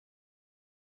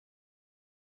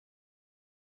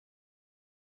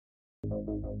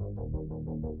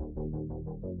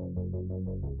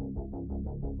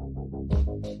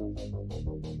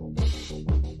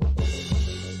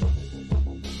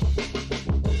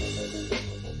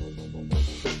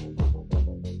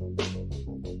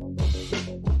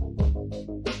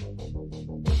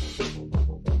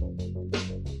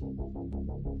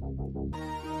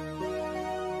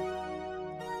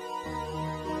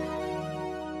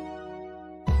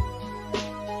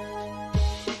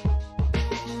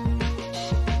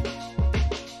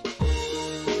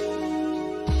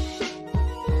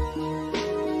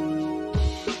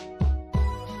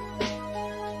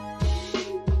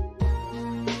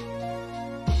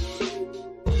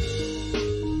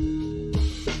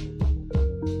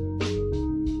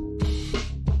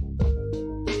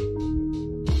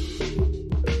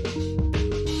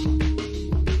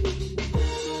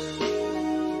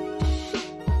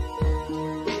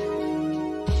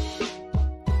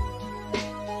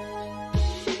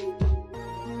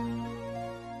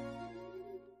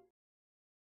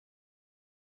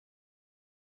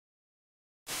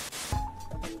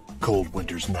Cold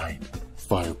winter's night,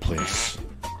 fireplace,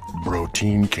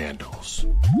 protein candles,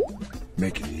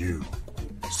 making you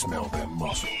smell them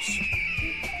muscles.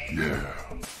 Yeah.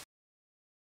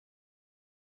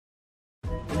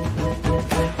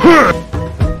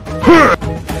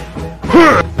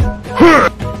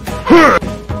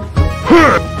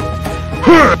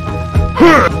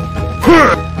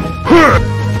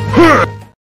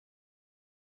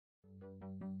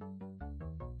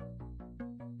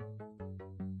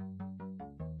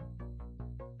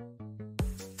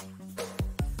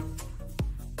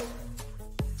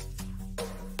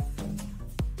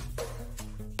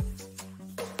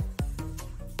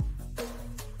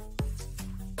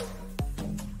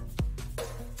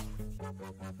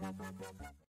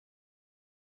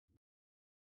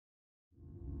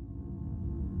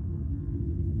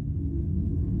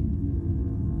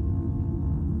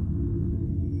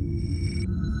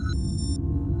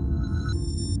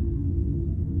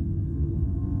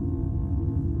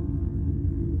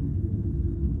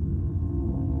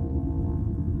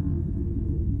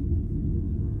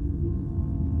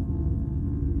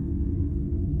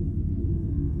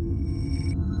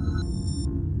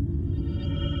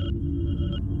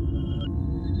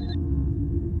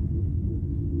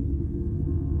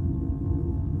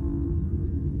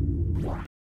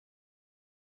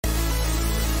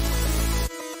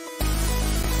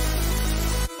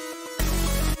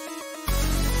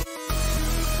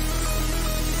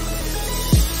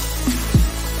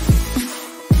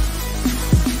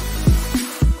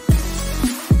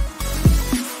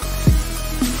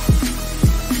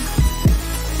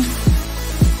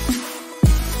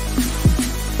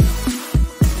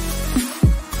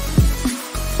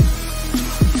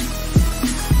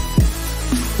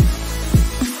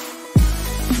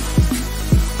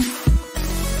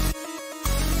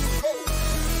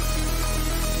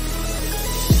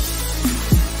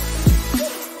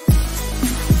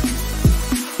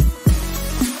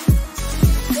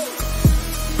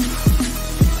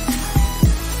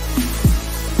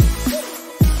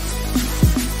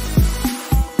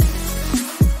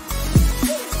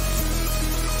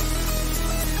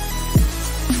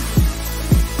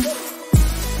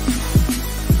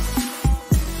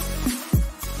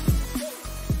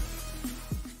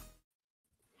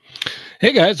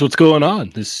 Hey guys, what's going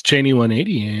on? This is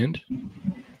Cheynee180 and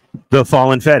the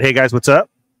Fallen Fett. Hey guys, what's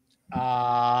up?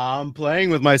 I'm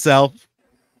playing with myself.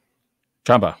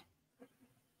 Chamba.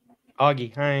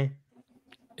 Augie, hi.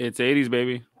 It's 80s,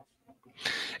 baby.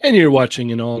 And you're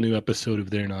watching an all-new episode of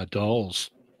They're Not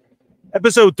Dolls.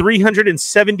 Episode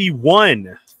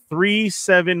 371.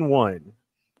 371.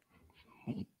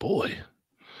 Oh boy.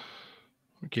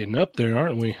 We're getting up there,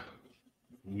 aren't we?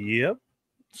 Yep.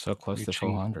 So close to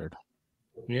 400.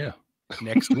 Yeah.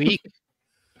 Next week.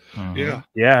 Yeah.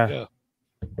 What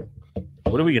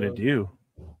are we going to do?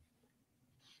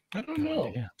 I don't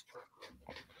know. Yeah.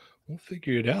 We'll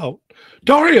figure it out.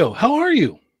 Dario, how are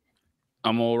you?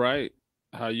 I'm all right.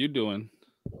 How you doing?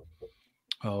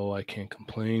 Oh, I can't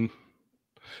complain.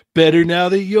 Better now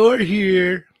that you're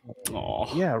here.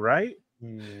 Oh, yeah, right?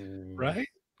 Right?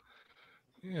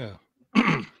 Yeah.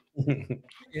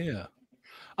 Yeah.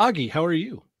 Augie, how are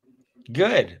you?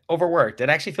 Good. Overworked. It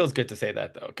actually feels good to say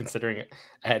that though, considering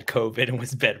I had COVID and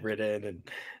was bedridden, and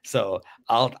so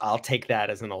I'll take that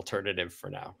as an alternative for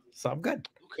now. So I'm good.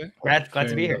 Okay. Glad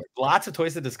to be here. Lots of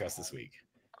toys to discuss this week.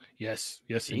 Yes,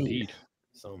 indeed.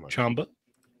 So much. Chamba.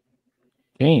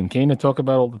 Kane to talk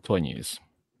about all the toy news.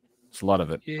 It's a lot of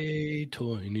it. Yay,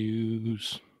 toy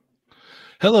news.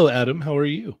 Hello, Adam. How are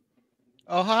you?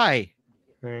 Oh, hi.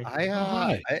 Right. I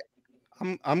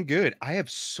I'm good. I have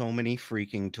so many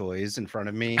freaking toys in front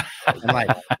of me. And like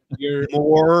You're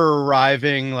more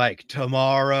arriving like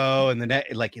tomorrow and the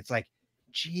next, like it's like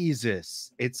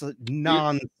Jesus, it's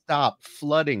non-stop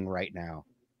flooding right now.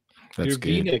 That's your good.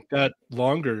 V-neck got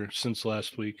longer since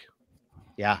last week,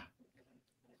 Yeah,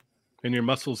 and your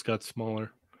muscles got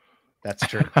smaller. that's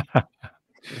true.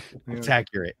 It's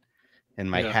accurate. And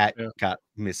my Yeah, hat yeah. got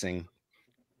missing.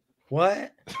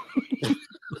 What?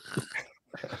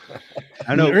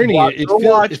 I know, Ernie, it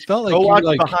felt like go you watch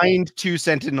like Behind Two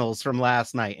Sentinels from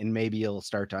last night, and maybe you'll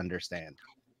start to understand.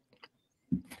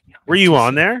 Were you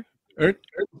on there?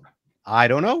 I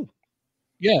don't know.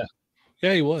 Yeah,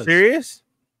 he was. Serious?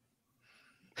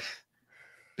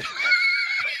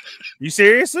 You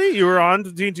seriously? You were on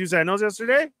Between Two Sentinels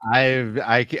yesterday?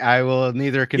 I will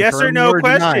neither confirm Yes or no nor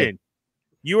deny. question.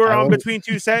 You were I on will- Between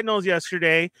Two Sentinels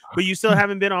yesterday, but you still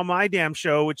haven't been on my damn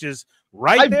show, which is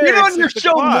right I've there. been at on your 6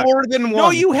 show o'clock. more than once. No,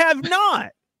 you have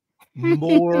not.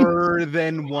 More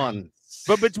than once.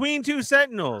 But Between Two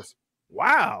Sentinels,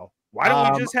 wow. Why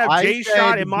don't we just have I Jay said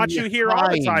Shot and Machu here all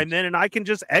the behind. time then, and I can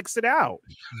just exit out?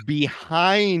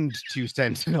 Behind Two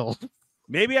Sentinels.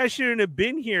 Maybe I shouldn't have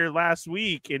been here last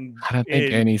week. And I don't think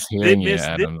and Ernie's hearing you, missed it.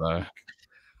 Adam, though.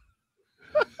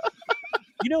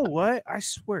 you know what? I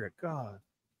swear to God.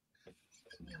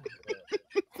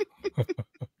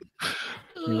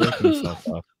 He woke himself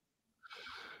up.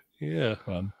 Yeah,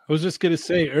 Fun. I was just gonna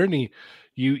say, Ernie,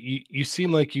 you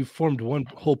seem like you formed one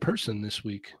whole person this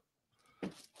week.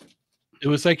 It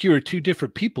was like you were two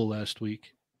different people last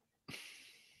week.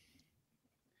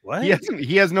 What?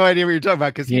 He has no idea what you're talking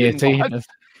about because he Yeah, didn't watch. that's-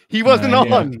 He wasn't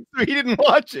Yeah. on, so he didn't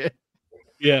watch it.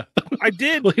 Yeah, I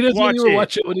did. well, he doesn't watch even it.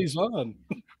 watch it when he's on.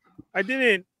 I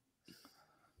didn't.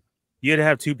 You had to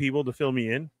have two people to fill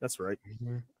me in. That's right.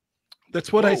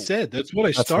 That's what I Whoa. said. That's what I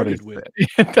that's what started he with.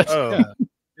 said. That's- Oh, Yeah.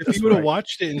 If That's you would have right.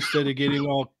 watched it instead of getting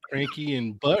all cranky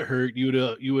and butthurt,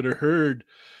 you would have heard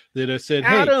that I said,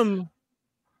 "Hey, Adam.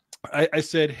 I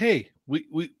said, hey,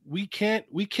 we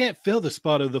can't fill the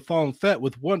spot of the Fallen Fett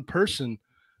with one person,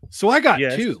 so I got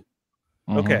Yes. two,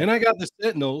 Okay. and I got the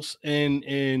Sentinels, and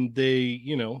they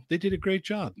they did a great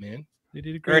job, man. They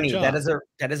did a great Ernie, job.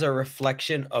 that is a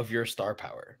reflection of your star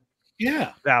power.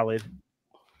 Yeah, Valid.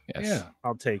 Yes. yeah.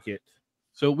 I'll take it.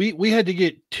 So we had to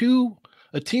get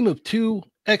a team of two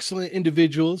excellent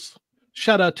individuals.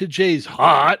 Shout out to Jay's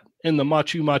Hot and the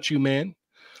Machu Man.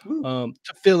 To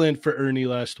fill in for Ernie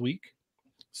last week.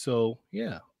 So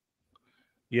yeah,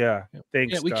 Yeah.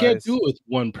 Thanks. yeah, we guys. can't do it with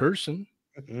one person.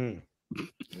 Mm.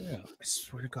 Yeah, I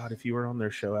swear to God, if you were on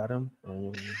their show, Adam.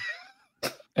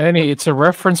 Ernie, it's a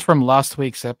reference from last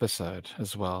week's episode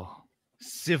as well.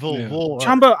 Civil Yeah. War.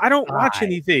 Chamba, I don't watch Hi.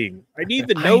 anything. I need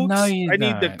the I notes. know I, you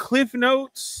need the don't. cliff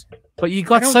notes. But you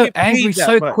got don't so get paid angry that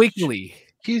so much. quickly.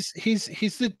 he's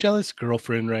the jealous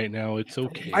girlfriend right now. It's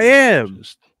okay. I am.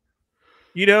 Just-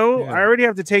 You know, Yeah. I already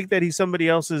have to take that he's somebody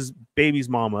else's baby's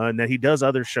mama and that he does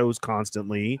other shows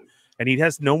constantly and he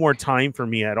has no more time for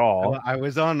me at all. I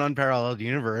was on Unparalleled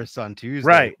Universe on Tuesday.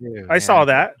 Right. too, I saw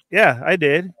that. Yeah, I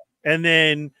did. And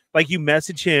then like you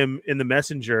message him in the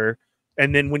messenger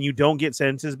and then when you don't get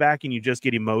sentences back and you just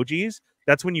get emojis,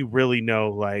 that's when you really know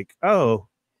like, oh,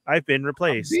 I've been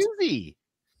replaced. Busy.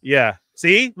 Yeah.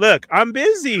 See, look, I'm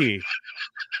busy.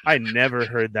 I never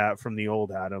heard that from the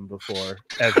old Adam before,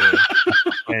 ever.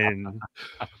 And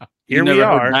here You we never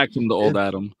heard are. back from the old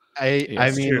Adam. I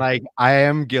It's mean, true. like I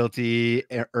am guilty.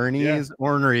 Ernie is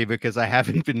ornery because I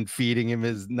haven't been feeding him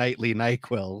his nightly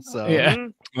NyQuil. So Yeah.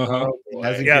 Mhm. Uh-huh. he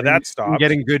hasn't Yeah, getting- that been stopped.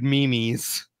 getting good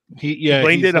memes. He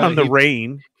blamed he's it on not- the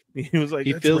rain. He was like,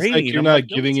 He "It's feels like raining." you're I'm not like,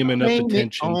 "No, giving it's him not." enough Blame it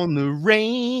attention. on the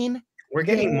rain. We're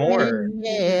getting more.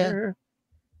 Yeah.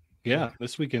 Yeah,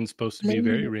 this weekend's supposed to be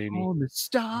very rainy. On the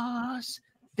stars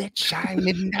that shine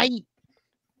at night.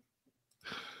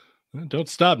 Don't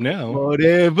stop now.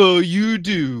 Whatever you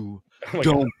do, Oh my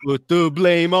don't put the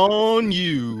blame on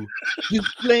you. You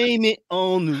blame it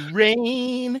on the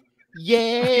rain.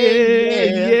 Yeah.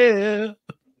 yeah.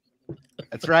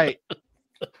 That's right.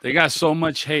 They got so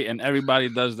much hate, and everybody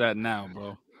does that now,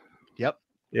 bro. Yep.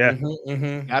 Yeah,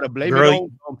 Gotta blame Girl, it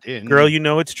on something. girl, you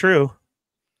know it's true.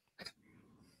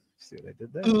 See what I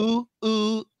did there? Ooh,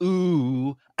 ooh,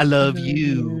 ooh. I love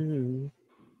you.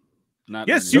 Not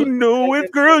Yes, Ernie. you know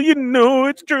it, girl. You know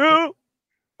it's true.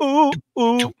 Ooh,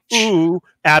 ooh, ooh.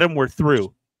 Adam, we're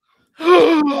through.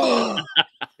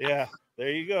 Yeah,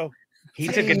 there you go. He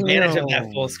took advantage of that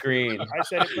Damn. full screen. I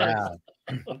said it first. Yeah.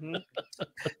 Mhm.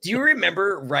 Do you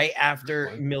remember right after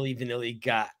Milli Vanilli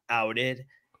got outed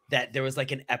that there was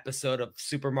like an episode of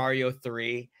Super Mario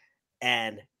 3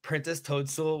 and Princess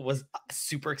Toadstool was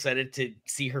super excited to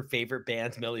see her favorite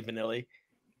band, Milli Vanilli.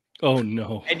 Oh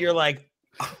no. And you're like,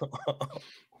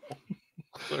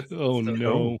 Oh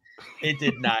no. It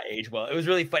did not age well. It was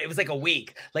really fun. It was like a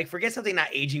week. Like, forget something not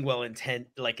aging well in 10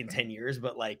 years,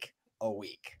 but like a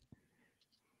week.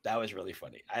 That was really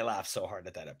funny. I laughed so hard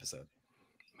at that episode.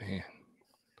 Man.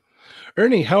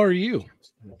 Ernie, how are you?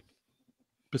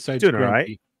 Besides Doing all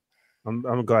grumpy? right.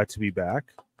 I'm glad to be back.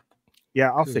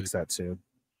 Yeah, I'll Good. fix that soon.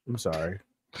 I'm sorry.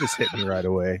 Just hit me right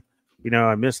away. You know,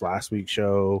 I missed last week's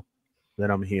show.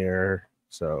 Then I'm here.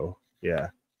 So yeah.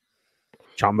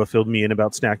 Chamba filled me in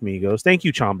about Snack Migos. Thank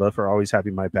you, Chamba, for always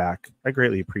having my back. I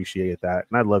greatly appreciate that.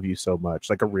 And I love you so much,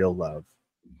 like a real love.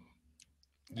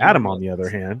 Adam, on the other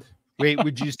hand. Wait,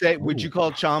 would you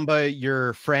call Chamba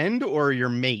your friend or your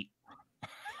mate?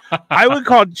 I would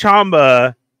call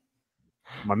Chamba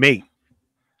my mate.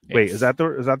 Wait, Yes. is that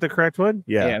the correct one?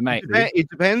 Yeah, mate. It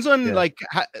depends on Yeah.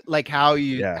 how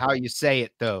you Yeah. say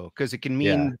it though, because it can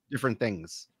mean different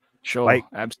things. Sure, Like,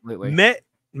 absolutely.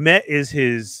 Met is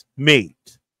his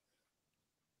mate.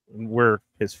 And we're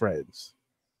his friends.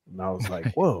 And I was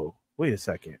like, whoa, wait a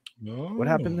second. What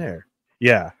happened there?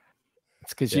 Yeah.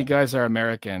 It's because you guys are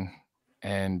American,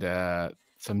 and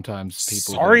sometimes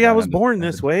people. Sorry, I don't was born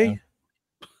understand this way. it.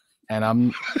 And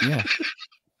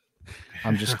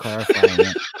I'm just clarifying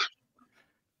it.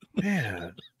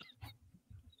 Man.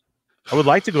 I would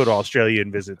like to go to Australia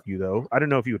and visit you, though. I don't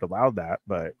know if you would allow that,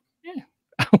 but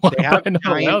They have Why not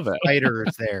allow giant that?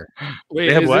 spiders there. Wait,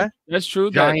 They have is what? it- that's true.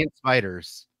 That Giant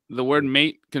spiders. the word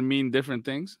mate can mean different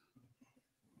things.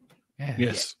 Yeah.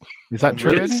 Yes. Is that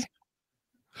true? Yes. Eddie?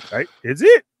 right? Is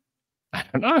it? I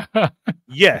don't know.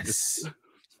 Yes.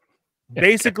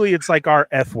 Basically, it's like our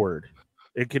F word.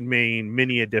 It can mean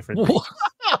many a different thing.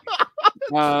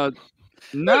 Nah.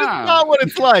 That's not what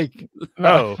it's like.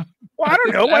 Oh. Well, I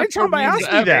don't know. Why did F word somebody means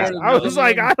ask me F that? word, I was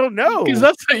like, I don't know. Because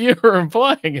that's what you were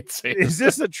implying. It seems. Is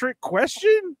this a trick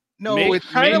question? No, Mate- it's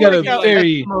kind of mate like got a how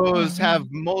very- Eskimos have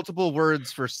multiple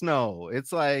words for snow.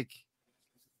 It's like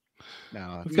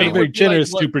no. We've got a Mate very would be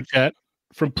generous like what- super chat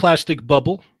from Plastic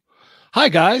Bubble. Hi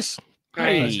guys.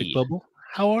 Hey. Plastic Bubble.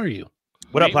 How are you?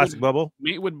 What up, Mate Plastic would- Bubble?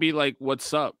 Mate would be like,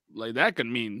 "What's up?" Like that could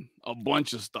mean a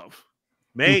bunch of stuff.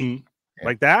 Mate, Mhm.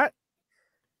 like that?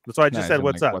 That's why I No, just I said said,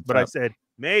 what's like, up, what's but I up. said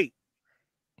mate.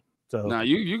 So Now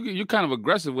you kind of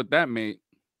aggressive with that, mate.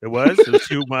 it was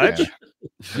too much. Yeah.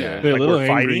 Yeah, Yeah. a Like little we're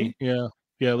angry. fighting? Yeah.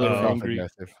 Yeah, a little Oh. angry.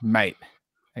 Mate.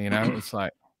 You know, it's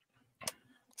like.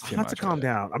 it's I too have to much calm of it.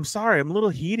 down. I'm sorry. I'm a little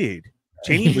heated.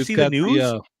 Cheney, did you We've see the got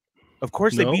news? Of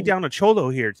course, they beat no. down a cholo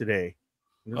here today.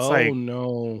 It's oh like,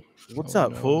 no. what's Oh,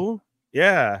 up, no. fool?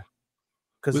 Yeah,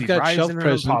 because We've he got rides shelf in an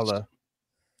presence. Impala.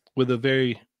 With a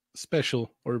very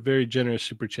special or very generous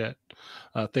super chat.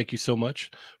 Thank you so much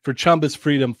for Chamba's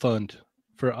Freedom Fund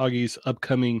for Augie's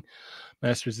upcoming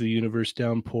Masters of the Universe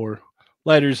downpour.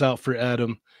 Lighters out for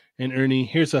Adam and Ernie.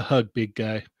 Here's a hug, big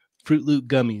guy. Fruit Loop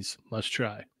gummies, must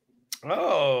try.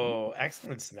 Oh,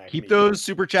 excellent snack. Keep meat. those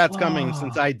super chats coming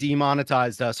since Ah. I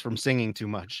demonetized us from singing too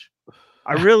much.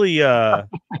 I really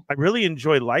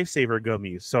enjoy Lifesaver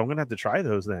gummies, so I'm gonna have to try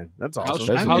those then. That's How, awesome. Those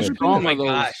are how good. Oh strong my are those?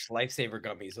 gosh, lifesaver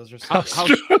gummies. Those are so How,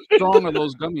 good. how strong are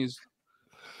those gummies?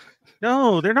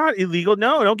 No, they're not illegal.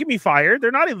 No, don't get me fired.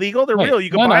 They're not illegal. They're Wait, real. You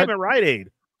can no, buy no. them at Rite Aid.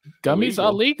 Gummies are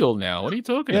Illegal. legal now. What are you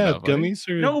talking Yeah, about? buddy? gummies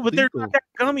are No, but they're legal. not that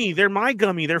gummy. They're my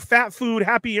gummy. They're fat food,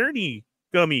 happy Ernie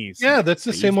gummies. Yeah, that's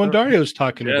the They same use one their- Dario's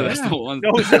talking Yeah, about. that's the one.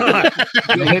 No, it's not.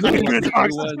 It We're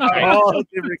talking was. about all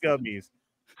different gummies.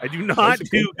 I do not are do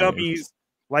good gummies. gummies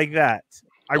like that.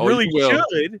 I Oh, really you will.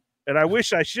 should, and I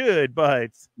wish I should, but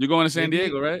You're going to San Maybe-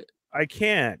 Diego, right? I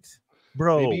can't,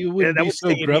 bro. Maybe you wouldn't that be would so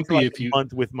stay in me for grumpy like if a you-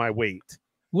 month with my weight.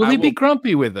 Will I he be will-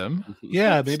 grumpy with them?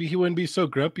 Yeah, maybe he wouldn't be so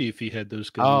grumpy if he had those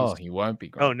Oh, gummies. he won't be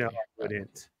Oh grumpy. no, I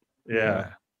wouldn't. Yeah.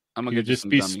 Yeah. I'm gonna You'd get you just some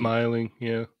be gummies. smiling.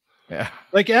 Yeah. Yeah.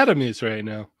 Like Adam is right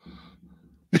now.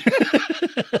 How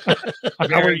are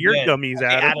Very your good. gummies, Okay,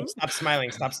 Adam? Adam, stop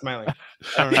smiling. Stop smiling.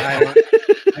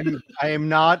 I am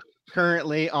not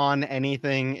currently on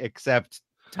anything except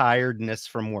tiredness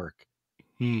from work.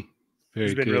 Very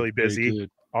He's been good, really very busy.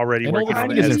 good. Already And all working the on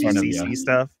the food is in front of SEC you.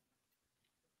 stuff.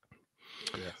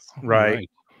 Yes. Right.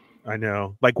 I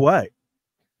know. Like what?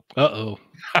 Uh-oh.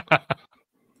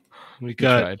 We He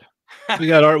got tried. we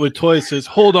got Art with Toys says,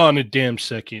 hold on a damn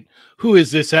second. Who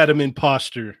is this Adam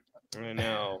imposter? I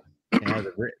know. Yeah,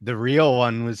 the real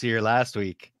one was here last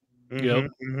week. Yep,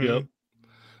 Mhm, Yep.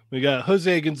 We got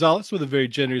Jose Gonzalez with a very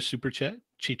generous super chat.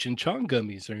 Cheech and Chong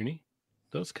gummies, Ernie.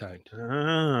 Those kind.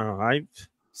 Oh, I've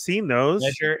seen those.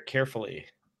 Measure carefully.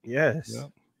 Yes. Yep.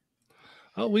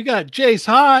 Oh, we got Jace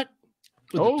Hot.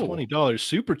 with a $20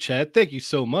 super chat. Thank you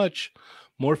so much.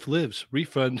 Morph lives.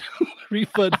 Refund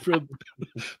from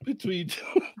between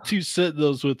two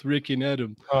sentinels with Rick and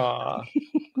Adam.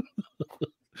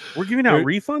 We're giving out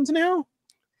refunds now?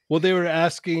 Well, they were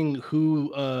asking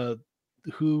who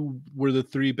were the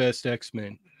 3 best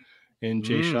X-Men. And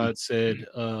Jay Shot said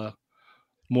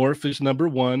Morph is number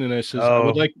 1, and I says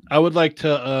I would like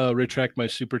to retract my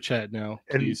super chat now,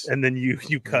 please. And then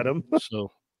you cut him.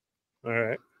 So all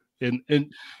right. And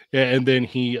then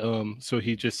he so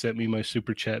he just sent me my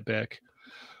super chat back.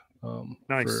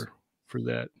 Nice for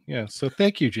that. Yeah. So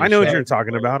thank you, Jay. I know what you're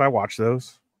talking about. I watch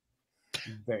those.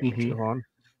 Very on.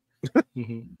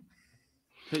 Mm-hmm.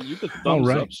 Hey, you could thumbs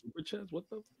up super chats. What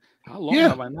the? How long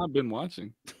have I not been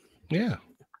watching? Yeah.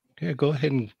 Yeah. Go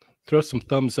ahead and throw some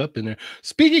thumbs up in there.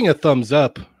 Speaking of thumbs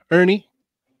up, Ernie.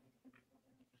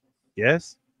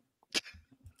 Yes.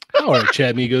 How are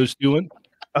Chat Migos doing?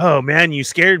 Oh man, you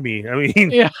scared me. I mean,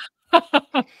 Yeah.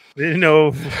 I didn't know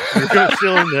if you're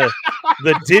still in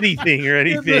the Diddy thing or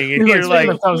anything, and you're like,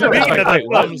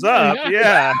 thumbs up,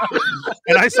 yeah.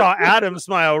 And I saw Adam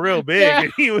smile real big,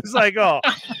 and he was like, "Oh,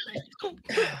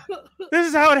 this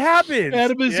is how it happens."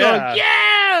 Adam is like,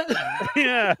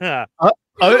 yeah.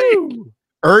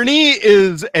 Ernie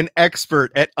is an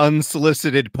expert at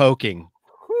unsolicited poking.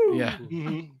 Yeah.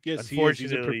 Mm-hmm. Yes,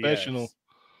 he's a professional. Yes.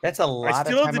 That's a lot. I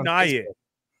still of time deny it.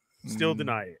 Still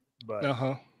deny it. But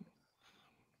all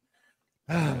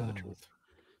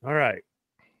right.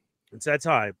 It's that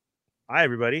time. Hi,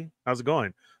 everybody. How's it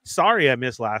going? Sorry I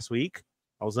missed last week.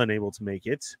 I was unable to make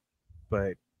it.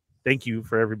 But thank you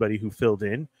for everybody who filled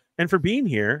in and for being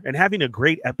here and having a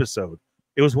great episode.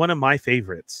 It was one of my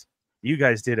favorites. You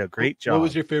guys did a great job. What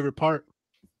was your favorite part?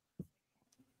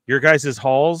 Your guys'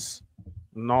 hauls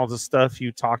and all the stuff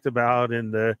you talked about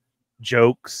and the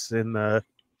jokes and the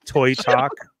toy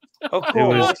talk. Oh,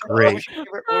 cool. It was great.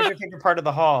 What was your favorite part of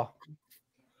the haul?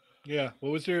 Yeah.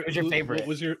 What was your favorite? What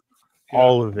was your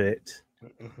all of it?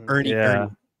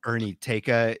 Ernie, take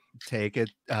a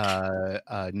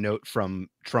note from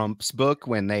Trump's book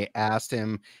when they asked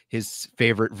him his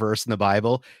favorite verse in the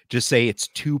Bible. Just say it's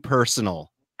too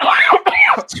personal.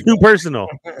 Too personal.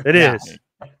 It is.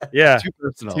 Yeah. Too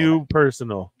personal. Too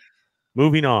personal.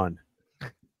 Moving on.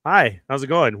 Hi, how's it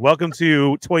going? Welcome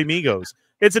to Toy Migos.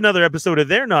 It's another episode of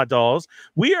They're Not Dolls.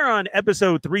 We are on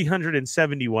episode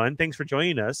 371. Thanks for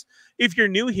joining us. If you're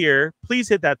new here, please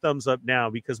hit that thumbs up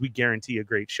now because we guarantee a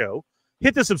great show.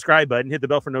 Hit the subscribe button, hit the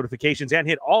bell for notifications, and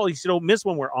hit all so you don't miss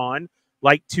when we're on,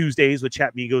 like Tuesdays with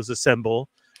Chat Migos Assemble,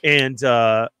 and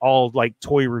all like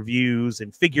toy reviews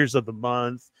and figures of the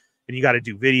month. And you got to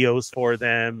do videos for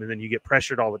them, and then you get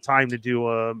pressured all the time to do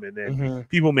them, and then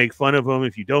people make fun of them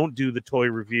if you don't do the toy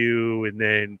review, and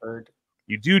then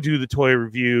you do the toy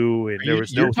review, and there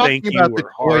was no thank you about or the toy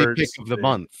hearts. pick of the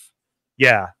month.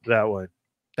 Yeah, that one.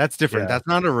 That's different. Yeah. That's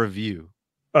not a review.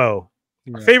 Oh,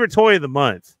 my favorite toy of the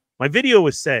month. My video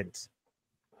was sent,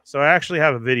 so I actually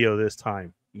have a video this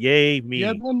time. Yay me! You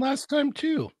had one last time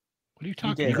too. What are you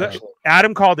talking about?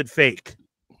 Adam called it fake.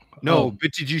 No,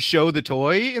 but did you show the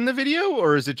toy in the video,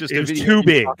 or is it just It was video too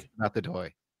big. Not the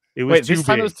toy. It was Wait, too this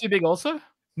time big. it was too big also?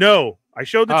 No, I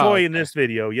showed the toy in okay. this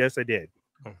video. Yes, I did.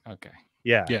 Okay.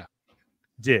 Yeah. Yeah.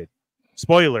 Did.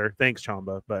 Spoiler. Thanks,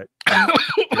 Chamba. But,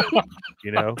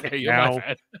 you know, Okay, now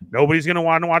nobody's going to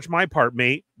want to watch my part,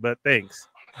 mate. But thanks.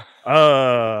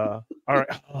 All right.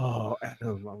 Oh,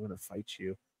 Adam, I'm going to fight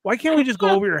you. Why can't we just go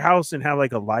over your house and have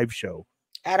like a live show?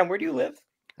 Adam, where do you live?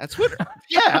 That's what.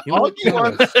 Yeah, You all won't you tell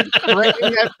want us.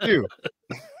 to do.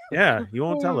 Yeah, you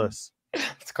won't tell us.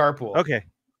 It's carpool. Okay.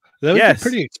 That would Yes. be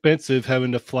pretty expensive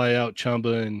having to fly out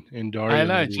Chamba and Dario. I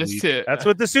know, every just week. to That's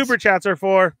what the super chats are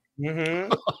for. Mm-hmm.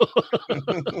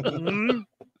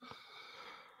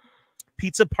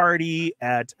 Pizza party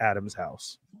at Adam's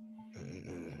house.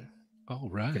 All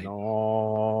right.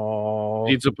 No.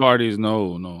 Pizza parties,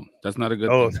 no. That's not a good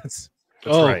Oh, thing. that's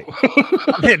Oh, right.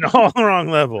 I'm hitting all the wrong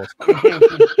levels.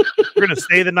 We're gonna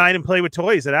stay the night and play with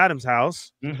toys at Adam's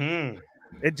house. Mm-hmm.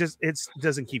 It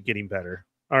doesn't keep getting better.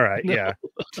 All right, yeah.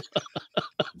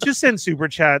 Just send super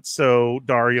chats so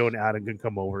Dario and Adam can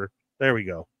come over. There we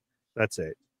go. That's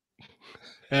it.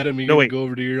 Adam, you No, gonna wait. go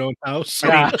over to your own house? I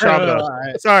mean,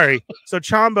 Chamba. Sorry. So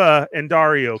Chamba and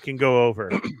Dario can go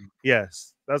over.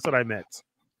 Yes, that's what I meant.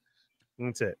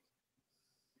 That's it.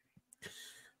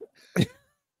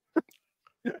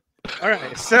 All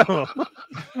right. So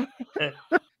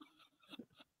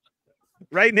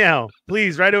right now,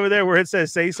 please, right over there where it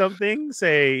says say something,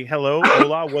 say hello,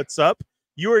 hola, what's up?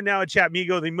 You are now a Chat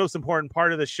Migo, the most important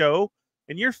part of the show,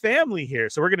 and your family here.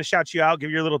 So we're going to shout you out,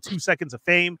 give you a little 2 seconds of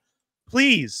fame.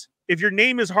 Please, if your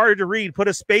name is hard to read, put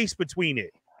a space between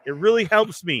it. It really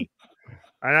helps me.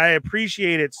 And I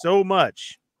appreciate it so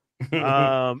much.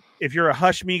 If you're a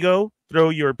Hushmigo,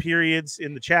 throw your periods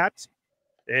in the chat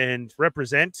and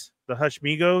represent the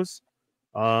Hushmigos.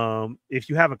 If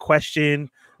you have a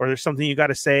question or there's something you got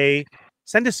to say,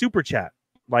 send a super chat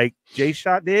like Jay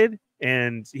Shot did.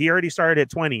 And he already started at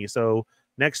 20. So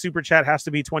next super chat has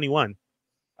to be 21.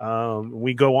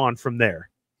 We go on from there.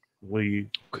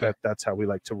 That's how we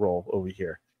like to roll over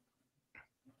here.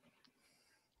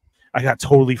 I got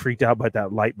totally freaked out by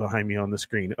that light behind me on the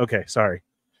screen. Okay, sorry.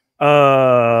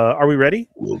 Are we ready?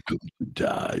 Welcome to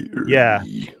Diary. Yeah,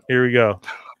 here we go.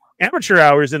 Amateur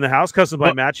Hours in the house, custom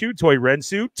by Matthew, Toy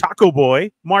Rensu, Taco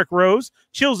Boy, Mark Rose,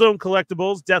 Chill Zone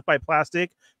Collectibles, Death by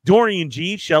Plastic, Dorian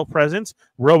G, Shelf Presents,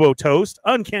 Robo Toast,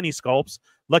 Uncanny Sculpts,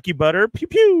 Lucky Butter, Pew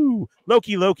Pew,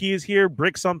 Loki is here,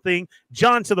 Brick Something,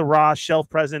 John to the Raw, Shelf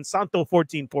Presents, Santo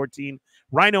 1414,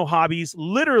 Rhino Hobbies,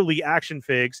 Literally Action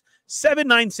Figs,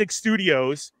 796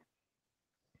 Studios.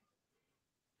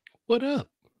 What up?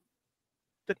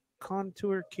 The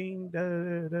Contour King,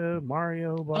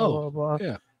 Mario, blah, blah, blah.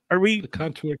 Yeah. Are we the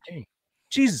Contour King?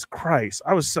 Jesus Christ.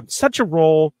 I was such a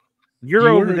roll. You're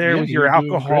over there with your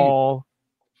alcohol.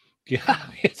 Yeah.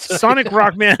 Sonic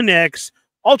Rockman X,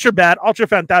 Ultra Bat, Ultra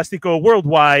Fantastico,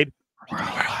 Worldwide.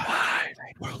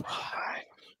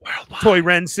 Toy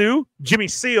Rensu, Jimmy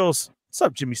Seals. What's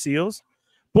up, Jimmy Seals?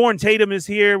 Born Tatum is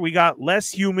here. We got less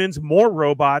humans, more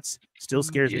robots. Still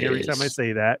scares me every time I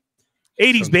say that.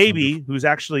 80s Baby, who's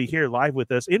actually here live with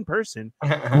us in person.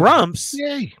 Grumps.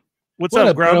 Yay. What's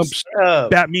up, Grumps?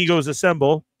 Batmigos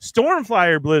Assemble.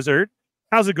 Stormflyer Blizzard.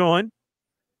 How's it going?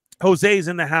 Jose's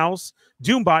in the house.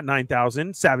 Doombot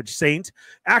 9000. Savage Saint.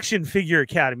 Action Figure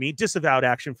Academy. Disavowed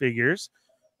Action Figures.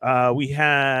 We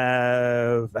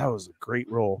have... That was a great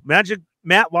roll.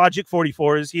 Matt Logic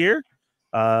 44 is here.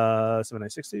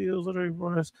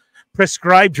 7960.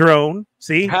 Prescribed Drone.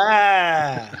 See?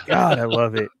 God, I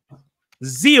love it.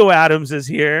 Zeo Adams is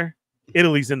here.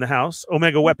 Italy's in the house.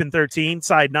 Omega Weapon 13,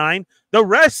 Side 9. The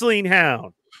Wrestling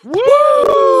Hound.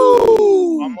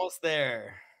 Woo! Almost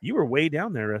there. You were way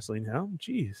down there, Wrestling Hound.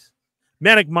 Jeez.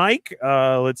 Manic Mike.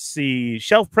 Let's see.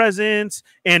 Shelf Presents.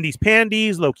 Andy's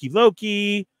Pandies.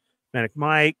 Loki. Manic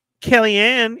Mike.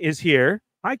 Kellyanne is here.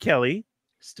 Hi, Kelly.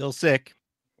 Still sick.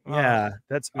 Yeah,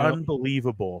 that's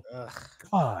unbelievable.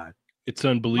 God. It's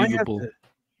unbelievable.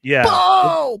 Yeah.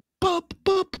 Oh!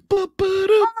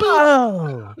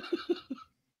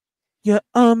 You're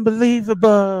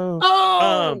unbelievable.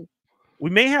 Oh! We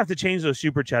may have to change those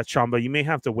super chats, Chamba. You may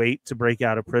have to wait to break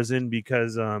out of prison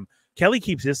because Kelly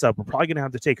keeps this up. We're probably going to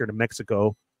have to take her to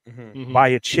Mexico, buy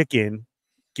a chicken,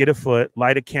 get a foot,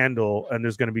 light a candle, and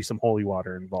there's going to be some holy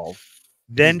water involved.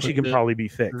 Then she can probably be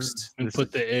fixed. And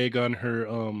put the egg on her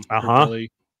her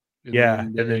belly.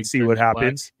 And then see what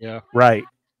happens. Black. Yeah. Right.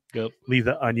 Yep. Leave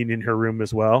the onion in her room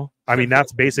as well. I mean,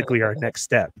 that's basically our next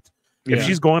step. If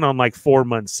she's going on like 4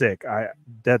 months sick,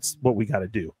 that's what we got to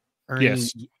do.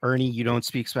 Ernie, you don't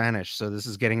speak Spanish, so this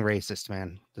is getting racist,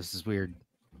 man. This is weird.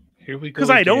 Here we go. Because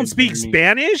I don't speak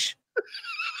Spanish?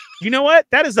 You know what?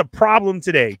 That is a problem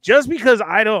today. Just because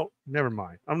I don't... Never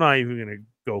mind. I'm not even going to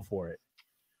go for it.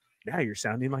 Now you're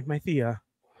sounding like my Thea.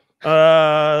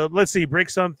 Let's see. Brick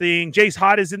Something. Jace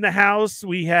Hot is in the house.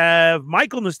 We have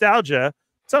Michael Nostalgia.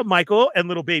 What's up, Michael? And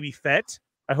little baby Fett.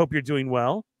 I hope you're doing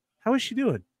well. How is she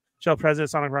doing? Shell President,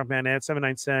 Sonic Rockman at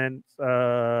 79 cents.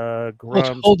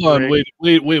 Hold on. Wait.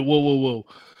 Whoa.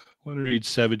 I want to read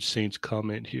Savage Saint's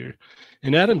comment here.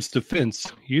 In Adam's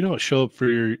defense, you don't show up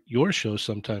for your show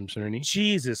sometimes, Ernie.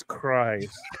 Jesus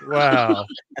Christ. Wow.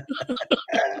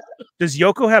 Does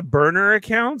Yoko have burner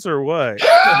accounts or what?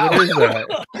 What is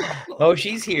that? Oh,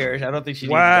 she's here. I don't think she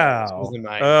Wow.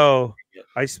 Oh,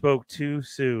 I spoke too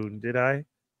soon, did I?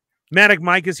 Manic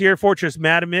Mike is here. Fortress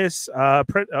Madamus.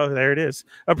 There it is.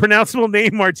 A pronounceable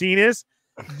name, Martinez.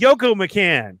 Yoko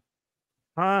McCann.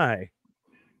 Hi,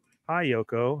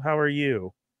 Yoko. How are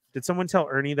you? Did someone tell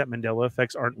Ernie that Mandela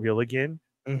effects aren't real again?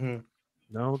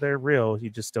 No, they're real. You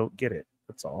just don't get it.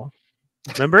 That's all.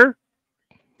 Remember?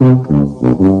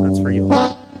 That's for you.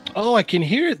 Oh, I can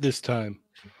hear it this time.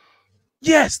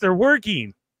 Yes, they're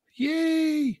working.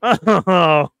 Yay. Let's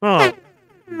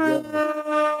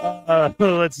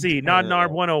see.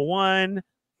 Narb 101.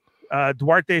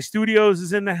 Duarte Studios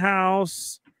is in the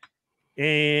house.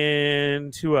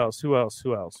 And who else?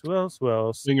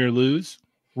 Win or lose?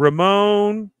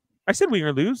 Ramon. I said win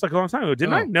or lose like a long time ago.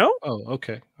 Didn't I? No? Oh,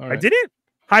 okay. All right. I didn't.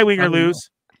 Hi, win or lose.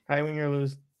 Hi, win or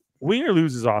lose. Win or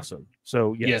lose is awesome.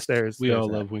 So, yes, we all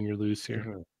love win or lose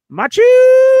here. Machu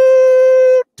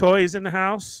Toys in the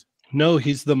house. No,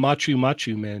 he's the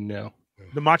Machu man now.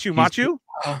 The Machu?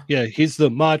 Yeah, he's the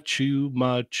Machu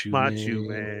Man.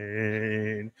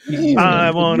 Yeah.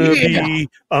 I want to be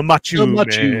a Machu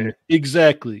Man.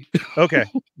 Exactly. Okay.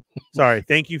 Sorry.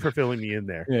 Thank you for filling me in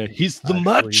there. Yeah, he's the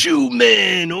Actually, Machu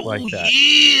Man. Oh, like that.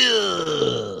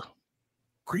 yeah.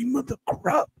 Cream of the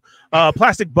crop.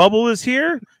 Plastic Bubble is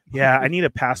here. Yeah, I need a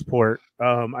passport.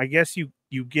 I guess you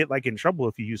get like in trouble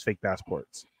if you use fake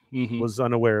passports. Was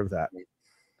unaware of that.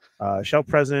 Shelf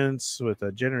Presence with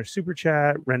a generous super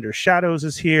chat. Render Shadows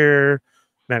is here.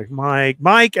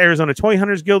 Mike, Arizona Toy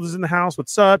Hunters Guild is in the house.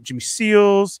 What's up? Jimmy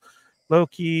Seals,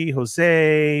 Loki,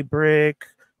 Jose, Brick,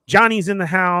 Johnny's in the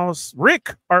house.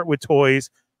 Rick, Art with Toys,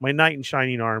 my knight in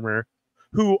shining armor,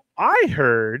 who I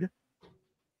heard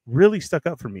really stuck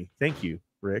up for me. Thank you,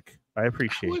 Rick. I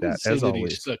appreciate that as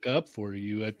always. He stuck up for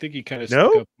you. I think he kind of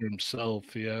No? stuck up for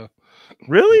himself. Yeah.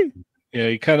 Really? Yeah,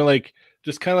 he kind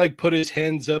of put his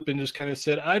hands up and just kind of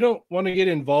said, "I don't want to get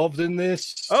involved in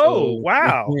this." Oh, so-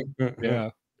 wow. Yeah.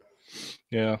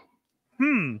 Yeah.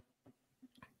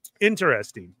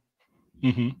 Interesting.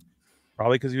 Mm-hmm.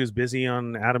 Probably because he was busy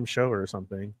on Adam's show or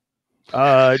something.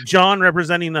 John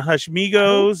representing the Hush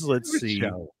Migos. Let's see.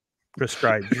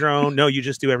 Prescribed Drone. No, you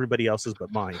just do everybody else's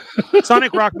but mine.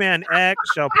 Sonic Rockman X,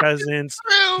 Shell Presence.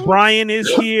 Brian is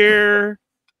here.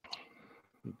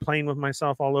 I'm playing with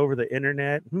myself all over the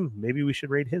internet. Maybe we should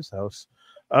raid his house.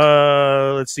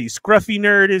 Let's see. Scruffy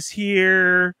Nerd is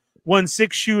here.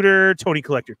 1-6 Shooter. Tony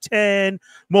Collector 10.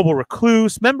 Mobile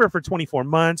Recluse. Member for 24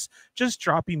 months. Just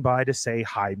dropping by to say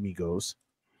hi, Migos.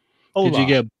 Hola.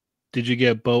 Did you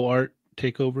get Bo Art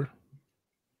Takeover?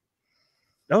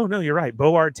 Oh, no, you're right.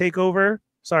 Bo Art Takeover.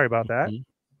 Sorry about that. I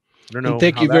don't know. And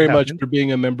thank how you that very much happened. for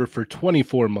being a member for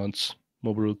 24 months,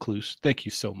 Mobile Recluse. Thank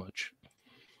you so much.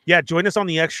 Yeah, join us on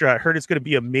the extra. I heard it's going to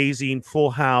be amazing.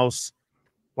 Full house.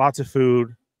 Lots of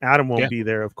food. Adam won't be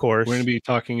there, of course. We're going to be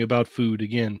talking about food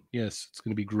again. Yes, it's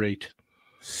going to be great.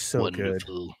 So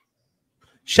Wonderful. good.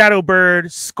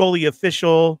 Shadowbird, Scully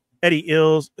Official, Eddie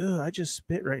Ills. Ugh, I just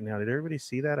spit right now. Did everybody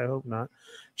see that? I hope not.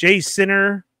 Jay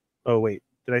Sinner. Oh, wait.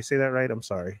 Did I say that right? I'm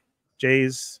sorry.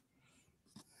 I'm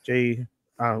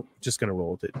just going to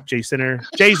roll with it. Jay Sinner.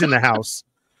 Jay's in the house.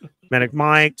 Manic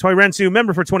Mike. Toy Rensu,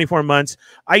 member for 24 months.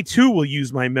 I, too, will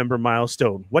use my member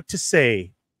milestone. What to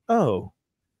say? Oh.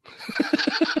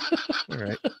 All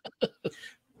right.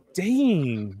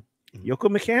 Dang. Yoko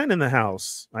McCann in the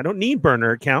house. I don't need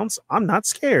burner accounts. I'm not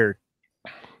scared.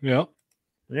 Yeah.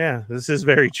 Yeah, this is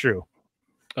very true.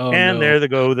 Oh, and no. there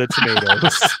go the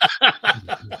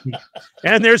tomatoes.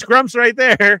 And there's Grumps right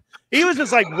there. He was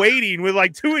just like waiting with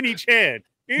like two in each hand.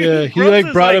 Yeah, he Grumps like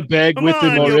is brought a like, bag "Come with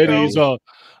him on, already. Yoko." He's all,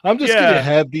 I'm just Yeah. gonna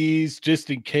have these just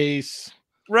in case.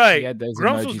 Right. He had those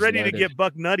Grumps was emojis ready to loaded. get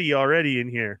Buck Nutty already in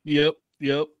here. Yep.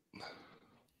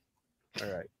 All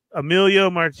right. Emilio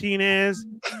Martinez.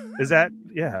 Is that?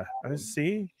 Yeah. I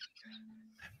see.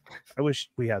 I wish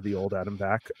we had the old Adam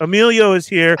back. Emilio is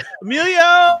here.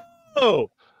 Emilio! And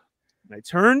I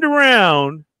turned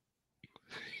around.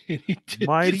 And he did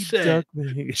Mighty just that,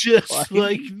 Duckman. just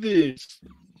like this.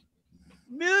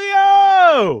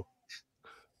 Emilio!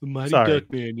 The Mighty Sorry.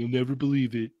 Duckman, you'll never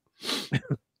believe it.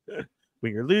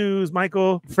 Win or lose,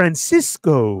 Michael.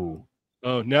 Francisco.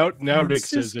 Oh, now Rick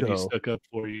says that he Francisco. stuck up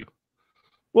for you.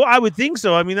 Well, I would think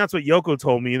so. I mean, that's what Yoko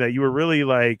told me, that you were really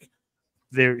like,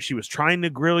 there. She was trying to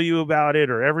grill you about it,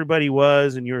 or everybody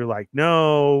was, and you were like,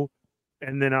 no.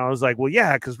 And then I was like, well,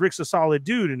 yeah, because Rick's a solid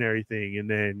dude and everything. And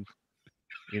then,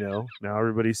 now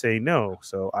everybody's saying no.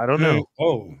 So I don't know.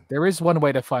 Oh, There is one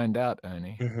way to find out,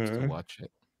 Ernie. Is to Mhm. watch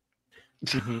it.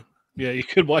 Yeah, you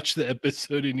could watch the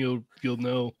episode and you'll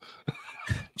know.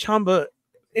 Chamba,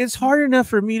 it's hard enough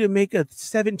for me to make a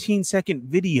 17-second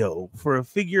video for a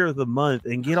figure of the month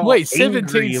and get all Wait, angry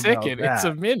 17 about seconds. It's a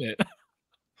that. minute.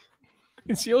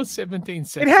 It's your 17 It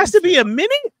seconds. has to be a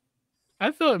minute.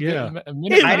 I thought Yeah. a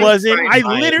minute. It I didn't wasn't. try I and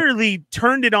buy it. literally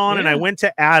turned it on and I Yeah. went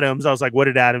to Adam's. I was like, what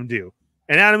did Adam do?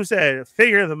 And Adam said,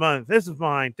 figure of the month. This is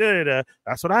mine. Da-da-da.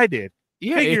 That's what I did.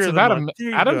 Yeah, figure it's of the about month. There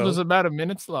you Adams go. was about a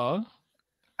minute's long.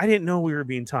 I didn't know we were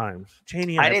being timed.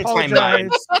 Cheynee, I I didn't time mine.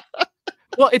 apologize.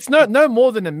 Well, it's no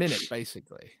more than a minute,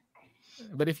 basically.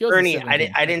 But if you're Ernie,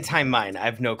 I didn't time mine. I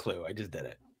have no clue. I just did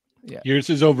it. Yours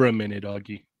is over a minute,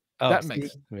 Augie. Oh, that see?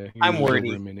 makes Yeah, yours I'm is over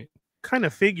wordy. a minute. Kind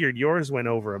of figured yours went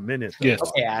over a minute. Though. Yes.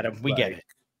 Okay, Adam, we get it.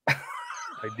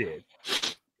 I did.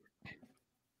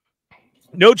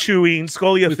 No chewing.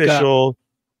 Scully We've got- official.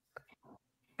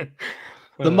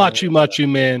 The Machu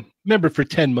Man, member for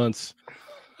 10 months.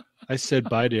 I said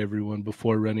bye to everyone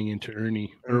before running into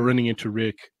Ernie or running into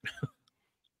Rick.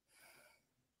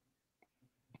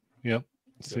 Yep.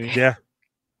 See? Yeah.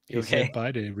 You okay?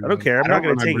 Bye to I everyone. don't care. I'm not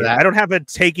going to take it. that. I don't have to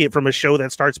take it from a show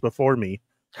that starts before me.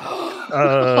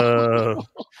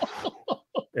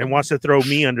 And wants to throw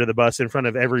me under the bus in front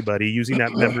of everybody using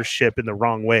that membership in the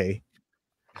wrong way.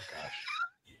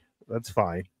 That's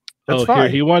fine. That's fine. Here,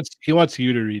 he wants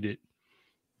you to read it.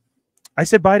 I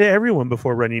said bye to everyone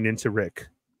before running into Rick.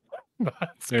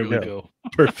 There we go.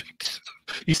 Perfect.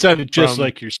 You sounded just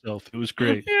like yourself. It was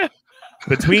great.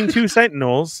 Between Two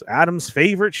Sentinels, Adam's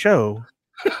favorite show.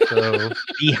 So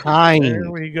Behind.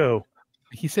 there we go.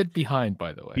 He said behind,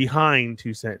 by the way. Behind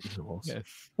Two Sentinels. Yes.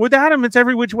 With Adam, it's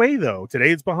every which way, though.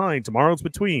 Today it's behind. Tomorrow it's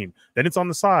between. Then it's on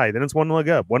the side. Then it's one leg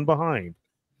up, one behind.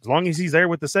 As long as he's there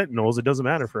with the Sentinels, it doesn't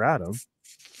matter for Adam.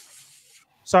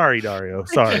 Sorry, Dario.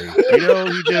 Sorry.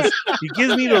 He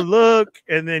gives me the look,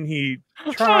 and then he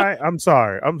try. I'm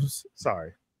sorry. I'm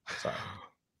sorry. Sorry.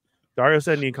 Dario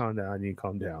said, "I need to calm down. I need to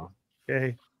calm down."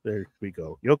 Okay, there we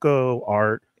go. Yoko,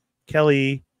 Art,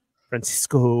 Kelly,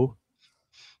 Francisco,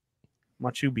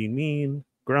 Machu being mean,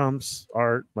 Grumps,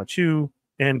 Art, Machu,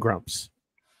 and Grumps.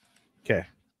 Okay.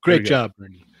 Great job,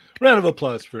 Ernie. Round of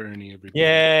applause for Ernie, everybody.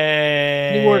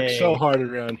 Yay! You worked so hard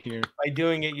around here. By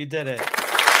doing it, you did it.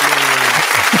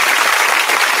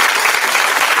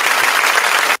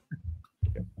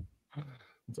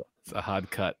 It's a hard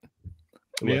cut.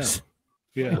 Yeah.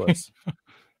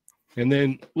 And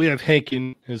then we have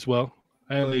Hankin as well.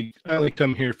 I only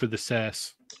come here for the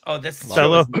sass. Oh, this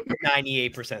Fellow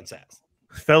 98% sass.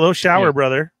 Fellow shower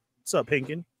brother. What's up,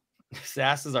 Pinkin?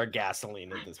 Sass is our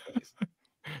gasoline in this place.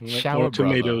 Shower More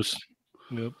tomatoes.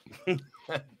 Yep.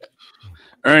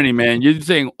 Ernie, man, you're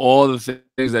saying all the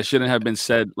things that shouldn't have been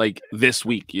said like this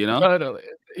week, you know?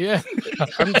 Yeah.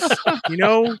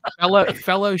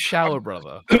 Fellow shower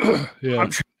brother. Yeah. I'm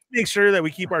trying to make sure that we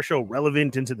keep our show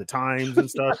relevant into the times and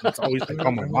stuff. It's always like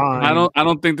on my mind. I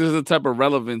don't think this is the type of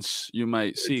relevance you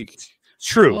might seek.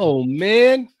 True. Oh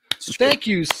man. Thank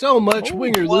you so much,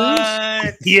 Winger Lose.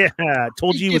 Yeah,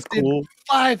 told you it was cool.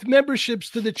 5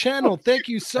 memberships to the channel. Thank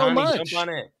you so Johnny, much. Jump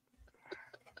on it.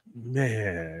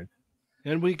 Man.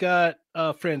 And we got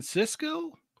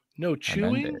Francisco, No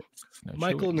Chewing,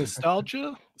 Michael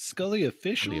Nostalgia, Scully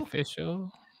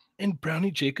Official, and Brownie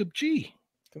Jacob G.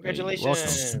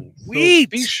 Congratulations. So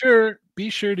be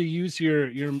sure to use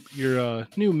your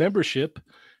new membership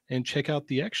and check out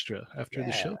the extra after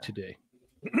the show today.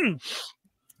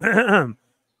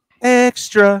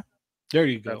 Extra. There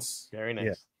you go. That's very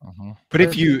nice. Yeah. But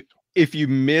if you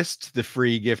missed the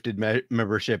free gifted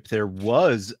membership, there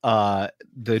was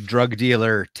the drug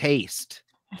dealer taste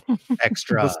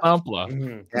extra. The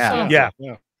sampler. Yeah.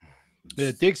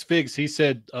 Diggs Figs, he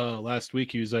said last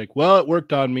week, he was like, well, it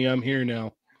worked on me. I'm here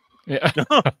now. Yeah.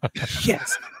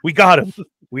 Yes, we got him.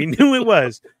 We knew it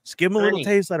was. Just give them a little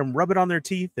taste, let them rub it on their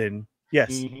teeth, and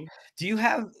yes. Mm-hmm. Do you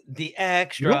have the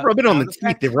extra? You don't rub it on the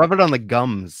teeth, they rub it on the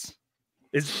gums.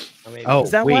 Is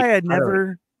Is that why I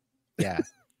never? Yeah.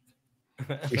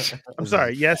 I'm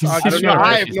sorry. Yes, I don't know.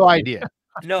 I have no idea.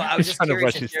 No, I was just trying to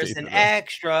curious brush if his there's teeth an with that.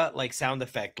 extra like sound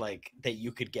effect like that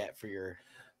you could get for your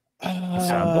I'm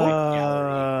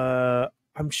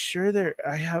sure there.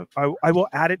 I will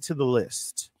add it to the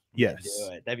list. Yes,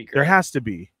 do it. That'd be great. there has to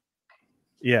be.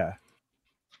 Yeah.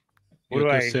 What do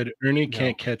Like I I said, Ernie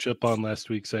can't catch up on last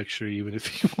week's extra, even if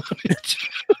he wanted to.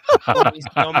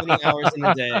 So many hours in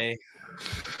a day.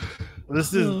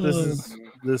 This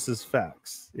is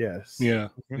facts. Yes. Yeah.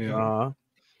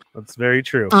 That's very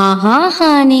true.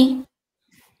 Honey.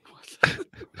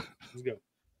 Let's go.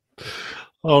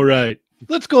 All right.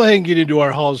 Let's go ahead and get into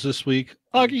our hauls this week.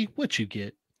 Augie, what you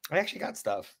get? I actually got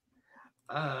stuff.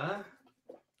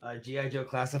 G.I. Joe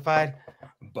Classified.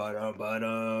 Nice.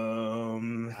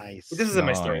 This isn't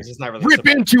my story. It's not really. Rip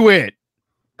into it.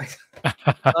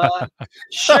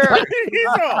 Sure.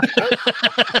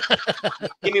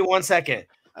 Give me 1 second.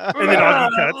 And then Augie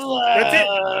cuts. That's it.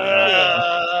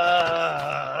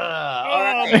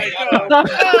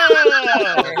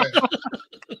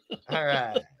 All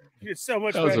right. It's so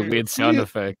much That was a better. weird sound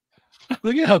effect.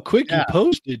 Look at how quick you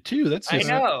posted, too. That's I just,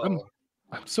 know.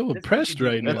 I'm so impressed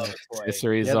right now.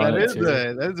 History is Yeah, on that it is too.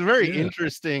 that's a very Yeah.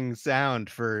 interesting sound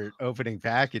for opening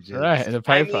packages. Right, and the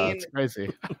paper. mean- It's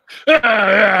crazy.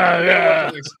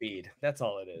 Your speed. That's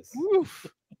all it is.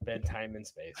 Bed time and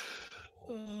space.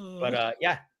 But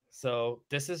yeah. So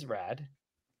this is rad.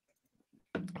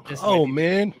 This Oh, might be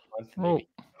man. maybe.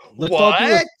 Let's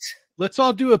What?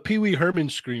 all do a Pee Wee Herman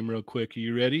scream real quick. Are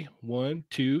you ready? 1,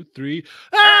 2, 3.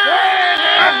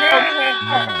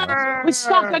 We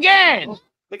suck again.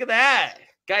 Look at that.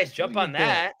 Guys, jump on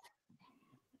that.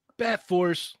 Bat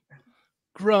Force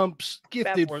Grumps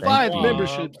gifted Force 5 Grumps.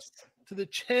 memberships to the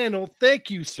channel. Thank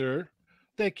you, sir.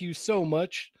 Thank you so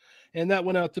much. And that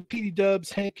went out to PD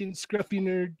Dubs, Hankins, Scruffy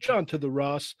Nerd, John to the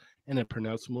Ross, and a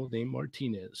pronounceable name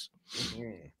Martinez.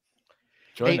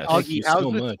 Join Hey, us. Thank Augie, you how's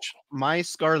so the- much. My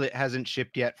Scarlet hasn't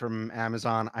shipped yet from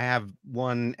Amazon. I have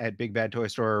one at Big Bad Toy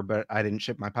Store, but I didn't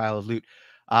ship my pile of loot.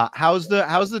 How's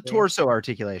the torso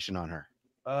articulation on her?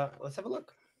 Let's have a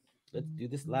look. Let's do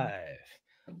this live.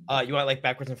 You want like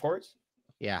backwards and forwards?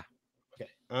 Yeah. Okay.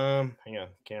 Hang on,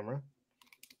 camera.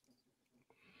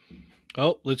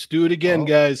 Oh, let's do it again, Oh.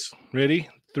 guys. Ready?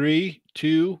 3,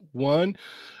 2, 1.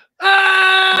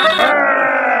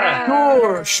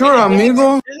 Sure,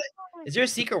 amigo. Is there a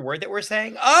secret word that we're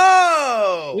saying?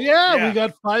 Oh, Yeah, we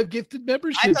got 5 gifted I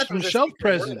memberships thought there from was a Shelf secret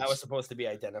word Presents. that was supposed to be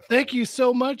identified. Thank you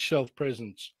so much, Shelf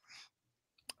Presents.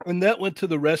 And that went to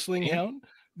the Wrestling Hound,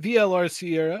 VLR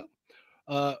Sierra,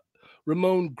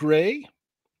 Ramon Gray,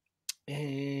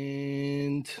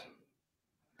 and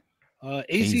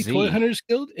AZ Toy Hunters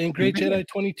Guild, and Great Jedi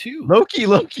 22.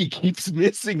 Loki keeps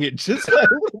missing it just a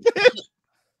little bit.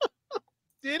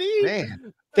 Did he?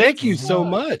 Man. Thank you so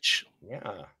much.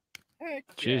 Yeah.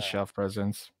 Cheers, Shelf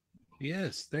Presents.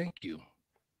 Yes, thank you.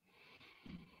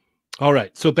 All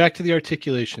right, so back to the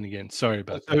articulation again. Sorry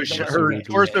about that. So I'm so her rude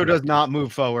to torso interrupt does you. not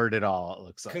move forward at all, it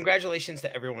looks like. Congratulations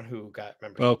to everyone who got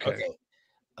membership. Okay.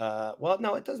 Well,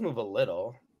 no, it does move a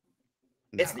little.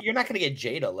 It's No. you're not going to get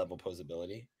Jada level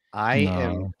posability. I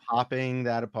am No. popping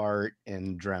that apart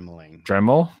and dremeling.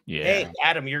 Dremel? Yeah. Hey,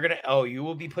 Adam, you're gonna. Oh, you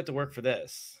will be put to work for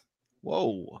this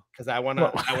Whoa. because I want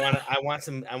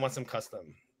some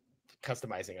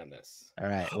customizing on this. All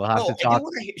right. We'll have Oh, to I do talk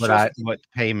wanna show something. what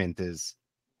payment is.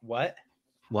 What?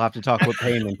 We'll have to talk what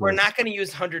payment We're is. not going to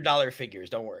use $100 figures.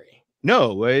 Don't worry.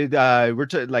 No, we're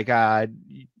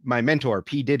my mentor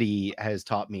P Diddy has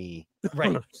taught me.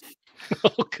 Right.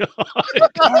 Oh God.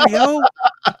 Mario,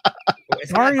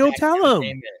 It's not Mario, that tell kind of him.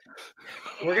 payment.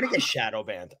 We're gonna get shadow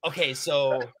banned. Okay,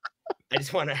 so I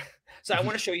just want to. So I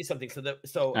want to show you something.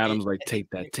 Adam's like, take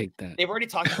that. They've already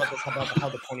talked about this about how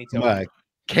the ponytail. My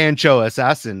Cancho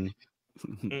assassin.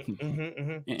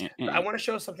 But I want to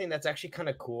show something that's actually kind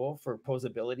of cool for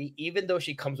posability, even though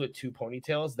she comes with 2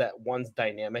 ponytails. That one's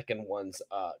dynamic and one's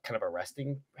kind of a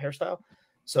resting hairstyle.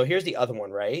 So here's the other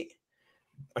one, right?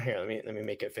 Here, let me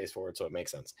make it face forward so it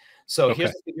makes sense. So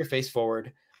here's the figure face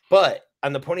forward, but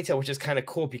on the ponytail, which is kind of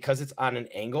cool because it's on an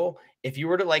angle. If you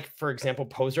were to, like, for example,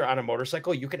 pose her on a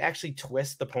motorcycle, you could actually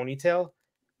twist the ponytail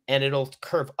and it'll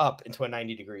curve up into a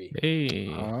 90-degree. Hey.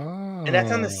 And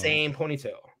that's on the same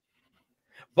ponytail.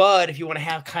 But if you want to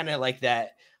have kind of like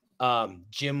that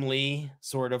Jim Lee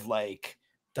sort of like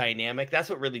dynamic, that's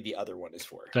what really the other one is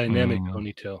for. Dynamic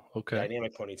ponytail. Okay.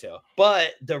 Dynamic ponytail.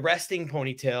 But the resting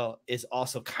ponytail is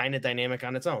also kind of dynamic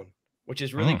on its own, which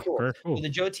is really cool. Very cool. So the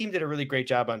Joe team did a really great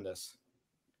job on this.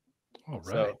 All right.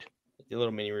 So, a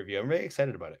little mini review. I'm very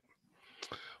excited about it.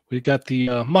 We got the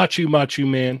Machu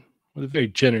Man with a very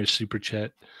generous super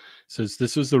chat. Says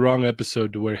this was the wrong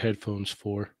episode to wear headphones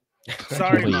for.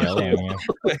 Sorry, Really Mario. yelling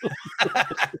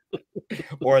at you.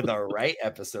 Or the right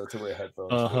episode to wear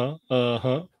headphones.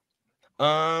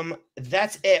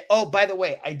 That's it. Oh, by the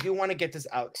way, I do want to get this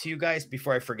out to you guys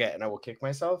before I forget, and I will kick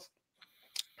myself.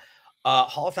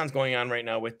 Haulathon's going on right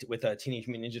now with Teenage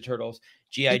Mutant Ninja Turtles,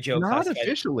 G.I. Joe. Not classified.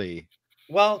 officially.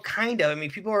 Well, kind of. I mean,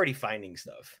 people are already finding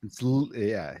stuff. It's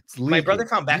it's My leaking. brother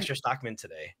found Baxter Stockman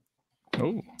today.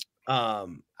 Oh.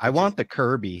 I want the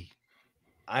Kirby.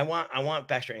 I want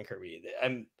Baxter and Kirby.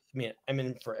 I'm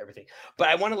in for everything. But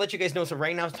I want to let you guys know. So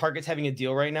right now, Target's having a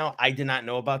deal right now. I did not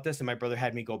know about this, and my brother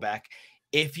had me go back.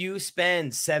 If you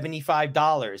spend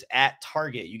 $75 at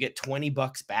Target, you get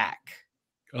 $20 back.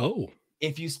 Oh.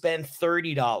 If you spend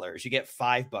 $30, you get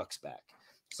 $5 back.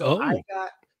 So I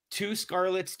got 2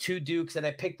 Scarlets, 2 Dukes, and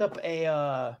I picked up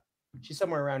a she's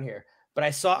somewhere around here. But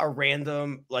I saw a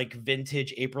random like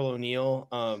vintage April O'Neil,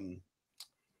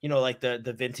 like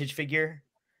the vintage figure.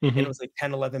 And it was like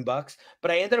 $10-11, but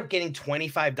I ended up getting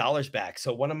 $25 back.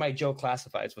 So one of my Joe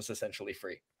classifieds was essentially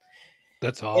free.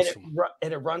 That's awesome.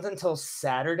 And it runs until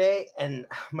Saturday. And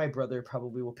my brother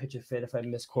probably will pitch a fit if I'm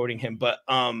misquoting him. But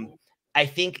I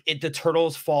think the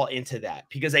Turtles fall into that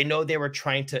because I know they were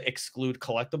trying to exclude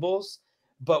collectibles.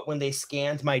 But when they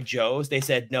scanned my Joes, they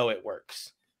said, no, it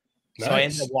works. Nice. So I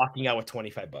ended up walking out with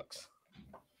 $25.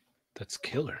 That's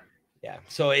killer. Yeah,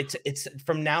 so it's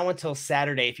from now until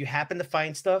Saturday. If you happen to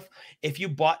find stuff, if you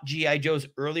bought G.I. Joes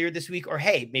earlier this week, or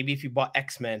hey, maybe if you bought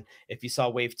X-Men, if you saw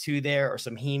Wave 2 there, or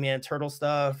some He-Man Turtle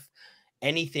stuff,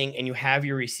 anything, and you have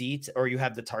your receipts, or you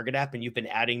have the Target app, and you've been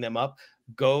adding them up,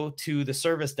 go to the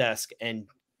service desk and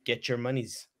get your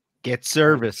monies. Get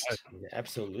serviced.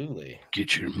 Absolutely.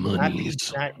 Get your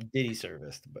monies. Not Diddy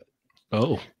serviced, but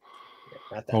yeah,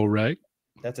 not that. All right.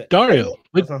 That's it. Dario.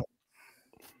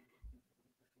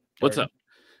 What's up?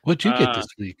 What'd you get this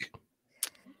week?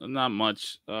 Not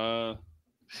much.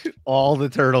 All the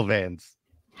turtle vans.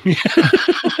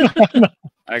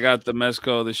 I got the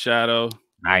Mezco, the Shadow.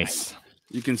 Nice.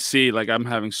 You can see, like, I'm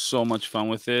having so much fun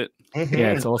with it.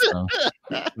 Yeah, it's awesome.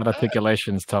 That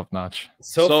articulation is top notch.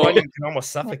 So So- fun you can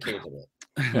almost suffocate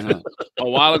in it. A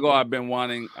while ago, I've been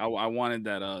wanting. I wanted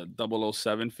that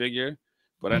 007 figure,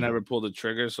 but I never pulled the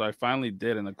trigger. So I finally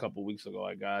did, and a couple weeks ago,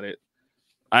 I got it.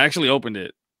 I actually opened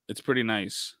it. It's pretty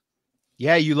nice.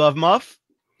 Yeah, you love Muff?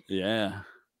 Yeah.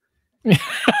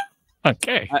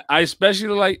 Okay. I especially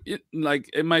like it. Like,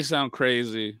 it might sound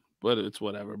crazy, but it's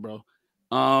whatever, bro.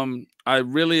 I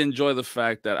really enjoy the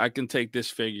fact that I can take this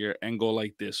figure and go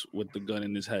like this with the gun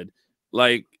in his head.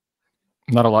 Like,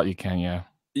 Not a lot you can, yeah.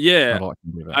 yeah, Not a lot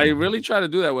can do that. I really try to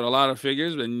do that with a lot of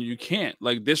figures, and you can't.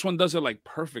 Like, this one does it like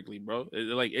perfectly, bro.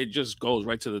 It just goes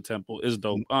right to the temple. It's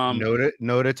dope.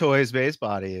 Noda Toys base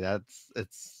body.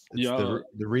 It's Yeah.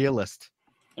 the realist.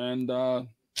 And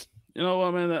you know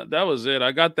what, man? That was it.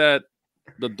 I got the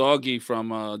doggy from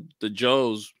the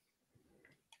Joes,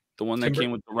 the one that Timber?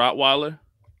 came with the Rottweiler.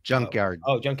 Junkyard.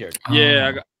 Oh, junkyard.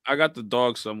 Yeah, I got the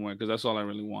dog somewhere because that's all I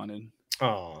really wanted.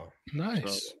 Oh,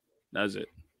 Nice. So that's it.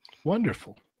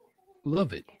 Wonderful.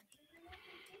 Love it.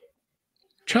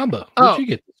 Chamba, Oh. what'd you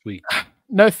get this week?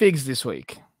 No figs this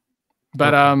week.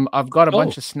 But Okay. I've got a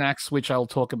bunch Oh. of snacks which I'll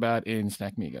talk about in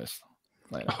Snack Migos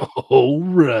later. All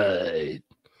right.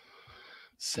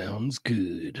 Sounds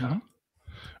good. Mhm.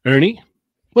 Ernie,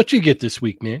 what you get this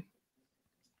week, man?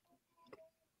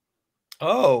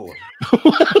 oh,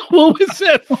 What was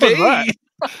that What was that? face?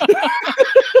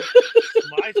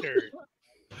 My turn.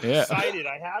 Yeah. Excited.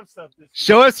 I have stuff this week.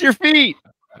 Show us your feet.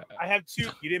 I have two.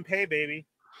 You didn't pay, baby.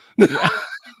 Yeah. Too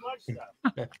much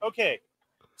stuff. Okay.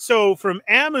 So from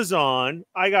Amazon,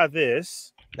 I got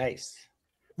this. nice.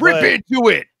 Rip But- into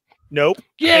it. Nope.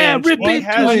 Yeah, And rip she into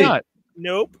has Why it. not?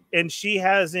 Nope. And she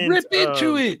hasn't. Rip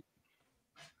into it.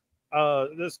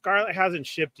 The Scarlet hasn't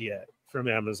shipped yet from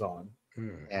Amazon,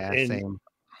 Yeah, And- same.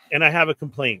 and I have a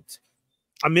complaint.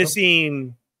 I'm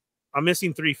missing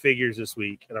 3 figures this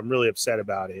week, and I'm really upset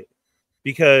about it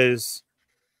because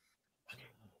I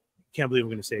can't believe I'm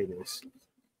going to say this.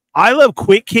 I love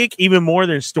Quick Kick even more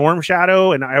than Storm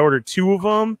Shadow, and I ordered 2 of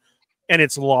them, and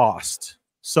it's lost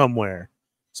somewhere.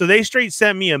 So they straight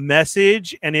sent me a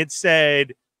message, and it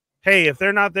said, "Hey, if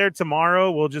they're not there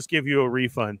tomorrow, we'll just give you a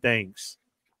refund. Thanks."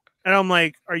 And I'm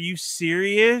like, "Are you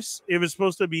serious? It was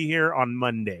supposed to be here on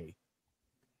Monday."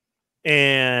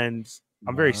 And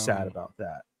I'm very sad about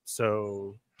that.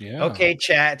 So Yeah. Okay,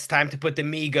 chat. It's time to put the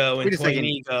Migo Wait and a second.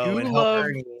 Migo You and help love-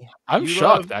 Ernie. I'm You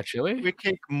shocked, love actually. Quick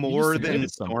Kick more just than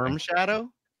admitted something. Storm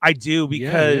Shadow. I do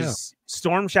Yeah, because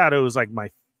Storm Shadow is like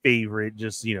my favorite.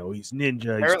 Just, he's ninja, he's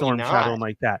Apparently Storm not. Shadow, and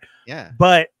like that. Yeah.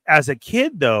 But as a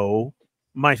kid, though,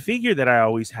 my figure that I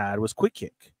always had was Quick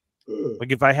Kick.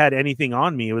 Like, if I had anything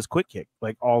on me, it was Quick Kick,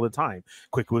 like all the time.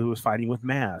 Quick was fighting with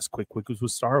Mass. Quick was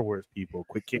with Star Wars people.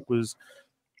 Quick Kick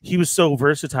he was so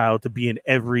versatile to be in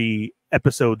every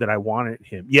episode that I wanted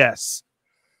him. Yes.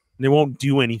 They won't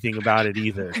do anything about it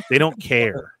either. They don't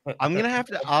care. I'm gonna have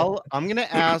to. I'm gonna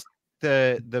ask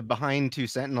the Behind Two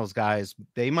Sentinels guys.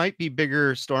 They might be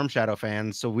bigger Storm Shadow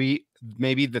fans, so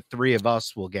maybe the 3 of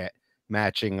us will get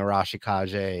matching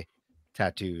Arashikage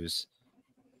tattoos.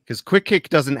 Because Quick Kick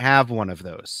doesn't have one of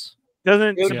those.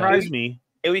 Doesn't Yeah. surprise me.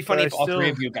 It would be funny But I if all 3 still-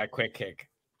 of you got Quick Kick.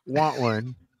 Want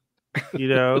one.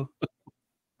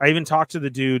 I even talked to the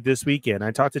dude this weekend. I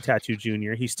talked to Tattoo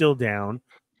Junior. He's still down.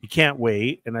 He can't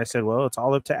wait. And I said, well, it's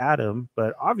all up to Adam.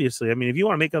 But obviously, I mean, if you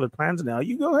want to make other plans now,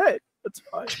 you go ahead. That's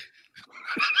fine.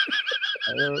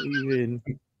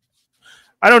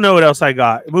 I don't know what else I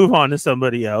got. Move on to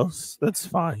somebody else. That's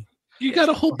fine. You got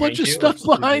a whole bunch of Behind you? stuff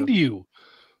behind you.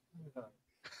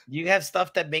 You have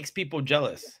stuff that makes people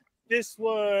jealous. This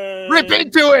one. Rip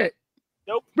into it.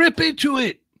 Rip into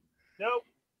it. Nope.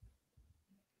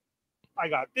 I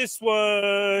got this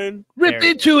one. Rip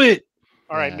There. into it.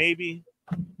 All right, Yeah. maybe.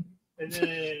 And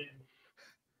then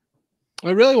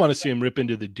I really want to see him rip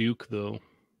into the Duke, though.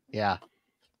 Yeah.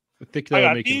 I think I that'll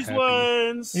got make him these happy.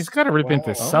 ones. He's got to rip into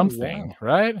Wow. something,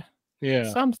 right?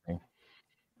 Yeah. Something.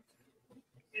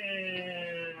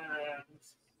 And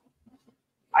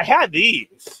I had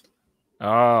these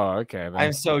Oh, okay. then.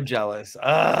 I'm so jealous.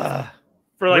 Ugh.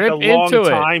 for like Rip a long into it.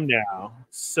 time now.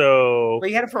 So Well,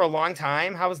 you had it for a long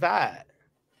time. How was that?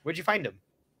 Where'd you find him?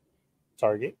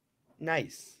 Target.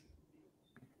 Nice.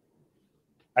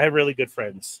 I have really good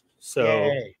friends. So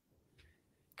Yay.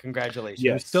 Congratulations.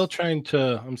 Yeah. I'm still trying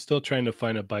to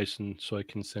find a bison so I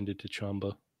can send it to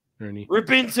Chamba, Ernie, Rip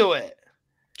into it.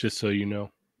 just so you know.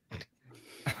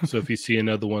 So if you see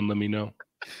another one, let me know.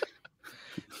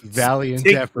 Valiant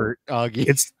Take- effort, Augie.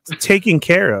 It's taken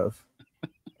care of.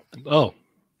 Oh.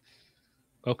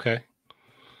 Okay.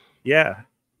 Yeah,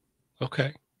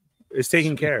 Okay. it's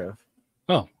taken care of.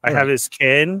 Oh. I have his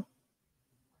Ken.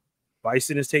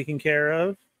 Bison is taken care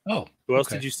of. Oh. Who else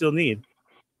okay. did you still need?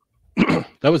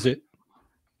 That was it.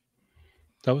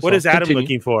 That was What all. is Adam Continue.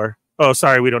 looking for? Oh,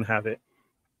 sorry, we don't have it.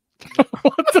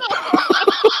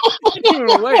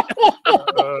 Wait.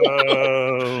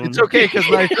 It's okay because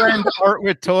my friend Art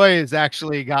with Toys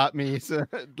actually got me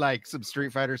like some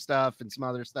Street Fighter stuff and some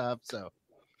other stuff. So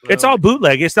It's all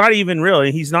bootleg. It's not even real,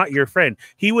 and he's not your friend.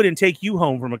 He wouldn't take you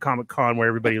home from a Comic Con where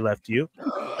everybody left you.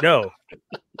 No.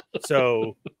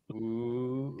 So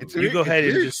you go ahead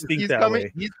and just think that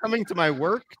way. He's coming to my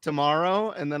work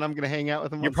tomorrow, and then I'm gonna hang out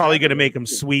with him. You're probably going to make him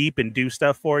sweep and do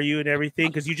stuff for you and everything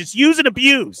because you just use and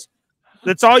abuse.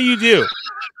 That's all you do.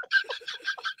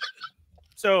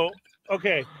 So,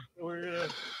 okay, we're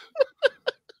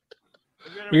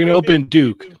gonna open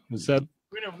Duke. Is that?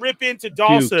 We're gonna rip into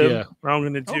Dawson. Yeah. I'm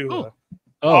gonna do Oh.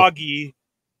 Augie.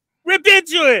 Rip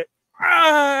into it.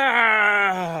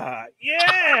 Ah,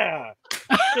 yeah.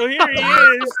 So here he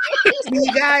is.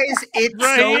 You guys, it's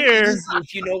Right so here. easy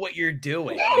if you know what you're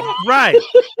doing. Right.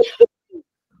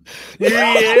 Here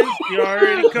he is. He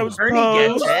already comes Ernie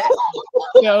gets posed.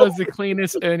 it. That was the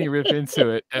cleanest Ernie rip into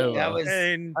it ever. That was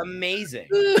And amazing.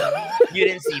 You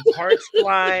didn't see parts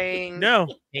flying. no,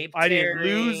 tape I didn't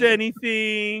lose tearing.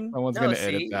 anything. Someone's No, gonna see?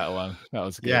 edit that one. That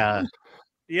was good. Yeah.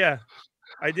 Yeah,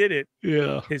 I did it.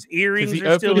 Yeah. His earrings he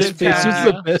are still opened His face is intact.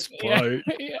 the best Yeah. part.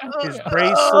 Yeah. His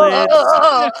bracelet.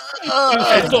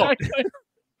 Exactly.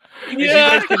 As you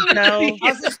guys can tell,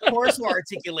 How's this torso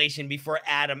articulation before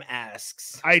Adam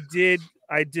asks? I did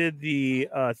the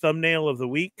thumbnail of the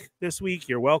week this week.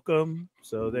 You're welcome.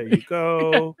 So there you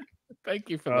go. Thank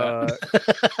you for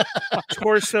that.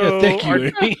 Torso. Yeah, thank you,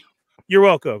 Ernie. You're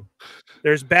welcome.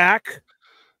 There's back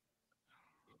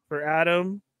for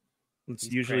Adam. That's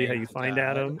He's usually how praying you to find God.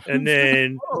 Adam. And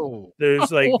then Oh,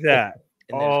 there's like that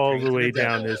And there's all praise the to way the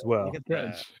down devil. as well. Look at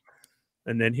that.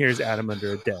 And then here's Adam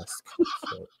under a desk.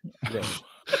 So, there.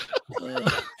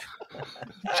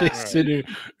 Jason,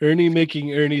 Ernie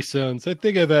making Ernie sounds. I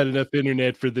think I've had enough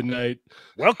internet for the night.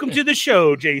 Welcome to the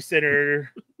show, Jay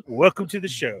Center. Welcome to the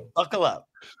show. Buckle up.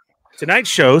 Tonight's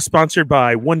show sponsored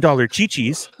by $1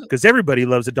 Chi-Chi's because everybody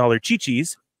loves $1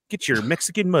 Chi-Chi's. Get your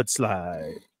Mexican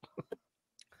mudslide.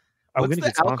 I'm what's gonna the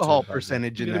get sponsored alcohol by that.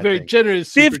 percentage in A that very thing?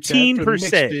 generous super chat from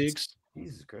 15%. Mixed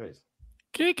Jesus Christ.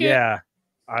 Kick it. Yeah,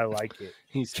 I like it.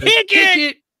 He says, Kick "Kick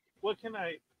it!" What can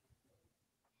I?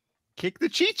 Kick the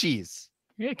Chi-Chis.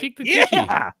 Yeah, kick the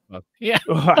Chi-Chi. Yeah, Yeah.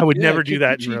 I would Yeah, never do kick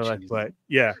that the in real life, Chi-Chis. but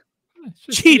yeah. It's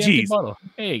just the empty Chi-Chis. bottle.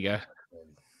 There you go.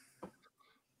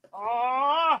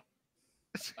 Ah,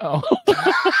 Oh.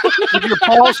 Did your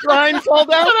Paul shrine fall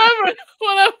down?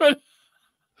 Whatever.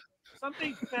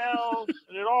 something fell,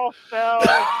 and it all fell.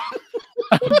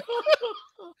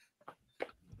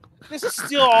 This is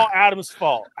still all Adam's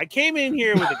fault. I came in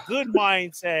here with a good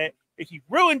mindset, and he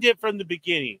ruined it from the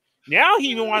beginning. Now he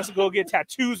even wants to go get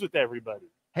tattoos with everybody.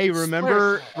 Hey,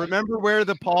 remember where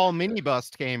the Paul mini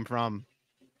bust came from?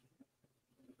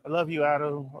 I love you,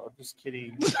 Adam. I'm just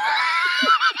kidding.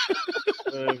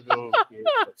 I'm gonna go get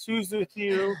tattoos with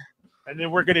you, and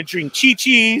then we're gonna drink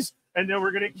Chi-Chi's, and then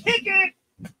we're gonna kick it.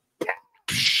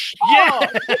 Yeah,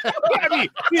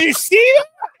 did you see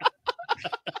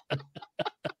that?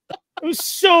 It was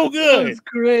so good. That's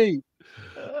great.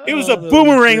 It was Oh, a that was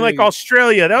boomerang like great.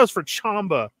 Australia. That was for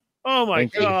Chamba. Oh my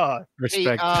Thank you. god. Hey,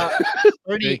 Respect.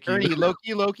 Ernie, Thank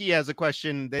you. Loki has a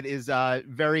question that is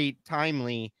very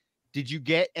timely. Did you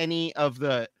get any of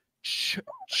the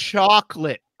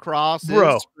chocolate crosses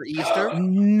Bro. for Easter?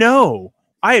 No,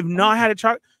 I have not had a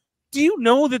chocolate. Do you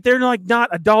know that they're like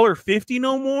not $1.50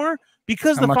 no more?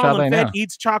 Because How the much are Fallen they Fett now?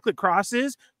 eats chocolate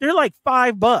crosses, they're like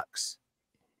 $5.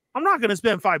 I'm not gonna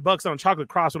spend $5 on a chocolate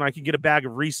cross when I can get a bag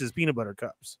of Reese's peanut butter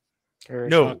cups.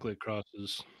 No, Chocolate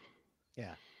crosses.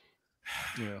 Yeah.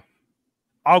 Yeah.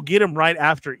 I'll get them right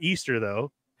after Easter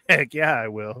though. Heck yeah, I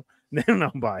will. Then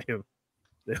I'll buy them.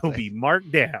 They'll be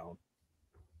marked down.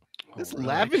 This All right.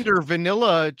 lavender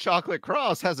vanilla chocolate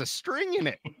cross has a string in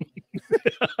it.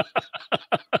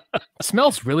 It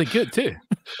smells really good too.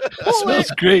 It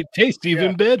smells great. Tastes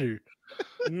even better.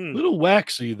 A Mm. little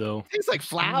waxy though. Tastes like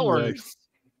flowers.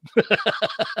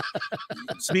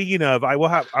 Speaking of,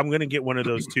 I'm gonna get one of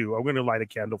those too. I'm gonna light a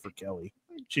candle for Kelly.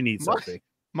 She needs What? something.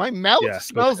 My mouth Yeah,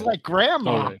 smells okay. like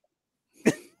grandma. All right.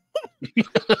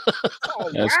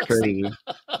 That's crazy.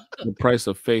 The price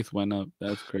of faith went up.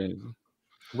 That's crazy.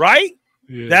 Right?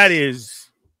 Yes. That is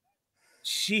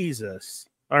Jesus.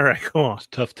 All right, come on.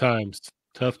 Tough times.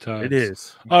 Tough times. It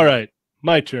is. All right,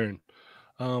 my turn.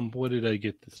 What did I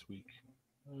get this week?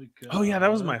 Oh yeah,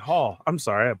 that was my haul. I'm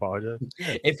sorry, I apologize.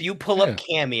 If you pull up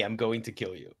Cammy, I'm going to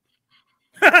kill you.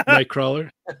 Nightcrawler.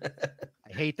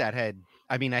 I hate that head.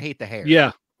 I mean, I hate the hair.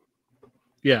 Yeah.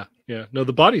 No,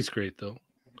 the body's great though,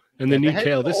 and the new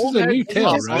tail. This is a new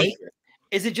tail, right?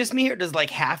 Is it just me, or does like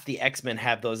half the X-Men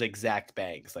have those exact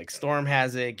bangs? Like Storm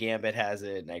has it, Gambit has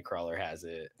it, Nightcrawler has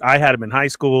it. I had him in high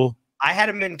school. I had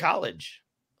him in college.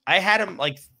 I had him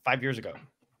like 5 years ago.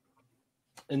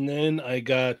 And then I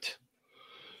got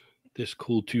this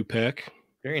cool 2-pack.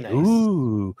 Very nice.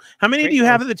 Ooh, how many do you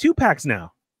have of the 2-packs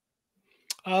now?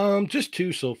 Just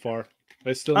 2 so far.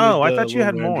 I still. Oh, I thought you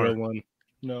had more. One.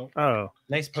 No. Oh,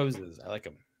 Nice poses. I like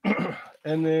them.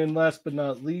 And then last but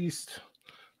not least,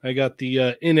 I got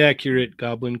the inaccurate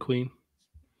Goblin Queen.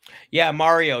 Yeah,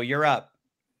 Mario, you're up.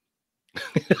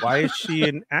 why is she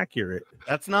inaccurate?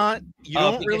 That's not. You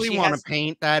Oh, don't because really she want has- to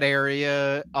paint that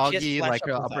area, Augie, flash like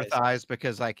upper upper thighs. thighs,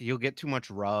 because like you'll get too much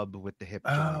rub with the hip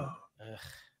joint. Oh, Ugh.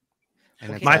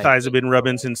 And it's my like- thighs have been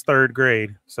rubbing since 3rd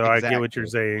grade, so I get what you're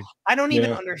Exactly. saying. I don't even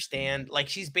Yeah. understand. Like,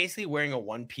 she's basically wearing a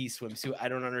one-piece swimsuit. I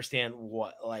don't understand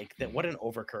what, like, that. What an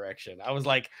overcorrection. I was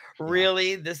like,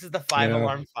 really? This is the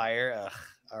 5-alarm fire? Ugh.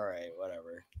 All right,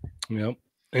 whatever. Yep.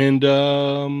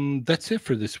 And that's it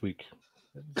for this week.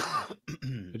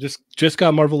 I just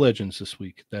got Marvel Legends this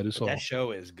week. That is all. That show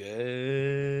is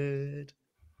good.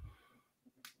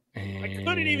 And... I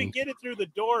couldn't even get it through the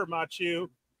door, Machu.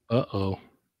 Uh-oh.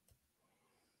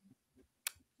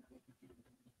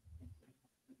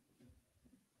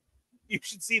 You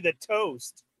should see the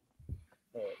toast.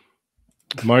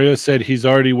 Mario said he's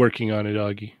already working on it,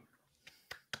 Augie.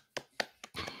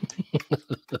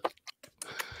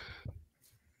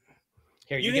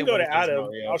 Here, You get can go one to of these, Adam.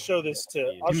 Mario. I'll show this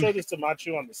to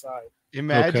Machu on the side.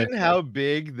 Imagine how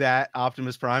big that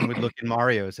Optimus Prime would look in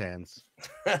Mario's hands.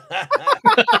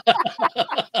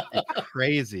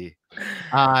 Crazy.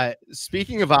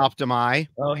 Speaking of Optimi,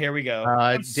 Oh, here we go.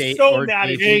 I'm so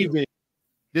mad at you.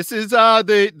 This is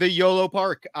the YOLO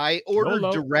Park. I ordered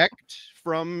YOLO. direct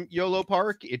from YOLO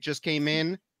Park. It just came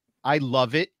in. I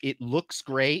love it. It looks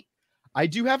great. I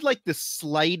do have like the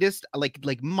slightest, like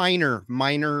minor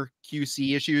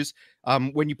QC issues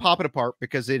when you pop it apart,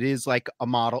 because it is like a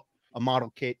model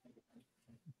kit,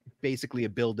 basically a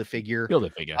build-a-figure.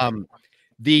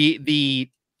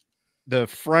 The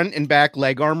front and back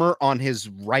leg armor on his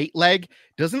right leg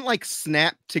doesn't like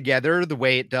snap together the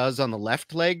way it does on the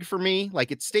left leg for me.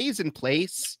 Like it stays in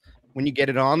place when you get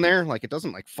it on there. Like it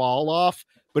doesn't like fall off,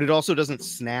 but it also doesn't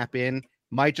snap in.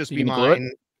 Might just be mine.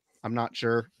 I'm not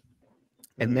sure.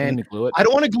 And then I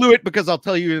don't want to glue it because I'll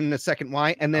tell you in a second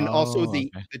why. And then also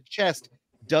the chest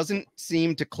doesn't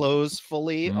seem to close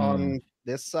fully on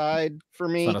this side for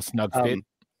me. It's not a snug fit.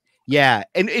 Yeah,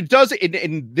 and it does.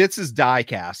 And this is die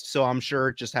cast, so I'm sure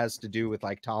it just has to do with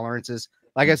like tolerances.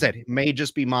 Like I said, it may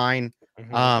just be mine.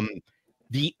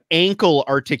 The ankle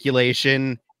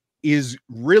articulation is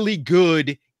really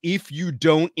good if you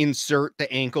don't insert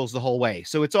the ankles the whole way.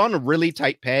 So it's on a really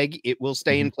tight peg. It will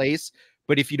stay in place.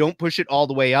 But if you don't push it all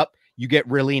the way up, you get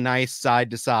really nice side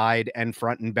to side and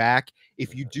front and back.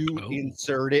 If you do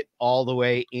insert it all the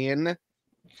way in,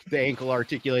 the ankle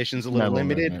articulation is a little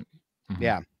limited.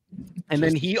 Yeah. And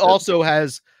then he also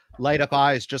has light up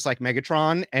eyes just like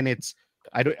Megatron. And it's,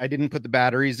 I didn't put the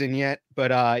batteries in yet,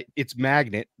 but it's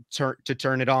magnet to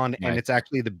turn it on. And it's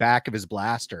actually the back of his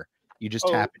blaster. You just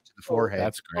tap it to the forehead.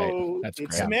 That's great. That's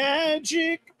it's great.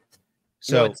 magic.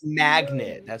 So So it's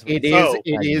magnet. That's what it it's is. called.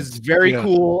 It is very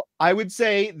cool. I would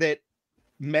say that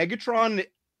Megatron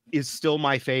is still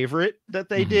my favorite that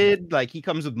they did. Like he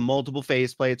comes with multiple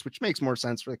faceplates, which makes more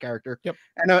sense for the character. Yep.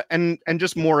 And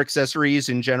just more accessories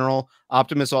in general.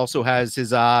 Optimus also has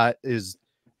his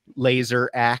laser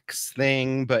axe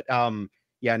thing, but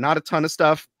yeah, not a ton of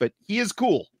stuff, but he is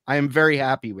cool. I am very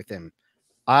happy with him.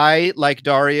 I, like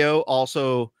Dario,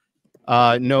 also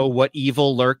know what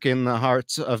evil lurk in the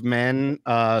hearts of men.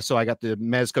 So I got the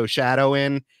Mezco Shadow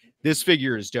in. This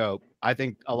figure is dope. I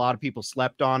think a lot of people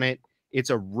slept on it. It's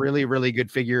a really, really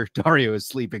good figure. Dario is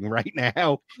sleeping right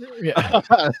now. Yeah.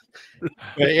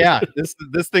 But yeah, this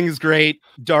thing is great.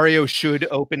 Dario should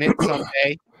open it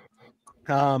someday.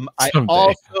 I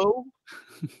also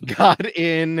got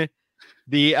in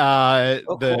the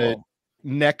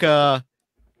NECA.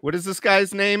 What is this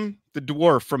guy's name? The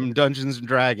dwarf from Dungeons and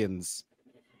Dragons.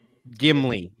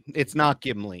 Gimli. It's not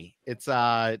Gimli. It's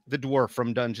the dwarf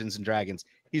from Dungeons and Dragons.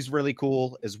 He's really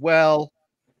cool as well.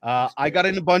 I got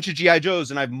in a bunch of GI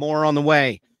Joes, and I have more on the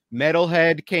way.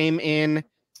 Metalhead came in.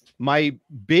 My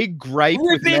big gripe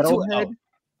with Metalhead.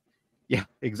 Yeah,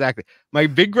 exactly. My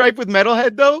big gripe with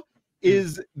Metalhead though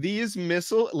is these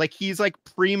he's like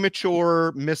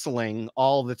premature missiling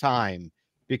all the time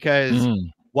because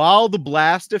while the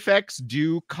blast effects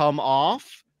do come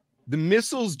off, the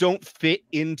missiles don't fit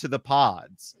into the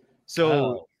pods.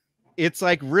 So it's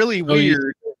like really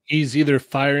weird. He's either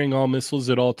firing all missiles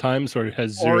at all times or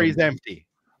has zero. Or he's empty.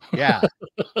 Yeah.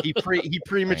 he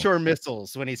premature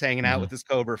missiles when he's hanging out with his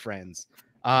Cobra friends.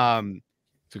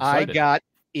 I got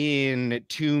in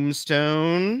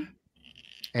Tombstone.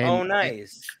 And,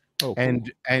 nice.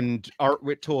 And Art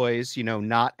with Toys,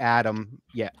 not Adam.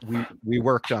 Yeah, we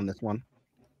worked on this one.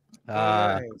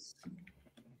 Nice.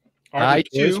 Art with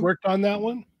Toys worked on that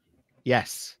one?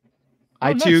 Yes.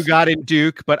 I too got in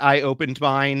Duke, but I opened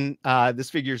mine. This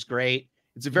figure's great.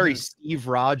 It's a very Steve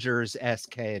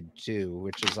Rogers-esque head too,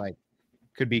 which is like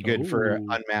could be good for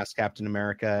Unmasked Captain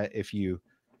America if you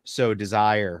so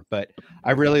desire. But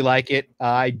I really like it.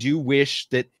 I do wish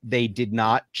that they did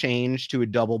not change to a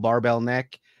double barbell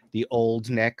neck. The old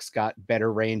necks got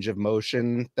better range of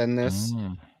motion than this.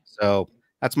 So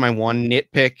that's my one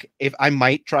nitpick. If I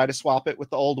might try to swap it with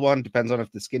the old one, depends on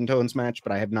if the skin tones match,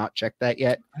 but I have not checked that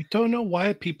yet. I don't know why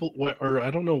I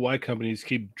don't know why companies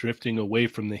keep drifting away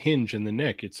from the hinge and the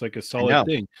neck. It's like a solid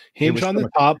thing. Hinge on the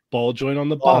top, ball joint on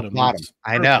the bottom.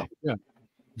 I know. Yeah.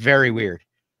 Very weird.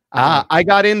 I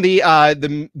got in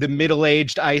the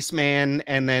middle-aged Iceman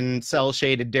and then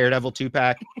cell-shaded Daredevil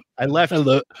 2-pack. I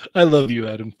love you,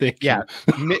 Adam. Thank you.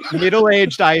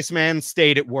 Middle-aged Iceman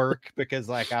stayed at work because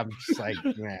I'm just like,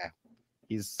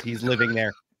 he's living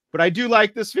there. But I do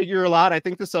like this figure a lot. I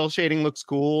think the cell shading looks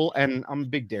cool, and I'm a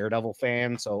big Daredevil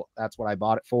fan, so that's what I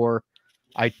bought it for.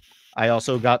 I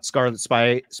also got Scarlet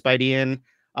Spidey in.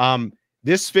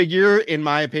 This figure, in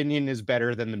my opinion, is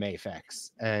better than the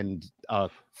Mafex and a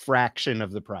fraction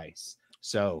of the price.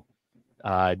 So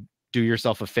do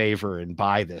yourself a favor and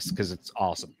buy this because it's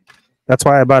awesome. That's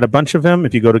why I bought a bunch of him.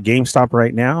 If you go to GameStop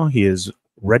right now, he is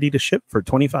ready to ship for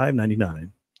 $25.99.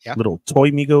 Yeah. Little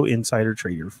Toy Migo Insider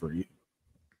Trader for you.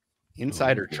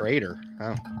 Insider Trader.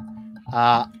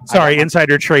 Sorry,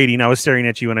 Insider Trading. I was staring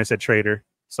at you when I said trader.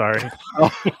 Sorry. I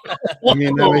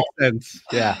mean, that makes sense.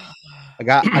 Yeah. I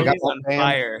got on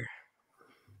fire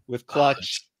with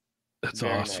clutch. That's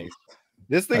awesome. Nice.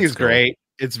 This thing is great.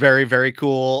 It's very, very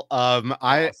cool.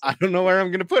 I don't know where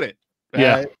I'm gonna put it.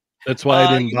 Yeah, that's why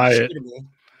I didn't buy it.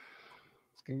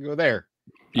 It's gonna go there.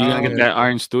 You gonna get that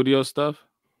Iron Studio stuff?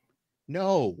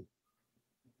 No.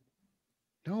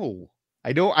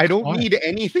 I don't need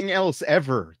anything else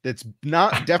ever. That's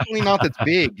definitely not that's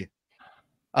big.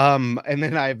 And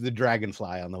then I have the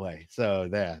Dragonfly on the way. So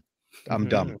there, I'm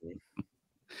done.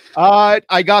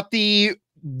 I got the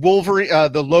Wolverine,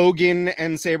 the Logan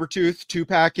and Sabretooth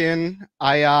 2-pack in.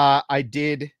 I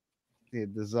did.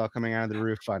 This is all coming out of the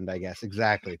roof fund, I guess.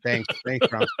 Exactly. Thanks,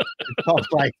 Trump. It's all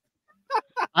like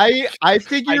I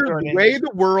figure the way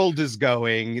the world is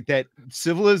going, that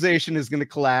civilization is going to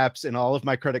collapse and all of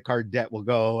my credit card debt will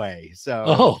go away. So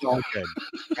it's all good,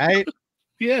 right?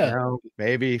 Yeah,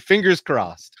 maybe. Fingers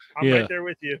crossed. I'm right there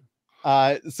with you.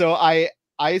 So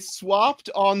I swapped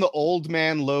on the Old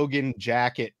Man Logan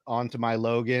jacket onto my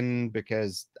Logan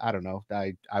because I don't know,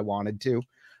 I wanted to.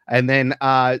 And then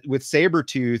with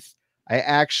Sabretooth, I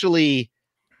actually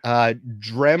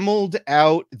dremeled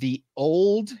out the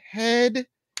old head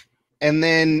and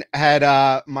then had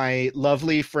my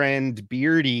lovely friend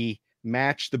Beardy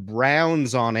match the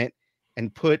browns on it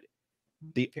and put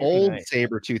the old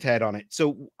Sabretooth head on it.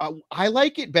 So I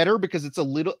like it better because it's a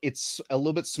little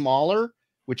bit smaller,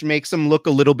 which makes them look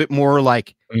a little bit more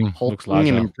like hulking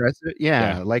and impressive.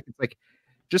 Yeah, like it's like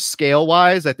just scale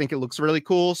wise, I think it looks really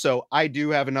cool. So I do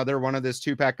have another one of this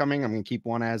 2-pack coming. I'm gonna keep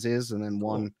one as is and then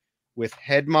one with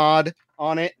head mod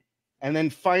on it. And then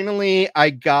finally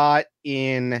I got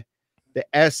in the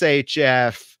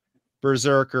SHF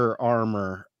Berserker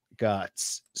armor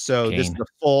guts. So this is the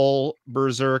full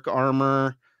Berserk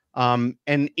armor. And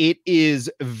it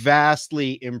is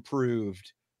vastly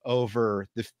improved over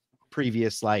the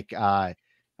previous, I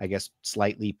guess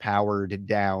slightly powered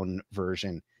down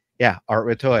version. Yeah, Art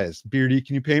with Toys. Beardy,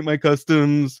 can you paint my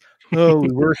customs? Oh, we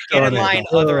worked on it. Get in line,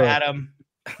 other Adam.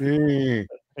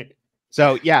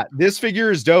 So yeah, this figure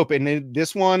is dope, and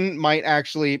this one might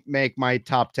actually make my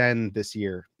top 10 this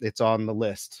year. It's on the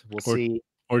list. We'll see.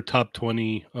 Or top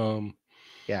 20.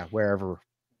 Yeah, wherever.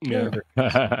 Yeah.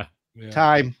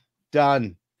 Time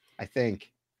done, I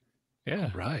think. Yeah.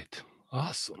 Right.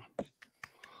 Awesome.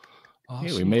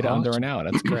 Hey, we made it under an hour.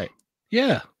 That's great.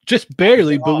 Yeah, just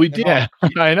barely, but we did. Yeah,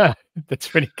 I know. That's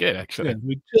pretty good, actually. Yeah,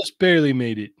 we just barely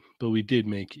made it, but we did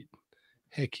make it.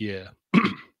 Heck yeah.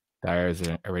 Dyer's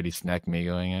already snack me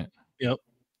going it. Yep.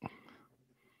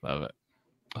 Love it.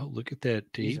 Oh, look at that,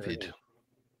 He's David. Ernie.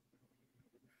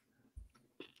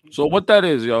 So what that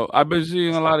is, yo? I've been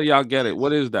seeing a lot of y'all get it.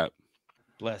 What is that?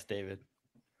 Bless David.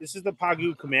 This is the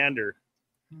Pagu Commander.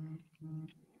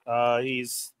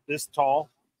 He's this tall.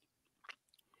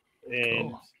 And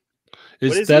Cool.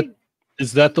 what Is that he?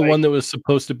 is that the Like- one that was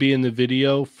supposed to be in the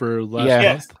video for last Yeah.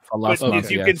 Yes. month? For last But month,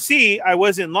 if you yes. can see, I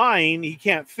wasn't lying. He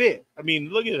can't fit. I mean,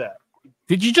 look at that.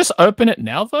 Did you just open it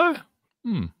now, though?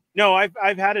 No, I've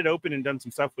had it open and done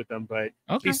some stuff with them, but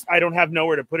Okay. I don't have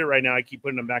nowhere to put it right now. I keep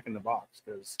putting them back in the box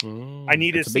because I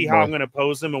need to It's a see big how boy. I'm going to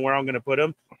pose them and where I'm going to put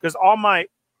them. Because all my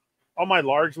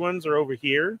large ones are over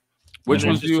here. Which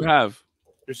And ones do you have?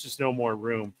 There's just no more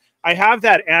room. I have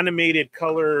that animated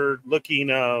color looking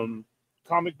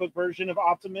comic book version of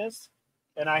Optimus,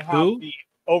 and I have Who? the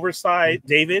oversized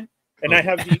David, and I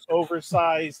have the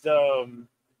oversized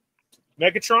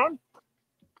Megatron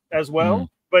as well,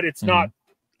 but it's not.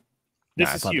 This Nah,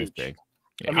 is it's not this huge. big.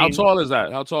 I How mean, tall is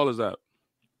that? How tall is that?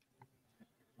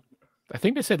 I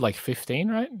think they said like 15,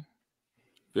 right?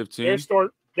 15. there's the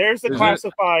Is it?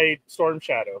 classified Storm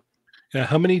Shadow. Yeah,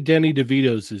 how many Danny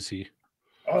DeVitos is he?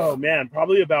 Oh man,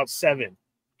 probably about 7.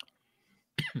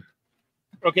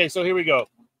 Okay, so here we go.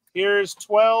 Here's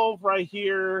 12 right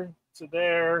here to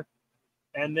there,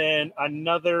 and then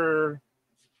another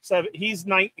 7. He's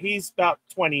about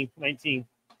 20, 19.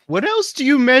 What else do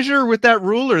you measure with that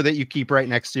ruler that you keep right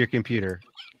next to your computer?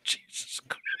 Jesus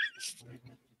Christ.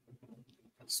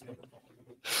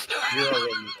 You're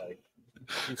already like,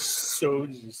 you're so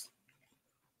just.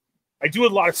 I do a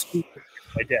lot of scooping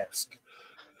at my desk.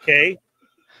 Okay.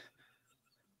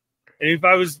 And if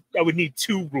I would need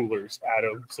 2 rulers,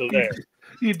 Adam. So there.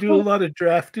 You do a lot of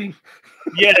drafting.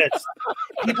 Yes.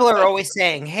 People are always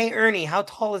saying, "Hey, Ernie, how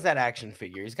tall is that action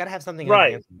figure? He's got to have something on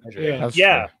Right. hand to measure Yeah. it." That's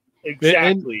Yeah. true.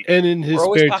 Exactly. And in his We're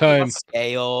always spare talking time, about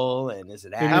scale and is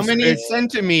it How How many accurate?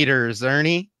 centimeters,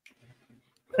 Ernie?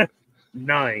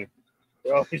 9. They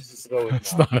always just go with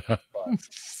It's 9. not-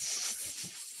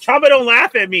 Chamba, don't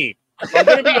laugh at me. I'm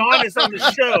gonna be honest on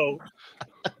the show.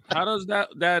 How does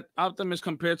that Optimus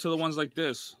compare to the ones like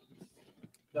this?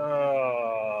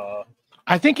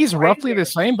 I think he's roughly there. the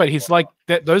same, but he's like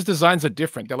those designs are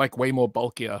different. They're like way more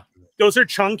bulkier. Those are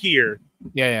chunkier,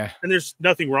 Yeah. and there's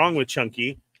nothing wrong with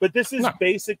chunky. But this is No.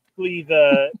 basically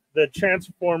the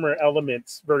Transformer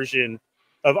Elements version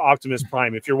of Optimus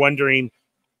Prime. If you're wondering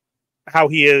how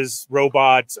he is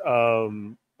robot,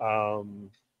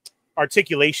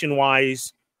 articulation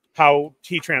wise, how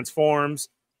he transforms,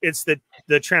 it's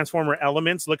the Transformer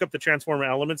Elements. Look up the Transformer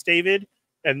Elements, David,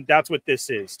 and that's what this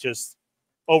is. Just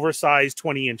oversized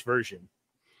 20-inch version.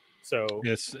 So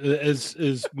yes,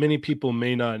 as many people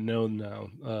may not know now,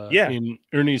 Yeah. in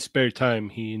Ernie's spare time,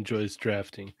 he enjoys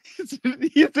drafting.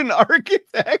 He's an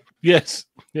architect. Yes.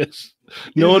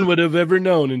 No one would have ever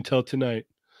known until tonight.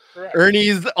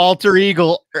 Ernie's alter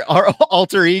ego, Art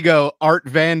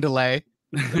Vandelay.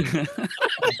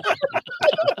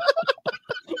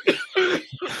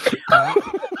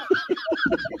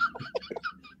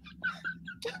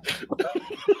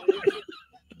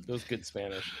 That was good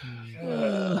Spanish.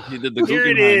 He did the here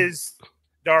it Guggenheim. is,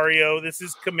 Dario. This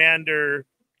is Commander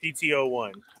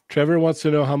DTO1. Trevor wants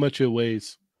to know how much it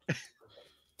weighs.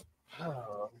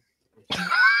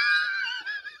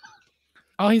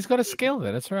 Oh, he's got a scale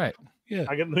there. That's right.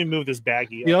 Let me move this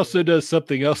baggie. He up. also does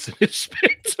something else in his spare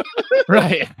time.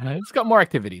 Right. It's got more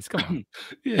activities. Come on.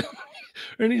 Yeah.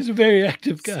 Ernie's a very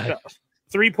active guy.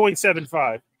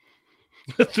 3.75.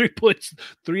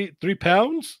 3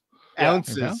 pounds?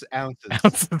 Ounces.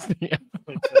 Yeah.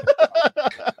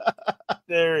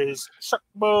 There is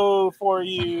Chuckbo for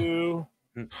you.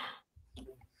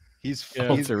 He's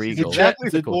Alter ego. exactly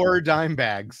That's a cool 4 thing. dime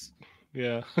bags.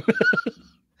 Yeah.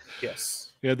 Yes.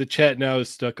 Yeah, the chat now is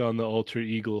stuck on the alter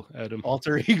eagle, Adam.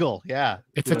 Alter Eagle. Yeah.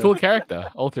 It's a cool character.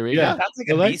 Alter ego. Yeah. That's like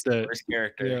I a like Beast that. Wars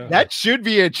character. Yeah. That should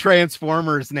be a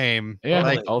Transformers name. Yeah,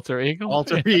 Like alter ego.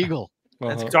 Alter Eagle.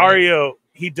 That's Uh-huh. Dario,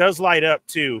 he does light up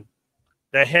too.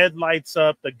 The head lights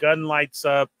up, the gun lights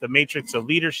up, the Matrix of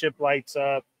Leadership lights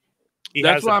up. He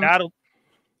That's has why a I'm- battle.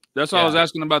 That's why I was Yeah.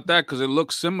 asking about that because it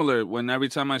looks similar. When every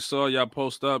time I saw y'all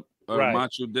post up, Right.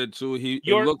 Macho did too. It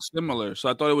Your- looked similar, so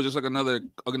I thought it was just like another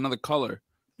color.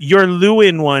 Your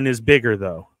Lewin one is bigger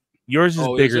though. Yours is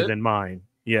Oh, is bigger it? than mine.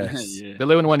 Yes. Yeah. The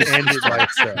Lewin one is And it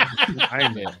lights up. I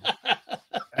know.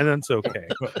 And that's okay.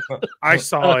 I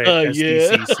saw it at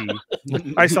Yeah.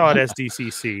 SDCC. I saw it at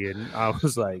SDCC and I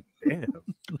was like, damn.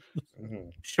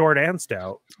 Short and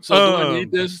stout. So do I Um,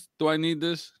 need this? Do I need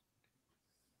this?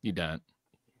 You don't.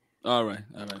 All right.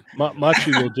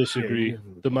 Machi will disagree.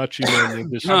 The Machi man will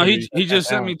disagree. No, he just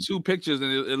sent me 2 pictures,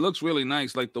 and it looks really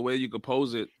nice. Like the way you could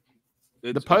pose it.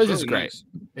 The pose is really great. nice.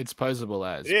 It's posable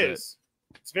as. It is.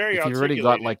 It's very. If you've already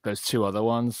got like those 2 other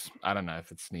ones, I don't know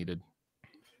if it's needed.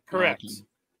 Correct.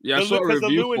 Yeah, I saw a because the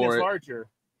review Lewin for is it. larger.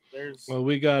 There's Well,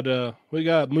 we got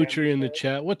Moocher in the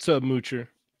chat. What's up, Moocher?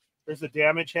 there's a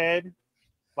damage head,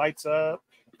 lights up,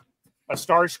 a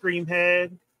Starscream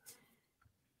head.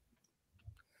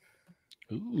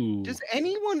 Ooh. Does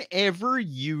anyone ever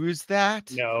use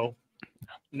that? No,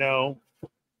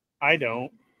 I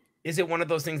don't. Is it one of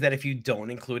those things that if you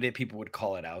don't include it, people would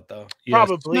call it out though? Yes.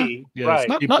 Probably. Yes.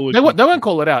 Right. People They won't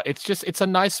call it out. It's a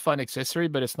nice, fun accessory,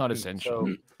 but it's not essential.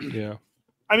 So, Yeah.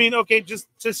 I mean, okay, just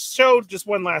to show just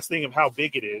one last thing of how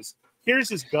big it is. Here's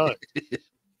his gun.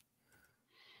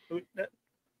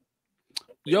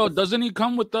 Yo, doesn't he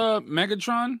come with the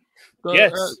Megatron?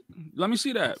 Yes. Let me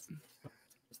see that.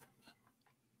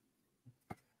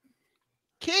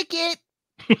 Kick it.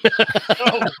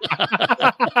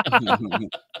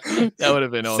 That would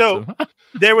have been So awesome.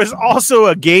 there was also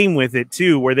a game with it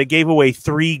too, where they gave away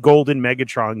 3 golden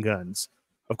Megatron guns.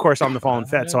 Of course, I'm the Fallen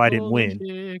Fett, so I didn't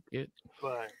win.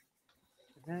 But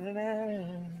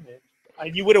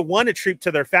you would have won a trip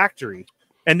to their factory,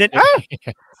 and then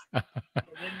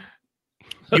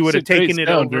you would have taken it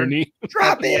over. Ernie.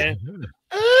 Drop it.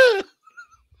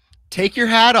 Take your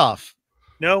hat off.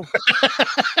 No,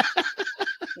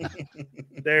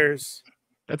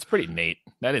 That's pretty neat.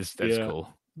 That's Yeah.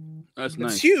 cool. That's it's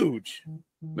nice. huge.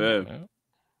 Yeah.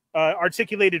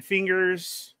 Articulated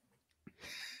fingertips.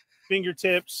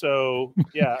 So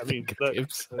yeah, I mean,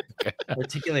 Tips.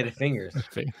 Articulated fingers.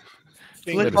 Flip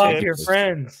fingertips. off your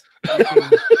friends. You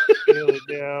can feel it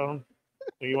down.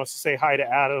 He wants to say hi to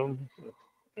Adam.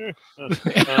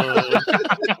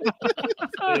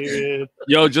 David.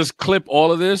 Yo, just clip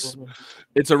all of this.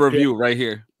 It's a review right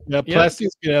here. Yeah,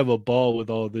 Plasty's gonna have a ball with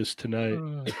all this tonight.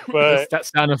 But That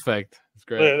sound effect. It's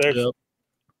great. there's Yep.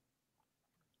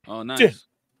 Oh, nice.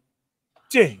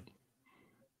 ding.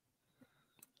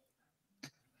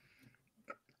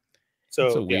 So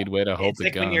It's a weird way to hold It's the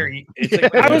like when gun. you're. It's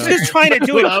like when I was you're- just trying to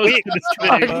do it quick.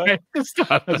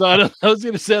 I was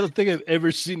gonna say I don't think I've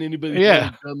ever seen anybody.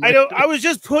 Yeah. done I like don't. that. I was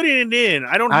just putting it in.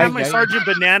 I don't have my Sergeant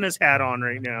Bananas hat on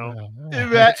right now.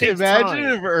 takes Imagine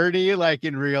time. if Ernie, like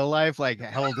in real life, like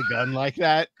held a gun like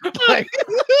that. Like,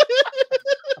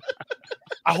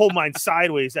 I hold mine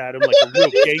sideways at him like a real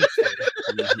gangster.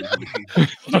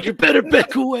 You better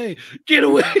back away. Get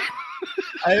away.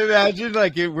 I imagine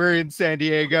like we're in San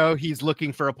Diego. He's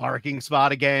looking for a parking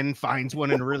spot again. Finds one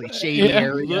in a really shady Yeah.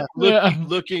 area.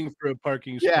 Looking for a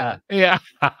parking spot. Yeah.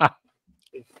 Yeah.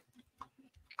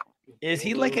 Is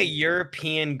he like a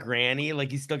European granny?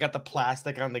 Like he's still got the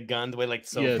plastic on the gun, the way like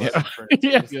so. Yes.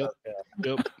 Yeah. Yep.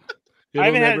 I It'll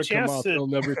haven't had never a chance come off. to. They'll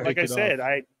never Like take I it said, off.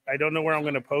 I don't know where I'm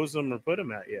going to pose them or put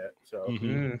them at yet. So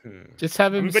Mhm. Just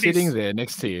have him Everybody's- sitting there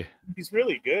next to you. he's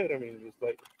really good. I mean, it's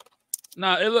like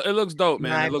Nah, it looks dope,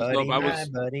 man. My It looks buddy, dope.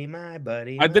 my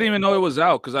buddy. I didn't even know it was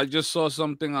out because I just saw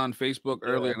something on Facebook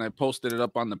earlier and I posted it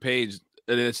up on the page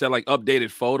and it said like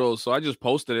updated photos. So I just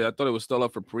posted it. I thought it was still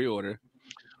up for pre-order.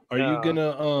 Are you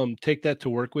gonna take that to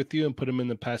work with you and put him in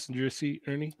the passenger seat,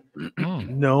 Ernie?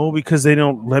 no, because they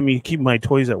don't let me keep my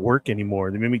toys at work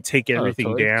anymore. They made me take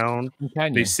everything toys? down.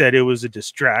 Can They you? said it was a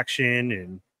distraction,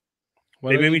 and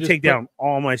Why they don't made you me just take put- down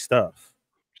all my stuff.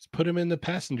 Just put him in the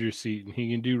passenger seat, and he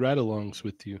can do ride-alongs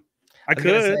with you. I was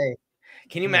gonna could. say,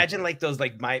 can you imagine like those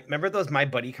remember those My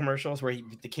Buddy commercials where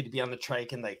the kid would be on the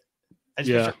trike and like I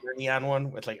just picture Ernie on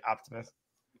one with like Optimus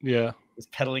Yeah.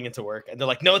 just pedaling into work and they're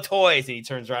like no toys and he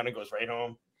turns around and goes right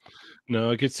home.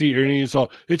 No, I could see Ernie's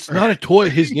all. It's not a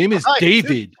toy. His name is Right.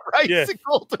 David.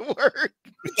 Bicycle to work.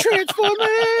 Transformers.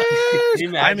 Can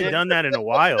you I haven't imagine? done that in a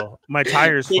while. My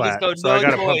tire's They flat, just go so no I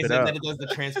gotta toys pump it and up. then it does the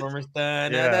Transformers. Yeah.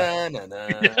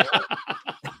 Da-na-na-na-na.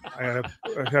 I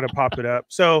gotta pop it up.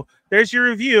 So there's your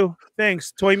review.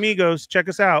 Thanks, Toy Migos. Check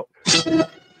us out.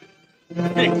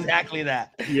 Exactly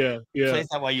that. Yeah. Place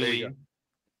that while you There you leave.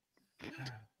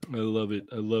 I love it.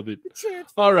 I love it.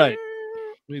 All right.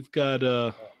 We've got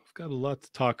a lot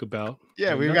to talk about.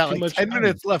 Yeah, and we've not got too like much 10 time.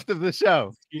 minutes left of the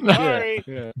show. Sorry.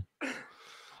 Yeah.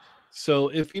 So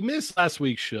if you missed last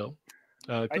week's show,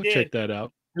 go did. check that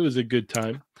out. It was a good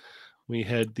time. We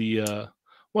had the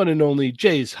one and only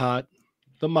Jay's Hot,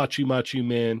 the Machi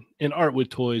Man, and Art with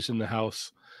Toys in the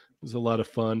house. It was a lot of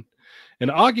fun. And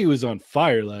Augie was on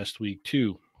fire last week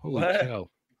too. Holy What? cow.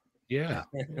 Yeah.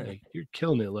 You're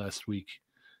killing it last week.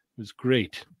 It was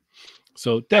great.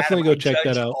 So definitely Adam, go I check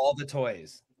that judged out. All the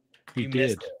toys. He You did.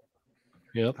 missed it.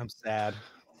 Yep. I'm sad.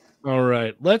 All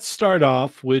right, let's start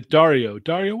off with Dario.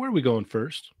 Dario, where are we going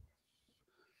first?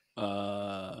 Do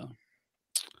the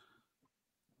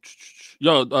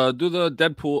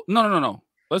Deadpool. No.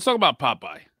 Let's talk about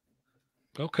Popeye.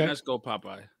 Okay. Let's go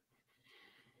Popeye.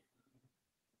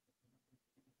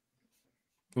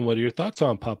 And what are your thoughts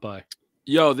on Popeye?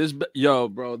 Bro,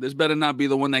 this better not be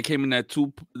the one that came in that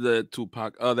two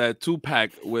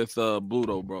pack with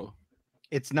Bluto, bro.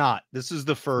 It's not. This is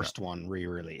the first one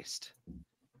re-released.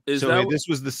 This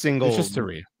was the single. It's just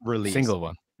a release. single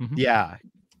one. Yeah,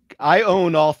 I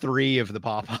own all 3 of the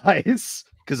Popeyes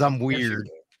because I'm weird.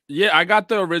 Yeah, I got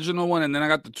the original one, and then I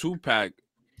got the 2-pack.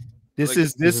 This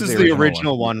is the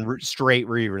original one straight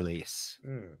re-release.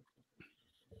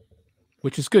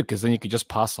 Which is good because then you could just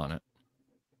pass on it.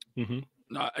 Mm-hmm.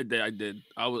 No, I did.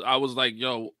 I was like,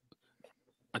 yo,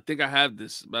 I think I have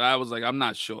this, but I was like, I'm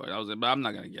not sure. I was like, but I'm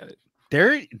not gonna get it.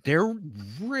 They're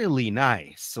really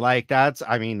nice. Like that's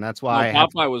why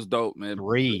Popeye was dope, man.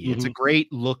 3. It's a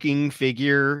great looking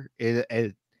figure.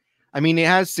 It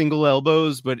has single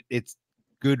elbows, but it's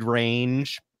good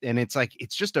range, and it's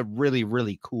just a really,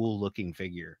 really cool looking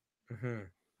figure.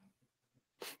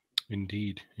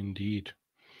 Indeed.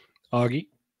 Augie?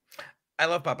 I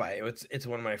love Popeye. It's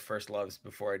one of my first loves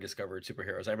before I discovered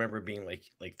superheroes. I remember being like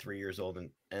 3 years old,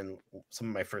 and some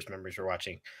of my first memories were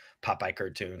watching Popeye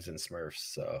cartoons and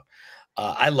Smurfs. So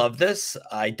I love this.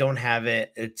 I don't have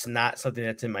it. It's not something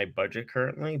that's in my budget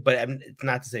currently, but it's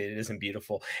not to say it isn't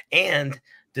beautiful. And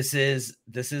this is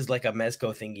like a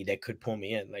Mezco thingy that could pull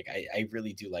me in. Like I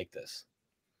really do like this.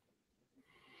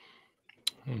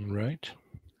 All right.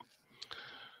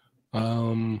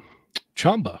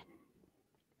 Chamba.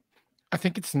 I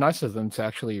think it's nice of them to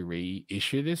actually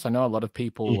reissue this. I know a lot of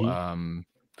people,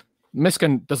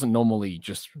 Mescan doesn't normally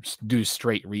just do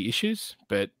straight reissues,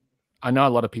 but I know a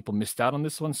lot of people missed out on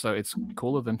this one, so it's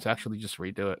cool of them to actually just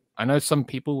redo it. I know some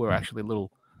people were actually a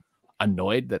little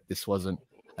annoyed that this wasn't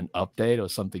an update or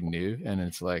something new, and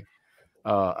it's like,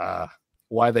 why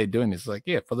are they doing this? Like,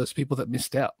 yeah, for those people that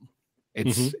missed out.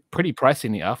 It's pretty pricey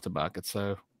in the aftermarket,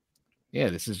 so yeah,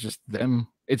 this is just them.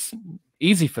 It's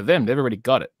easy for them. They've already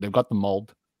got it. They've got the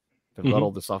mold. They've got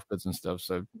all the soft goods and stuff.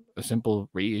 So a simple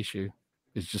reissue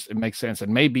is just, it makes sense.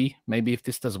 And maybe if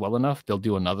this does well enough, they'll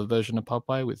do another version of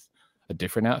Popeye with a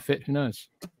different outfit. Who knows?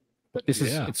 But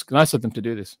it's nice of them to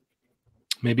do this.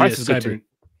 Maybe a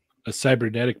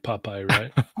cybernetic Popeye,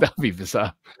 right? That'd be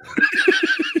bizarre.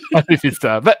 That'd be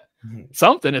bizarre. But it's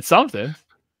something.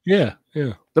 Yeah.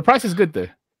 The price is good though.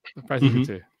 The price is good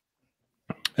too.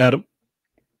 Adam.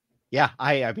 Yeah,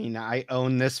 I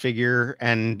own this figure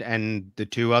and the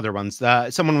 2 other ones.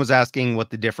 Someone was asking what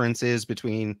the difference is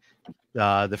between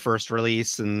the first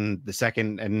release and the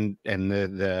second and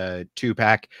the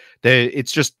 2-pack.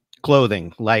 It's just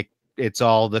clothing. Like it's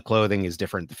all the clothing is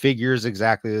different. The figure is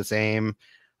exactly the same.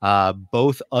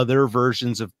 Both other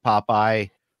versions of Popeye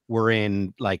were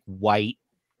in like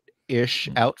white-ish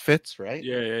outfits, right?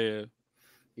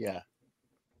 Yeah.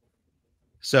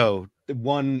 So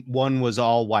one was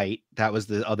all white. That was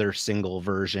the other single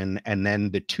version, and then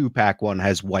the 2-pack one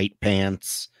has white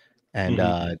pants and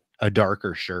a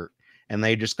darker shirt, and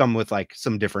they just come with like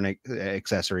some different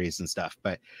accessories and stuff.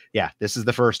 But yeah, this is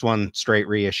the first one straight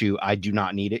reissue. I do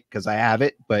not need it because I have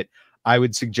it, but I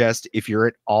would suggest if you're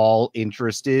at all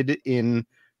interested in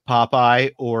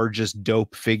Popeye or just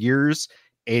dope figures,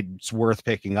 it's worth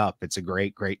picking up. It's a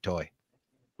great toy.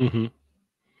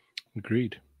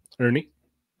 Agreed. Ernie.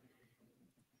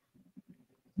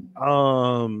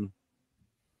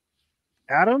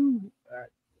 Adam,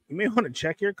 you may want to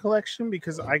check your collection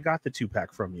because I got the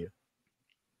 2-pack from you.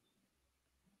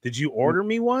 Did you order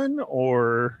me one,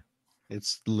 or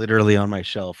it's literally on my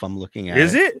shelf? I'm looking at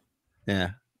Is it?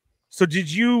 Yeah. So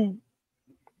did you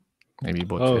maybe you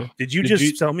bought two? Did you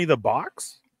just sell me the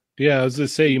box? Yeah, I was gonna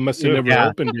say you must have never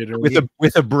opened it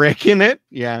with a brick in it.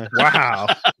 Yeah. Wow.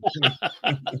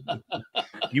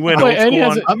 You went old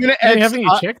school. Haven't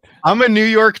you checked? I'm a New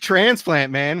York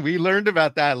transplant, man. We learned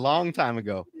about that a long time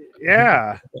ago.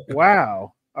 Yeah.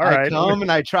 Wow. All right. I come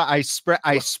and I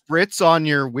spritz on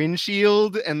your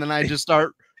windshield, and then I just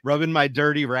start rubbing my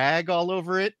dirty rag all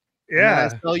over it. Yeah.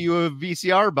 And I sell you a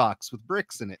VCR box with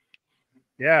bricks in it.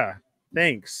 Yeah.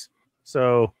 Thanks.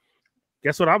 So,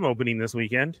 guess what I'm opening this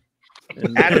weekend?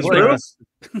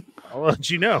 I'll let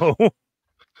you know.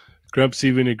 Grumps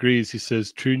even agrees. He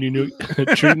says, "True New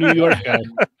York guy."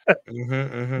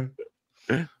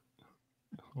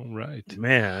 All right,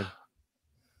 man.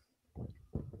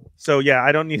 So yeah,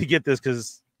 I don't need to get this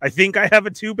because I think I have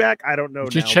a 2-pack. I don't know.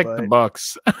 Just check the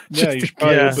box. Yeah, you should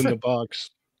probably open the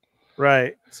box.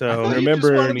 Right. So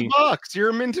remember, the box. You're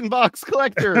a mint and box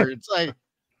collector. It's like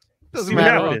Doesn't See what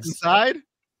matter what's happens. inside.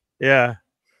 Yeah.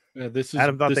 Yeah, this is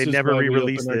Adam thought this they is never why we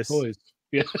re-released open our this. toys.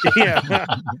 Yeah. Yeah.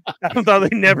 Adam thought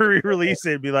they never re-released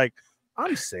it. Be like,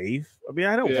 I'm safe. I mean,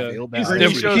 I don't Yeah. feel He's bad. Ernie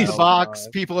never shows the showed. box.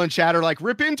 People in chat are like,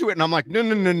 rip into it. And I'm like, no.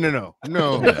 You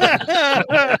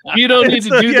don't need It's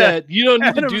to a- do yeah. that. You don't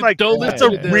need to Adam's do. like, Don't that's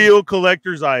listen a to them. real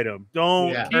collector's item.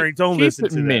 Don't, Yeah. Ernie, don't Keep listen it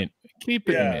to them. mint. Keep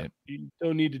it Yeah. mint. You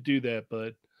don't need to do that,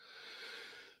 bud.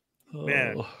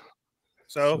 Man. Oh.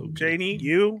 So, So good. Cheynee,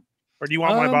 you, or do you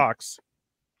want my box?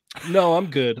 No, I'm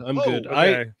good. I'm good.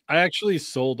 Okay. I actually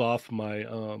sold off my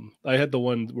I had the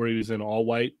one where he was in all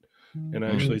white, and I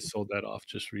actually sold that off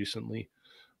just recently.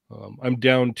 I'm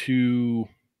down to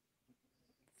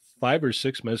 5 or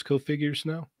 6 Mezco figures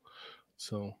now,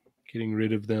 so getting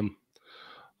rid of them.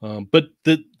 But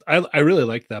I really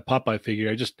like that Popeye figure.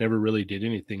 I just never really did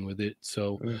anything with it,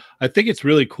 so I think it's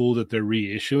really cool that they're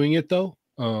reissuing it though.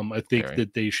 I think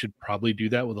that they should probably do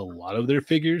that with a lot of their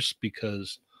figures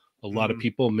because a lot of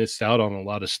people missed out on a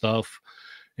lot of stuff,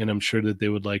 and I'm sure that they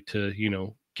would like to,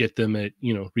 get them at,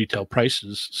 retail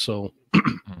prices. So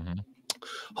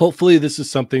hopefully this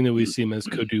is something that we see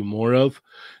Mezco do more of.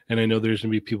 And I know there's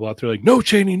gonna be people out there like, no,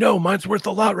 Cheynee, no, mine's worth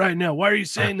a lot right now. Why are you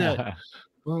saying that?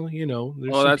 Well,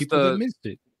 there's some people that missed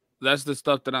it. That's the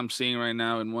stuff that I'm seeing right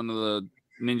now in one of the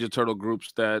Ninja Turtle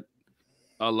groups that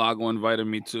Lago invited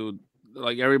me to.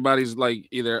 Like everybody's like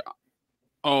either,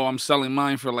 oh, I'm selling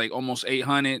mine for like almost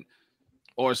 800,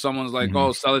 or someone's like,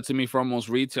 oh, sell it to me for almost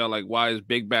retail. Like, why is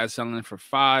Big Bad selling it for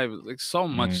 5? Like so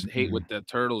much hate with the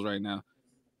turtles right now.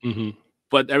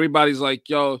 But everybody's like,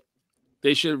 yo,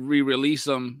 they should re-release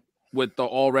them with the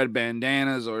all red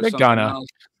bandanas or something else.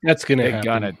 That's gonna They're happen.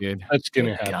 gonna, dude. That's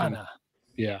gonna happen.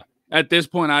 Yeah. At this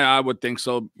point, I would think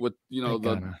so. With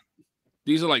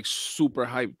these are like super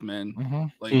hyped,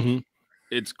 man. Like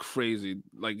it's crazy.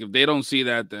 Like if they don't see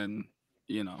that, then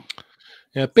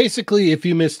Yeah, basically, if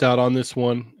you missed out on this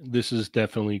one, this is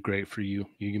definitely great for you.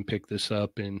 You can pick this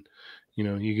up and you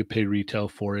can pay retail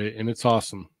for it, and it's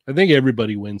awesome. I think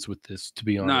everybody wins with this, to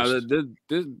be honest. No,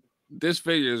 this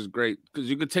figure is great because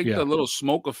you could take the little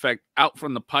smoke effect out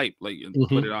from the pipe, like and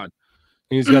put it on.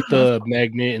 And he's got the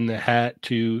magnet in the hat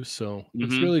too, so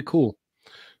it's really cool.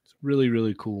 It's really,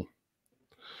 really cool.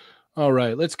 All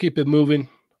right, let's keep it moving.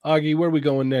 Augie, where are we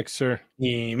going next, sir?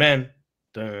 Amen.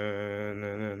 You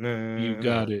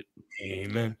got it.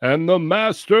 Amen. And the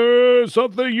Masters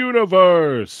of the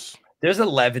Universe. There's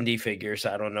 11 figures.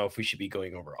 So I don't know if we should be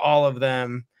going over all of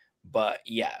them, but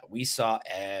yeah, we saw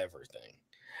everything.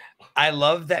 I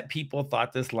love that people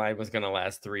thought this line was going to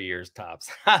last 3 years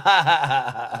tops.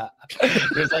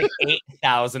 There's like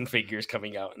 8,000 figures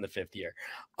coming out in the 5th year.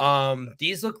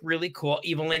 These look really cool.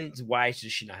 Evelyn, why does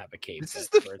she not have a cape? This is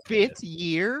the 5th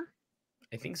year?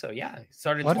 I think so, yeah. It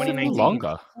started in Why 2019.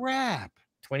 longer? Crap.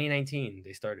 2019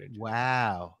 they started.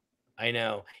 Wow. I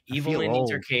know. I Evelyn feel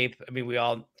needs her old. cape. I mean, we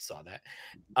all saw that.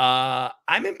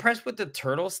 I'm impressed with the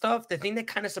turtle stuff. The thing that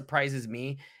kind of surprises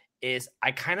me is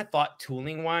I kind of thought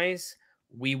tooling wise,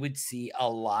 we would see a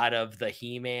lot of the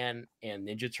He-Man and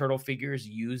Ninja Turtle figures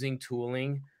using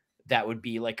tooling that would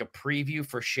be like a preview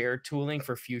for shared tooling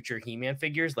for future He-Man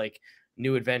figures, like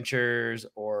New Adventures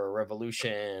or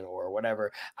Revolution or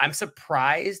whatever. I'm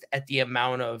surprised at the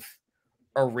amount of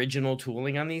original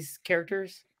tooling on these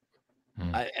characters.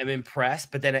 I'm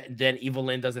impressed, but then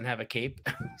Evelyn doesn't have a cape,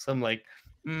 so I'm like,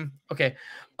 okay.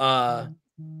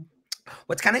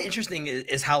 What's kind of interesting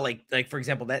is how like for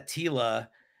example that Tila,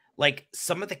 like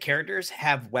some of the characters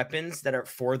have weapons that are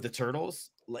for the turtles.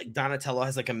 Like Donatello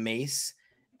has like a mace,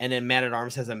 and then Man at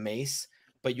Arms has a mace,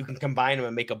 but you can combine them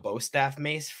and make a bow staff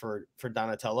mace for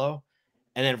Donatello.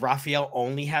 And then Raphael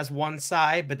only has one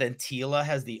side, but then Tila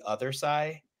has the other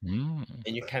side, and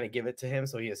you kind of give it to him,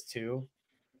 so he has 2.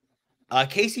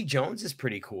 Casey Jones is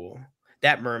pretty cool.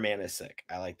 That merman is sick.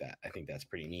 I like that. I think that's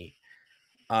pretty neat.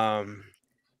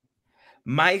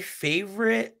 My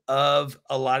favorite of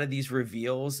a lot of these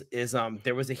reveals is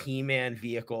there was a He-Man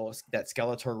vehicle that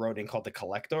Skeletor rode in called the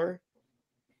Collector,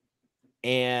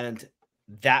 and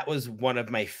that was one of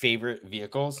my favorite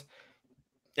vehicles.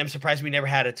 I'm surprised we never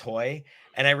had a toy,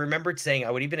 and I remembered saying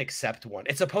I would even accept one.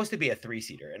 It's supposed to be a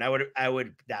 3-seater, and I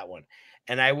would that one,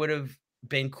 and I would have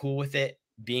been cool with it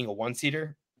being a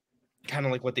 1-seater, kind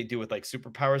of like what they do with like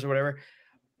Superpowers or whatever,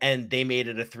 and they made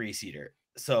it a 3-seater.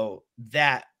 So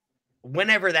that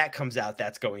whenever that comes out,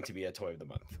 that's going to be a toy of the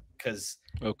month because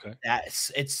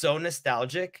it's so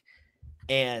nostalgic,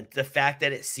 and the fact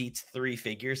that it seats 3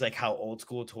 figures, like how old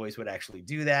school toys would actually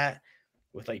do that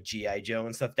with like G.I. Joe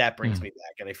and stuff, that brings me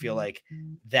back. And I feel like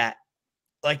that,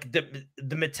 like the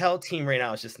Mattel team right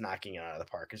now is just knocking it out of the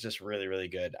park. It's just really, really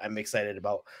good. I'm excited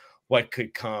about what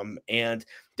could come. And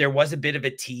there was a bit of a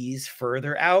tease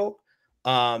further out.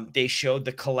 They showed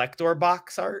the collector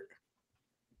box art,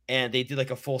 and they did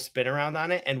like a full spin around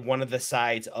on it. And one of the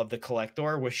sides of the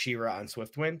collector was She-Ra on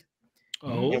Swiftwind.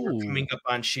 Oh, And we're coming up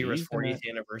on She-Ra's tease 40th that.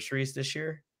 anniversaries this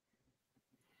year.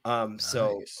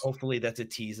 So Nice. hopefully that's a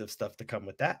tease of stuff to come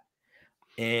with that.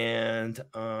 And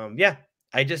yeah,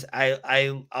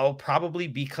 I'll probably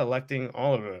be collecting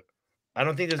all of it. I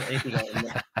don't think there's anything else.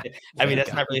 I mean,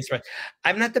 that's not really a surprise.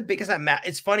 I'm not the biggest on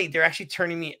It's funny, they're actually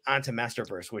turning me onto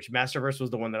Masterverse, which Masterverse was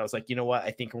the one that I was like, you know what?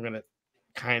 I think we're gonna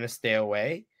kind of stay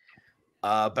away.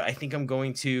 But I think I'm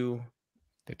going to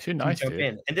They're too nice, jump dude.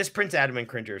 in. And this Prince Adam and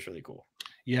Cringer is really cool.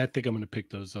 Yeah, I think I'm gonna pick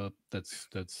those up. That's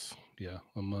yeah,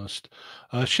 a must.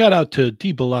 Shout out to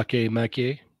D Balake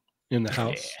Make in the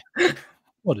house. Yeah.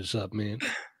 What is up, man?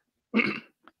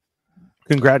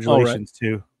 Congratulations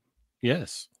too.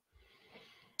 Yes.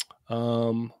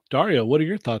 Dario, what are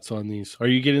your thoughts on these? Are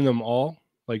you getting them all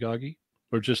like Augie,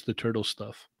 or just the turtle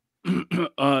stuff?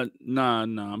 Nah.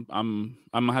 I'm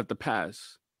gonna have to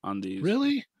pass on these.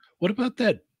 Really? What about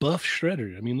that buff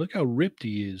Shredder? I mean, look how ripped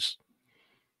he is.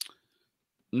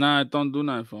 Nah, don't do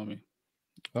nothing for me.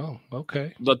 Oh,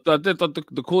 okay.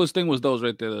 The coolest thing was those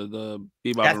right there, the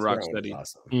Bebop That and throne is Rocksteady.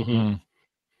 awesome. Mm-hmm.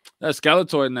 That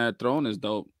Skeletor in that throne is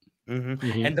dope.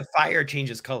 Mhm. And the fire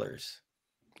changes colors.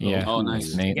 Yeah. Oh,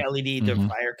 it's nice. neat. The LED, the Mhm.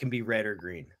 fire can be red or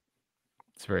green.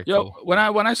 It's very Yo, cool. when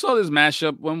I saw this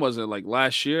mashup, when was it? Like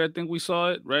last year, I think we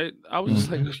saw it, right? I was just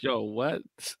like, yo, what?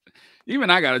 Even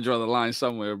I gotta draw the line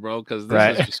somewhere, bro, because this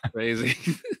Right. is just crazy.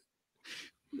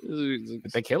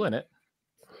 But they're killing it.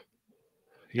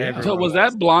 Yeah. So was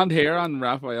that blonde hair on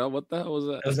Raphael? What the hell was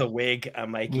that? It was a wig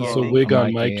on Mikey. It's I a think. wig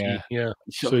on Mikey, Mikey. Yeah. Yo.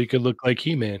 So he could look like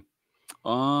He-Man.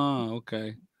 Oh,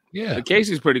 okay. Yeah. The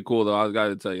Casey's pretty cool though. I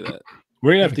gotta tell you that.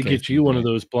 We're gonna have to Okay, get you one of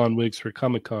yeah. those blonde wigs for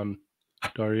Comic-Con,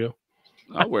 Dario.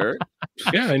 I'll wear it.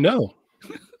 Yeah, I know.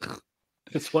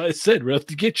 That's why I said we'll have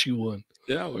to get you one.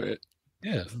 Yeah, I'll wear it.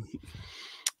 Yeah.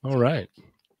 All right.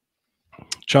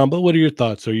 Chamba, what are your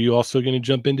thoughts? Are you also going to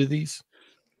jump into these?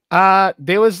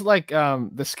 There was like the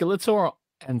Skeletor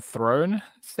and Throne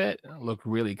set looked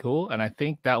really cool, and I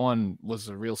think that one was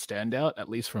a real standout, at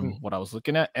least from what I was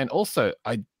looking at. And also,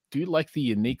 I do like the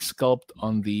unique sculpt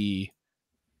on the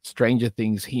Stranger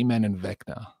Things He-Man and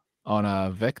Vecna. On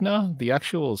Vecna, the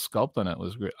actual sculpt on it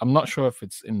was great. I'm not sure if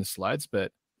it's in the slides,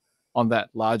 but on that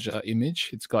larger image,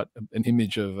 it's got an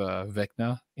image of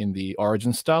Vecna in the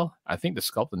origin style. I think the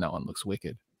sculpt on that one looks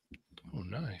wicked. Oh,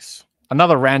 nice.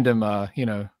 Another random,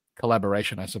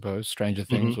 collaboration, I suppose. Stranger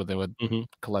Things, where they were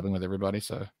collabing with everybody.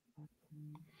 So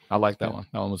I like that one.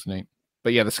 That one was neat.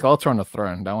 But yeah, the Skeletor on the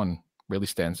Throne, that one really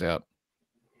stands out.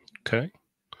 Okay.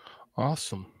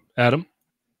 Awesome. Adam?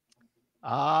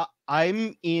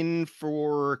 I'm in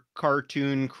for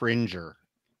Cartoon Cringer.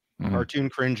 Cartoon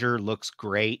Cringer looks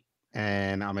great,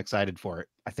 and I'm excited for it.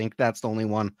 I think that's the only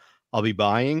one I'll be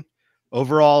buying.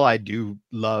 Overall, I do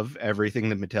love everything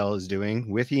that Mattel is doing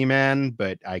with He-Man,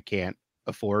 but I can't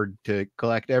afford to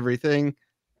collect everything,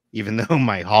 even though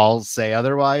my hauls say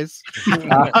otherwise.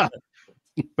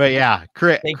 But yeah,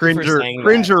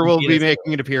 Cringer will be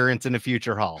making an appearance in a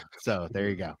future haul. So there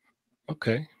you go.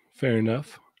 Okay, fair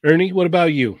enough. Ernie, what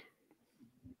about you?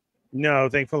 No,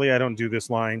 thankfully I don't do this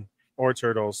line or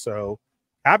turtles. So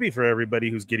happy for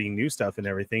everybody who's getting new stuff and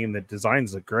everything, and the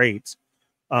designs look great.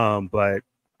 But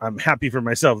I'm happy for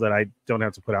myself that I don't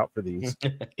have to put out for these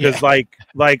because, like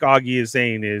Augie is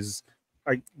saying, this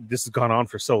has gone on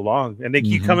for so long, and they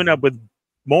keep coming up with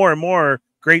more and more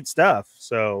great stuff.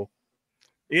 So,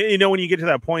 you know, when you get to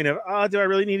that point of, do I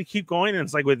really need to keep going? And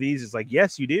it's like with these, it's like,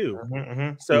 yes, you do.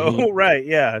 So, right,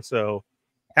 yeah. So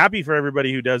happy for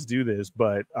everybody who does do this,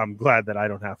 but I'm glad that I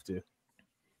don't have to.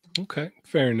 Okay,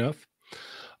 fair enough.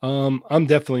 I'm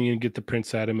definitely gonna get the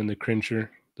Prince Adam and the Cringer.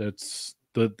 They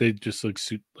just look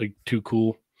like too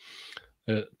cool.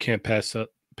 Can't pass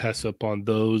up on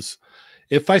those.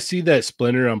 If I see that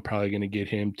Splinter, I'm probably gonna get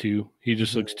him too. He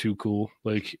just looks too cool.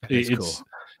 Like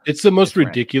it's the most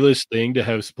ridiculous thing to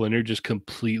have Splinter just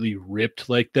completely ripped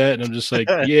like that, and I'm just like,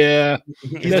 yeah,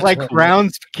 he's like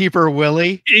groundskeeper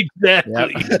Willie.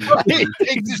 Exactly.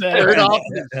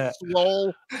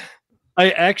 Swole.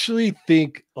 I actually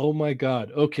think, oh my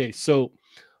god. Okay, so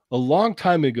a long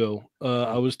time ago,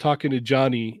 I was talking to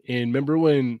Johnny, and remember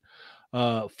when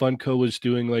Funko was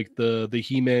doing like the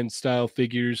He-Man style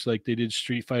figures, like they did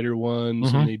Street Fighter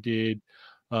ones and they did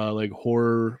like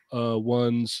horror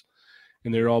ones,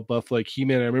 and they're all buff like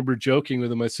He-Man. I remember joking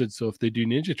with him. I said, so if they do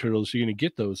Ninja Turtles, you're gonna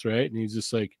get those, right? And he's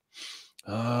just like,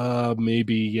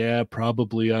 maybe, yeah,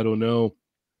 probably, I don't know.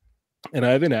 And I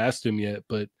haven't asked him yet,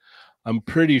 but I'm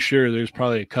pretty sure there's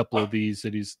probably a couple of these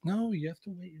that no, you have to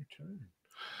wait your turn.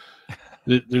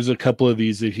 There's a couple of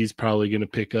these that he's probably going to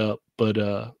pick up, but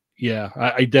yeah,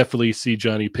 I definitely see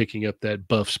Johnny picking up that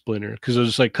buff Splinter because I was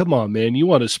just like, come on, man, you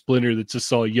want a Splinter that's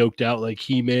just all yoked out like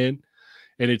He-Man,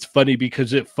 and it's funny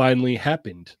because it finally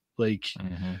happened. Like,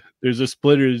 there's a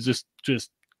Splinter that's just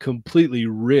completely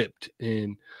ripped,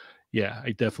 and yeah,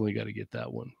 I definitely got to get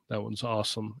that one. That one's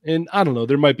awesome, and I don't know,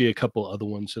 there might be a couple other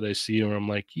ones that I see where I'm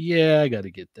like, yeah, I got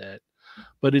to get that.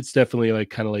 But it's definitely like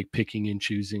kind of like picking and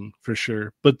choosing for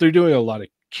sure. But they're doing a lot of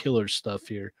killer stuff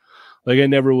here. Like I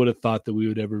never would have thought that we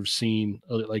would ever have seen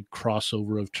a like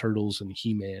crossover of Turtles and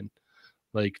He-Man.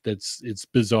 Like it's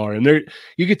bizarre. And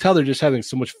you could tell they're just having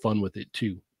so much fun with it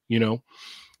too, you know?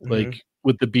 Like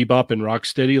with the Bebop and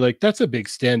Rocksteady, like that's a big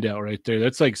standout right there.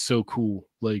 That's like so cool.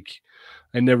 Like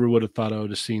I never would have thought I would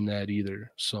have seen that either.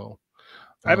 So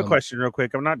I have a question real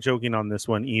quick. I'm not joking on this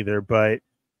one either, but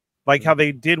like how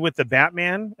they did with the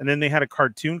Batman, and then they had a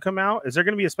cartoon come out. Is there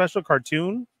going to be a special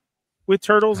cartoon with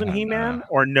Turtles and He-Man,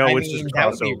 or no? I It's mean, just that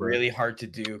crossover. would be really hard to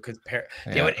do because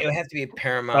it would have to be a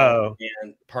Paramount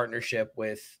and partnership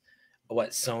with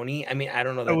Sony. I mean, I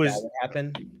don't know that that would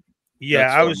happen.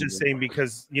 Yeah, I was just saying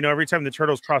because every time the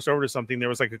Turtles cross over to something, there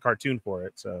was like a cartoon for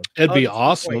it. So it'd be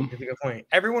awesome. That's a good point.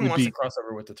 Everyone wants to cross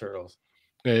over with the Turtles.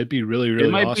 Yeah, it'd be really, really.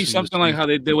 It might awesome be something like how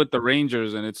they did with the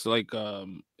Rangers, and it's like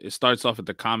it starts off at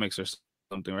the comics or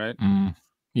something, right?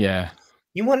 Yeah.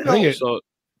 You want to know? So,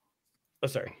 oh,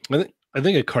 sorry. I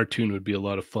think a cartoon would be a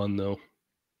lot of fun, though.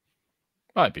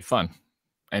 Oh, it'd be fun,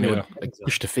 and it would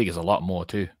push the figures a lot more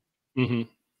too. I'm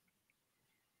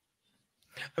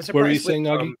what were you saying,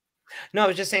 Augie? No, I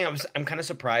was just saying I'm kind of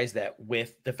surprised that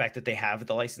with the fact that they have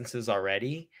the licenses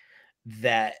already,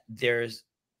 that there's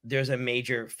a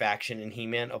major faction in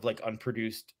He-Man of like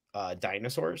unproduced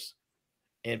dinosaurs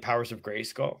in Powers of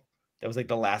Grayskull. That was like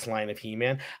the last line of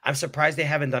He-Man. I'm surprised they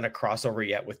haven't done a crossover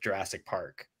yet with Jurassic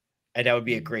Park. And that would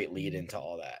be a great lead into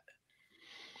all that.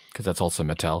 Because that's also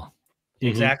Mattel.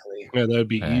 Exactly. Yeah, that would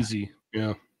be easy.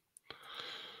 Yeah.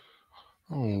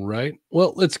 All right.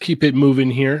 Well, let's keep it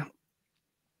moving here.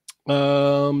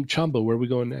 Chamba, where are we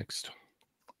going next?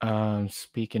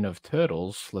 Speaking of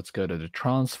Turtles, let's go to the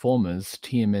Transformers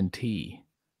TMNT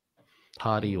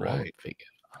Party Wallet figure.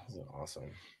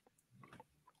 Awesome.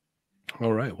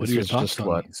 All right. What are your thoughts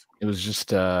on these? It was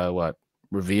just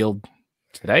revealed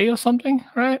today or something,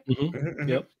 right?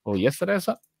 Yep. Or yesterday or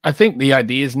something. I think the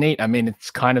idea is neat. I mean,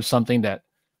 it's kind of something that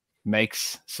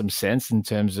makes some sense in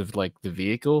terms of like the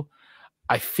vehicle.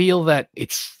 I feel that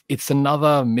it's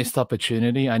another missed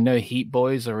opportunity. I know Heat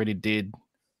Boys already did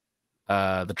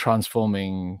the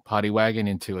transforming party wagon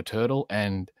into a turtle,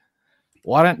 and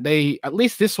why don't they at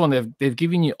least this one they've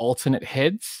given you alternate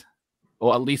heads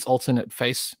or at least alternate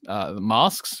face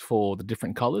masks for the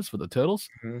different colors for the turtles.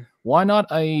 Why not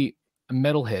a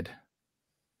metalhead?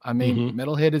 I mean,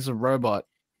 Metalhead is a robot.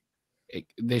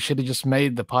 They should have just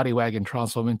made the party wagon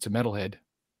transform into Metalhead.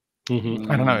 I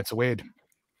don't know, it's weird.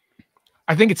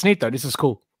 I think it's neat though. This is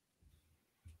cool.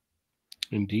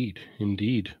 Indeed.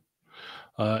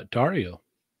 Dario.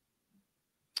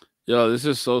 Yo, this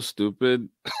is so stupid.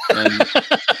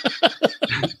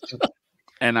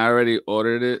 And I already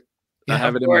ordered it. I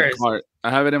have it in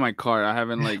my cart. I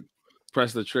haven't like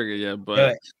pressed the trigger yet,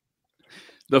 but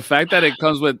the fact that it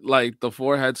comes with like the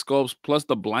 4 head sculpts plus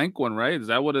the blank one, right? Is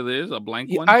that what it is? A blank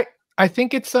one? I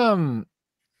think it's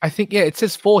it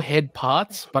says 4 head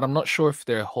parts, but I'm not sure if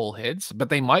they're whole heads, but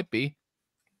they might be.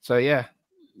 So yeah,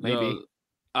 maybe. Yo,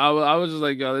 I was just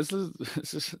like, yo, this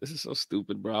is so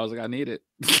stupid, bro. I was like, I need it.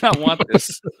 I want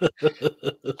this.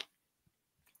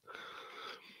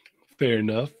 Fair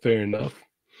enough.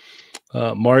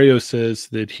 Mario says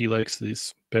that he likes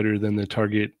this better than the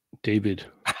Target David.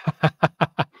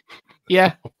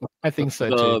 Yeah, I think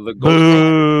so too.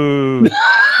 Boo!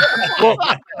 Well,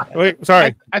 wait,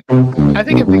 sorry. I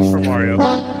think it makes for Mario.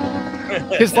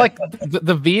 Because like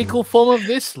the vehicle form of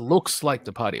this looks like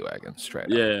the party wagon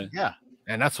straight up. Yeah.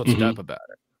 And that's what's dope about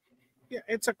it. Yeah,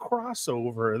 it's a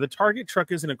crossover. The Target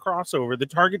truck isn't a crossover. The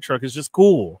Target truck is just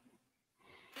cool.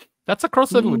 That's a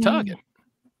crossover with Target.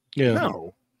 Yeah.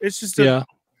 No, it's just it's a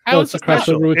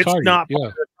crossover with Target. It's not part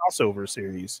of the crossover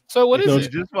series. So what is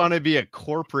it? You just want to be a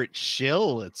corporate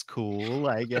shill. It's cool,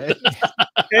 I guess.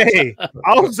 Hey,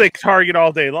 I'll say Target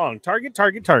all day long. Target.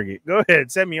 Go ahead,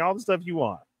 send me all the stuff you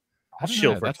want. I'll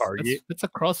shill for Target. It's a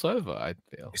crossover, I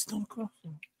feel. It's not a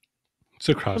crossover. It's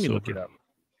a crossover. Let me look it up.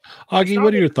 Augie,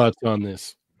 what are your thoughts on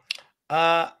this?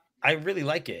 I really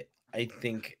like it. I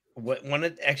think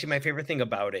actually my favorite thing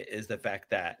about it is the fact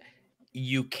that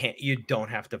you don't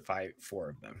have to fight 4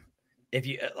 of them.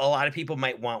 A lot of people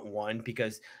might want one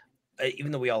because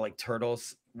even though we all like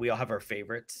turtles, we all have our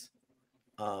favorites.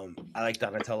 I like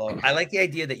Donatello. I like the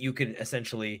idea that you can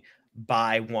essentially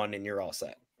buy one and you're all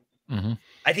set. Mm-hmm.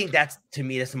 I think that's, to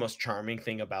me, that's the most charming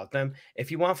thing about them. If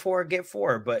you want 4, get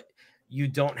 4, but you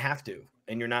don't have to,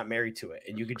 and you're not married to it,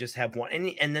 and you could just have one.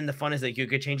 And then the fun is like you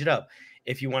could change it up.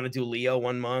 If you want to do Leo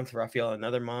 1 month, Raphael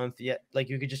another month, like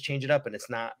you could just change it up, and it's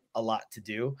not a lot to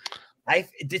do.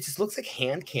 It just looks like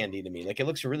hand candy to me. Like it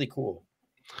looks really cool.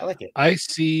 I like it. I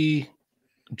see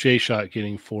J-Shot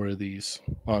getting 4 of these,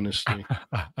 honestly.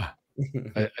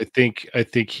 I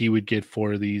think he would get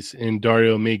 4 of these, and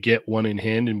Dario may get 1 in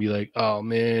hand and be like, "Oh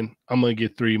man, I'm gonna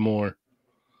get 3 more."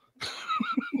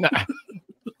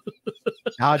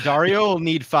 Dario will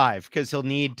need 5 because he'll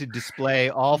need to display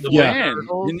all 4 van.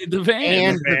 turtles You need the van.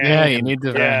 and the Yeah, van. you need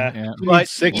the van. Yeah. But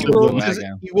 6 he of will,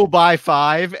 them. he will buy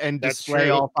 5 and That's display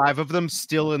true. all 5 of them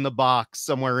still in the box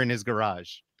somewhere in his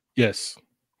garage. Yes.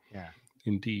 Yeah.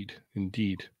 Indeed.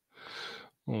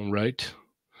 All right.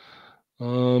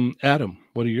 Adam,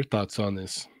 what are your thoughts on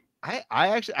this?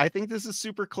 I think this is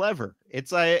super clever.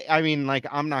 It's I mean, like,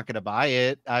 I'm not gonna buy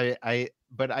it.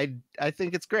 But I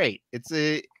think it's great. It's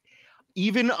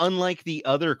even unlike the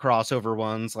other crossover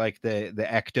ones, like the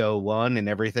Ecto one and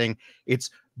everything, it's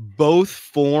both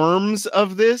forms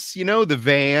of this, the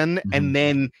van, and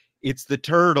then it's the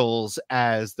turtles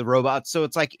as the robots. So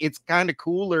it's like it's kind of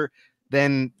cooler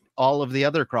than all of the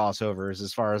other crossovers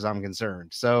as far as I'm concerned.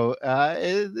 So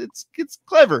it's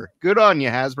clever. Good on you,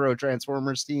 Hasbro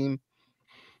Transformers team.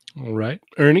 All right.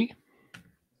 Ernie?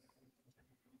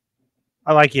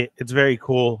 I like it. It's very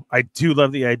cool. I do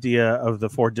love the idea of the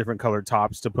 4 different colored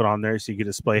tops to put on there so you can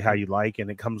display how you like, and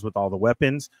it comes with all the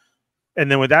weapons. And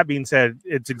then with that being said,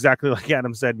 it's exactly like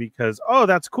Adam said, because,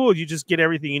 that's cool. You just get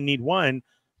everything, you need 1,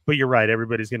 but you're right.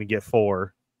 Everybody's going to get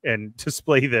 4 and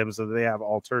display them so that they have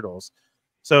all turtles.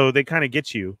 So they kind of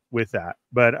get you with that.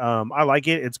 But I like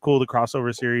it. It's cool. The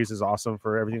crossover series is awesome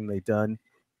for everything they've done.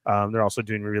 They're also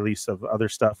doing release of other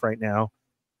stuff right now.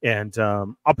 And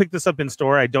I'll pick this up in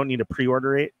store. I don't need to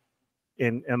pre-order it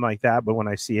and like that. But when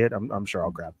I see it, I'm sure I'll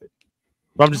grab it.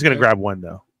 But I'm just going to grab 1,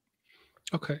 though.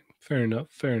 Okay. Fair enough.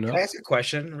 Can I ask a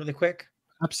question really quick?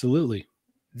 Absolutely.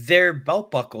 Their belt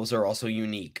buckles are also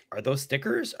unique. Are those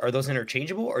stickers? Are those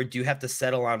interchangeable? Or do you have to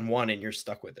settle on 1 and you're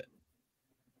stuck with it?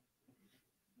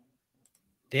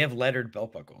 They have lettered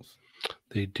belt buckles.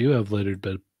 They do have lettered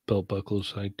belt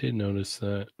buckles. I did notice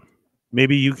that.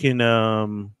 Maybe you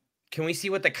can... Can we see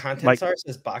what the contents are? It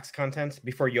says box contents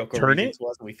before Yoko turn reads it? it to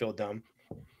us and we feel dumb.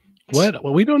 What?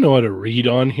 Well, we don't know how to read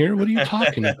on here. What are you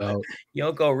talking about?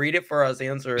 Yoko, read it for us.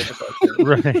 Answer the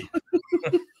question.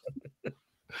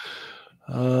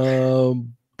 Right.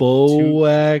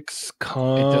 Boax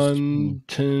contents.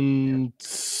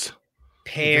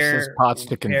 Pair parts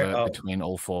to convert between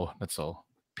all 4. That's all.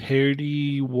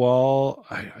 Parity wall.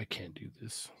 I can't do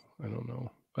this. I don't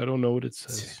know. I don't know what it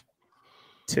says.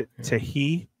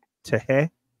 Tehe.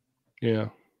 Yeah.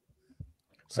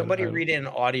 Somebody read it in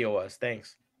audio us.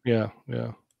 Thanks. Yeah.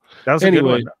 That was a good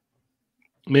one.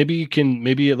 Maybe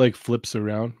it like flips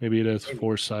around. Maybe it has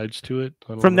 4 sides to it.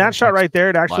 From that shot right there,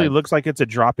 it actually looks like it's a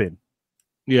drop-in.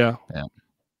 Yeah.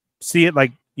 See it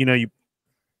like, you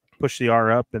push the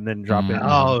R up and then drop in.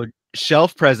 Oh,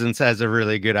 Shelf Presence has a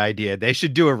really good idea. They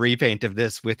should do a repaint of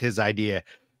this with his idea,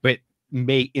 but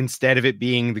instead of it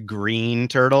being the green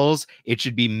turtles, it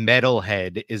should be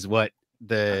Metalhead is what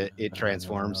it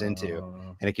transforms into,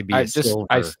 and it could be silver.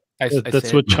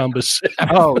 That's what Chamba said.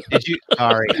 Oh, did you?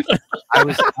 Sorry, I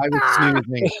was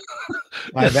snoozing.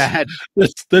 My bad.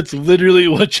 That's literally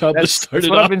what Chamba started. That's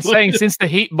what I've been saying since the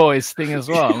Heat Boys thing as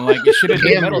well. I'm like, you should have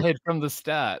been Metalhead from the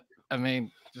start. I mean,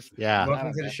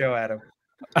 Welcome to the show, Adam.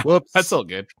 Whoops, that's all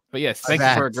good. But yes, thank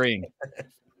you for agreeing.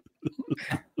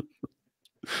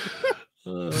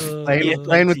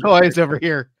 Playing with toys over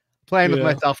here. Playing with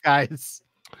myself, guys.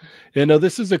 Yeah, no,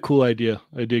 this is a cool idea.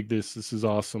 I dig this. This is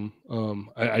awesome.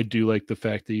 I do like the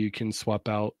fact that you can swap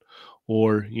out,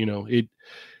 or it.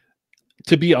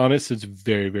 To be honest, it's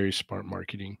very, very smart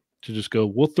marketing to just go.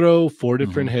 We'll throw 4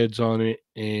 different heads on it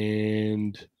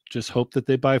and just hope that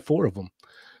they buy 4 of them,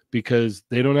 because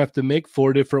they don't have to make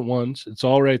 4 different ones. It's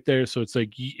all right there. So it's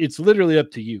like it's literally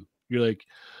up to you. You're like,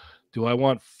 do I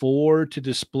want 4 to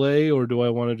display, or do I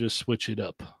want to just switch it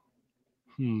up?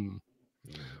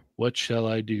 What shall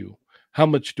I do? How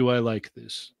much do I like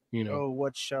this?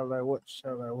 What shall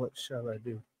I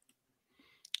do?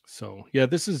 So yeah,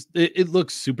 this is it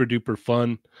looks super duper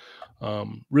fun.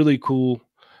 Really cool.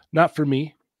 Not for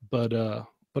me, but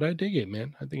I dig it,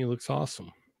 man. I think it looks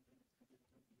awesome.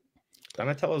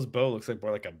 Donatello's bow looks like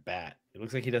more like a bat. It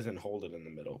looks like he doesn't hold it in the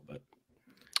middle, but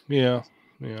yeah.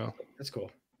 That's cool.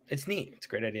 It's neat. It's a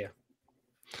great idea.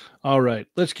 All right,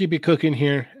 let's keep it cooking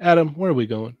here. Adam, where are we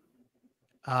going?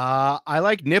 I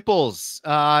like nipples.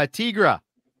 Tigra.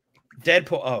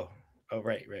 Deadpool. Oh,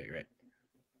 right.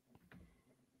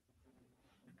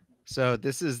 So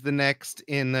this is the next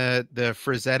in the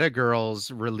Frazetta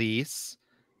Girls release.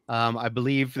 I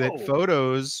believe that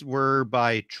photos were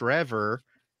by Trevor,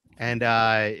 and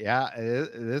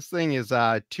this thing is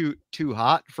too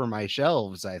hot for my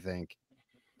shelves, I think.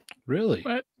 Really?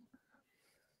 What?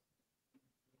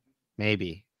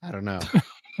 Maybe, I don't know.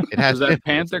 It has Does that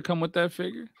Panther come with that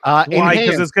figure? Why? Because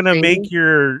enhanced, it's gonna make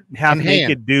your half naked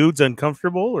Enhanced. dudes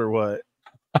uncomfortable, or what?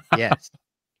 Yes.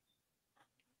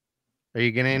 Are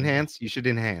you gonna enhance? You should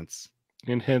enhance.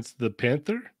 Enhance the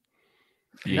Panther?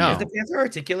 No. Is the Panther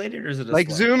articulated, or is it a Like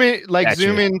slut? zoom in,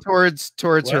 zoom in towards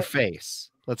her What?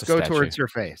 face. Let's It's a go statue. towards her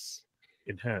face.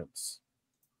 Enhance.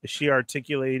 Is she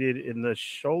articulated in the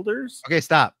shoulders? Okay,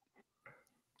 stop.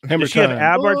 Hammer Does she have time.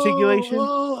 ab articulation?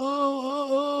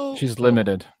 She's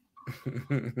limited.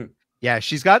 Yeah,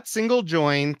 she's got single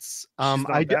joints. She's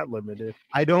not that limited.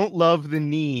 I don't love the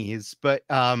knees, but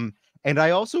and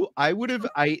I would have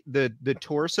the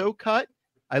torso cut.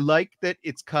 I like that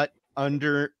it's cut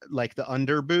under like the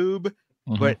under boob,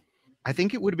 but I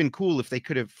think it would have been cool if they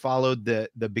could have followed the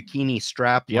bikini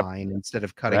strap line instead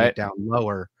of cutting it down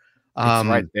lower. It's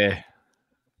right there.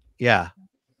 Yeah.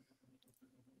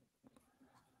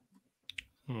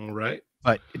 All right.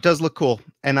 But it does look cool,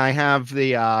 and I have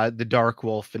the Dark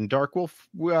Wolf, and Dark Wolf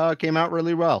came out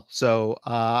really well, so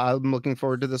I'm looking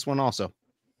forward to this one also.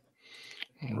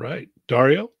 All right,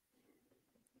 Dario.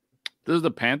 Does the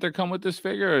Panther come with this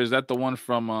figure, or is that the one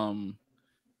from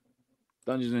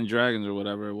Dungeons and Dragons or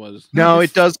whatever it was? No,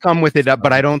 it does come with it,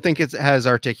 but I don't think it has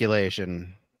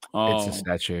articulation. It's a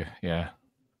statue. Yeah.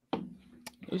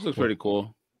 This looks pretty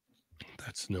cool.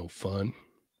 That's no fun.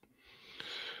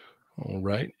 All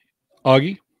right.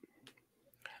 Augie?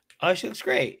 She looks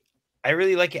great. I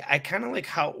really like it. I kind of like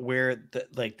where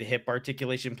the hip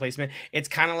articulation placement. It's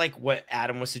kind of like what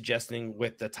Adam was suggesting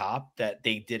with the top, that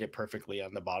they did it perfectly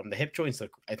on the bottom. The hip joints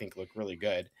look really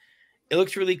good. It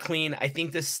looks really clean. I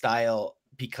think this style,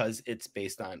 because it's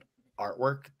based on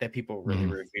artwork that people really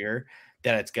revere,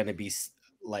 that it's going to be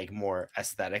like more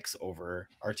aesthetics over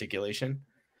articulation.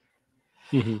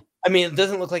 I mean, it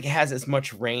doesn't look like it has as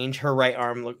much range. Her right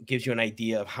arm gives you an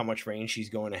idea of how much range she's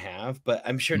going to have, but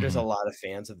I'm sure there's a lot of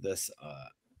fans of this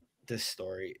this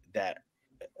story that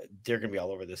they're going to be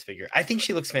all over this figure. I think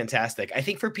she looks fantastic. I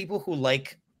think for people who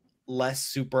like less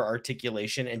super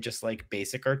articulation and just like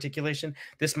basic articulation,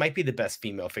 this might be the best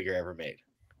female figure ever made.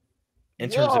 In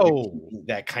terms of achieving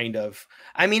that kind of,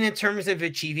 I mean, in terms of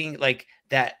achieving like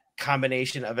that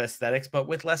combination of aesthetics, but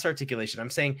with less articulation. I'm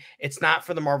saying it's not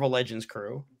for the Marvel Legends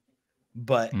crew,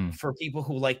 but for people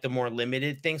who like the more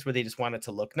limited things where they just want it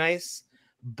to look nice,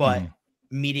 but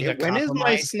meeting a When compromise. is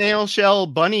my snail shell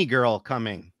bunny girl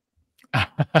coming?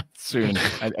 Soon.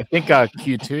 I think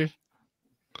Q2.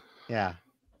 Yeah.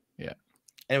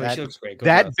 Anyway, that, she looks great.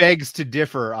 That begs to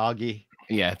differ, Augie.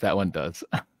 Yeah, that one does.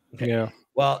 Okay. Yeah.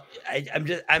 Well,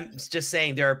 I'm just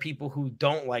saying there are people who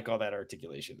don't like all that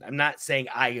articulation. I'm not saying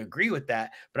I agree with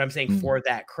that, but I'm saying for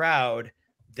that crowd,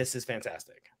 this is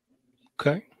fantastic.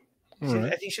 Okay.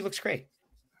 I think she looks great.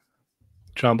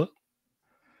 Chamba?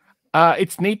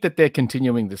 It's neat that they're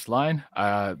continuing this line.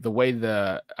 The way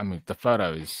the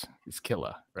photo is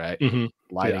killer, right?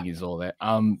 Lighting is all that.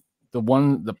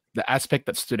 The aspect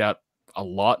that stood out a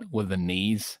lot were the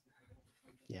knees.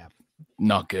 Yeah.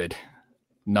 Not good.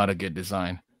 Not a good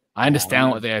design. I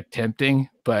understand what they're attempting,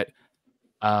 but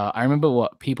I remember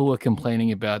what people were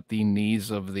complaining about the knees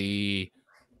of the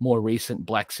more recent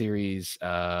Black Series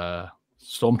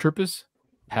Stormtroopers,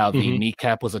 how the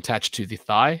kneecap was attached to the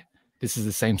thigh. This is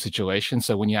the same situation.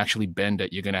 So when you actually bend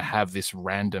it, you're going to have this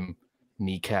random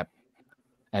kneecap,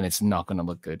 and it's not going to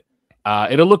look good.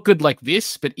 It'll look good like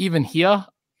this, but even here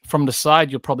from the side,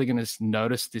 you're probably going to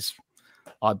notice this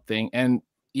odd thing. And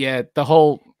yeah, the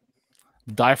whole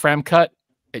diaphragm cut,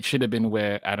 it should have been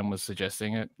where Adam was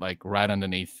suggesting it, like right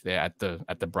underneath there at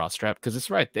the bra strap, because it's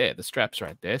right there. The strap's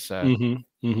right there, so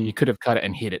you could have cut it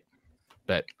and hit it.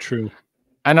 But true.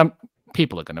 And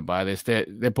people are going to buy this. They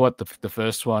bought the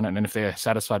first one, and then if they're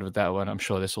satisfied with that one, I'm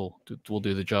sure this will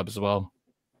do the job as well.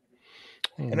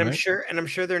 And I'm sure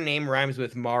their name rhymes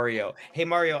with Mario. Hey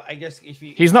Mario, I guess if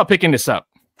you he's not picking this up.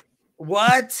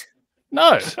 What?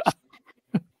 No.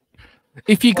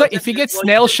 If you get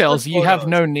snail shells, you have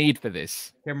no need for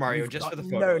this. Here, Mario, just for the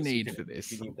photos. No need for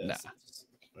this. Nah.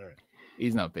 All right.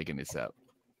 He's not picking this up.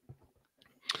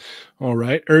 All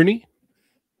right, Ernie.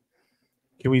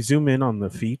 Can we zoom in on the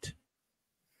feet?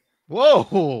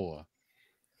 Whoa.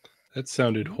 That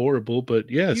sounded horrible, but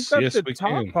You yes, got yes, the we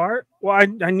top can. part. Well,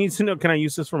 I need to know. Can I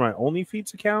use this for my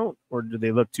OnlyFeeds account, or do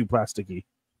they look too plasticky?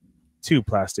 Too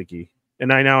plasticky. And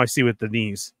now I see with the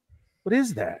knees. What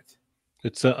is that?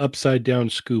 It's an upside down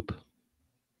scoop.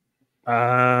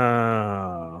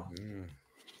 Oh.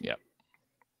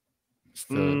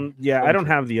 Yeah, I don't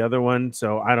have the other one,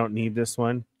 so I don't need this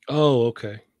one. Oh,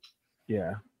 okay.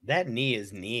 Yeah. That knee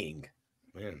is kneeing.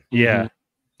 Man, Yeah.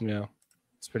 Yeah.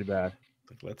 It's pretty bad.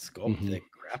 like, let's sculpt the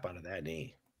crap out of that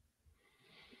knee.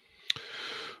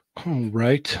 All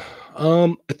right.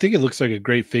 I think it looks like a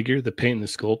great figure. The paint and the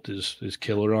sculpt is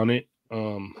killer on it.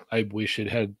 I wish it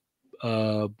had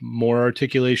more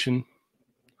articulation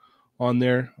on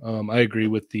there. I agree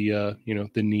with the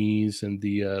the knees and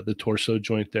the torso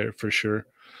joint there for sure.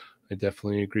 I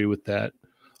definitely agree with that.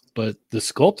 But the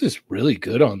sculpt is really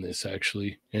good on this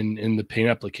actually, and the paint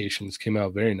applications came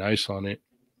out very nice on it.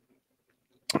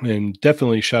 And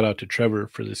definitely shout out to Trevor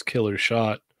for this killer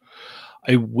shot.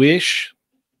 I wish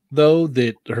though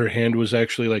that her hand was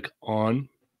actually like on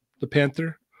the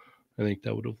panther. I think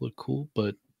that would have looked cool,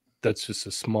 but that's just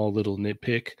a small little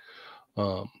nitpick.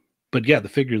 But yeah, the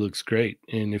figure looks great,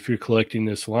 and if you're collecting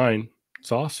this line,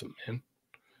 it's awesome,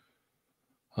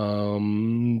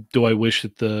 man. Do I wish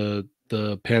that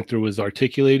the panther was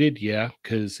articulated? Yeah,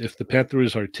 because if the panther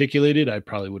was articulated, I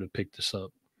probably would have picked this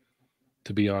up.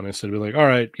 To be honest, I'd be like, all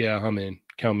right, yeah, I'm in.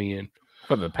 Count me in.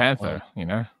 For the panther,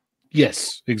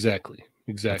 Yes, exactly.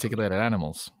 articulated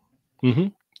animals.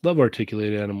 Love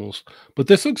articulated animals, but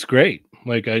this looks great.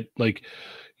 Like the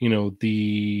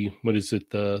what is it?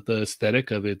 The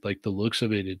aesthetic of it, like the looks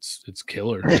of it, it's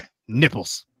killer.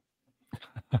 Nipples.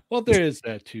 Well, there is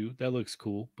that too. That looks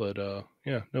cool, but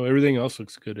yeah, no, everything else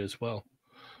looks good as well.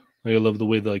 Like, I love the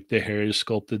way like the hair is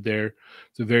sculpted there.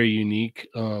 It's a very unique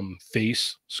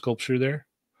face sculpture there.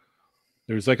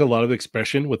 There's like a lot of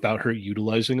expression without her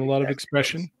utilizing a lot of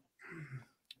expression.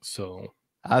 So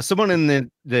someone in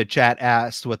the chat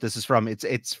asked what this is from.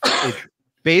 It's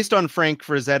based on Frank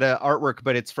Frazetta artwork,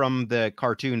 but it's from the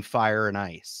cartoon Fire and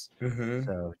Ice.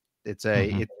 So it's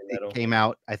it came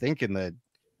out, I think, in the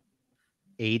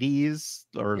 80s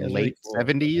or late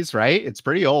 70s, right? It's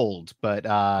pretty old, but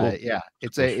yeah,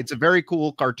 it's a very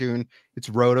cool cartoon. It's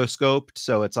rotoscoped,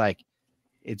 so it's like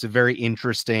it's a very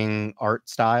interesting art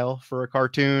style for a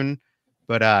cartoon.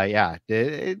 But yeah,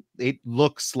 it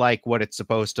looks like what it's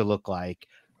supposed to look like.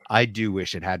 I do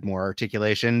wish it had more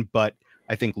articulation, but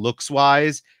I think looks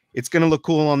wise, it's gonna look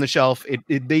cool on the shelf.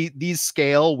 These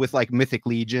scale with like Mythic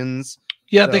Legions.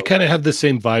 Yeah, they kind of have the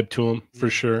same vibe to them for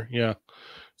sure. Yeah,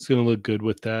 it's gonna look good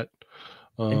with that.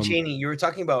 And Cheynee, you were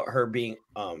talking about her being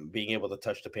able to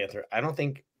touch the panther. I don't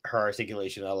think her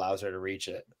articulation allows her to reach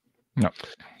it. No.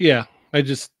 Yeah, I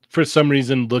just for some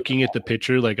reason looking at the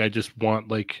picture, like I just want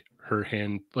like her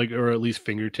hand, like or at least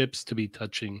fingertips, to be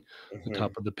touching the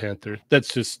top of the panther.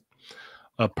 That's just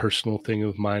a personal thing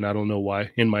of mine. I don't know why.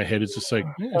 In my head, it's just like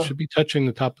it should be touching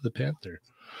the top of the panther.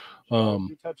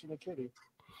 Touching the kitty.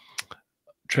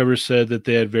 Trevor said that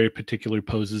they had very particular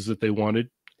poses that they wanted,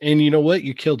 and you know what?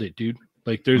 You killed it, dude.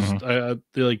 Like there's,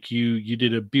 like you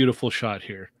did a beautiful shot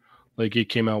here. Like it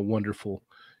came out wonderful.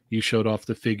 You showed off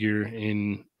the figure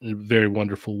in a very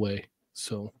wonderful way.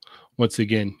 So once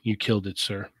again, you killed it,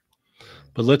 sir.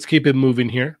 But let's keep it moving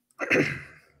here.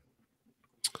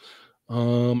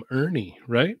 Ernie,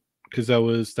 right? Because that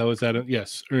was Adam.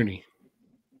 Yes, Ernie.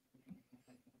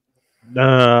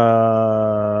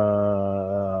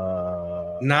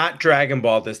 Not Dragon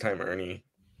Ball this time, Ernie.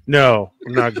 No,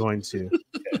 I'm not going to.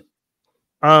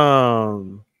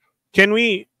 Can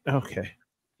we? Okay.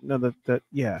 No, that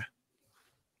yeah.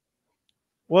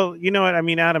 Well, you know what? I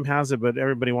mean, Adam has it, but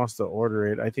everybody wants to order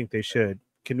it. I think they should.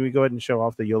 Can we go ahead and show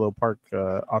off the YOLO Park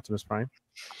Optimus Prime?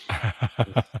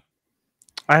 I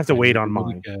have to wait on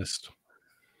mine.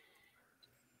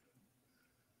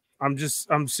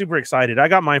 I'm super excited. I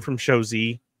got mine from Show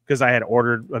Z because I had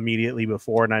ordered immediately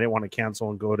before and I didn't want to cancel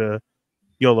and go to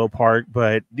YOLO Park,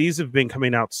 but these have been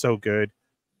coming out so good.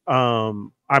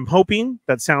 I'm hoping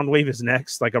that Soundwave is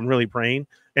next. Like I'm really praying,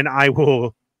 and I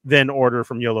will then order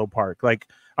from YOLO Park. Like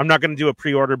I'm not going to do a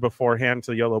pre-order beforehand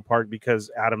to YOLO Park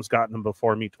because Adam's gotten them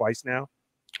before me twice now.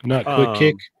 Not Quick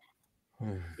Kick.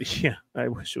 Yeah, I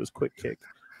wish it was Quick Kick.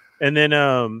 And then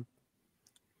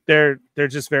they're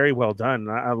just very well done.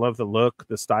 I love the look,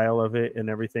 the style of it, and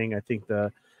everything. I think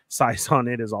the size on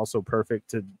it is also perfect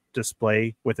to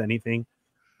display with anything.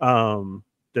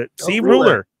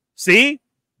 Ruler. See?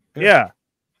 Yeah.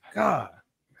 God.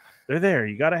 They're there.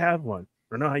 You gotta have one. I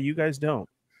don't know how you guys don't.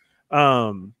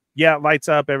 Yeah, it lights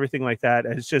up, everything like that.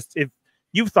 It's just if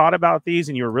you've thought about these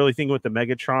and you were really thinking with the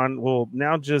Megatron, well,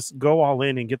 now just go all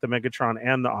in and get the Megatron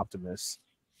and the Optimus.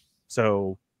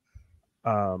 So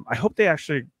I hope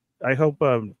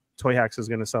Toy Hacks is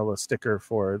going to sell a sticker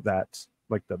for that,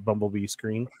 like the Bumblebee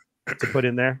screen to put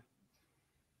in there.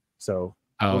 So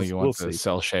you want the see.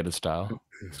 cell shaded style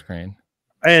screen,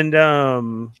 and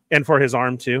for his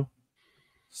arm too.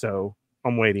 So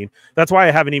I'm waiting. That's why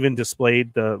I haven't even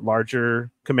displayed the larger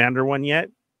Commander one yet,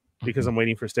 because I'm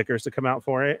waiting for stickers to come out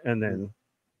for it, and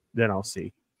then I'll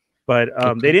see. But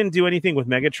they didn't do anything with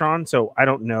Megatron, so I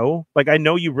don't know. Like, I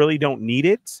know you really don't need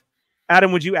it.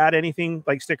 Adam, would you add anything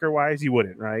like sticker wise? You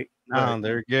wouldn't, right? No,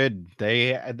 they're good.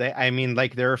 They I mean,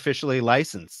 like, they're officially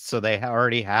licensed, so they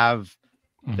already have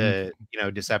the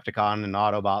Decepticon and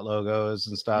Autobot logos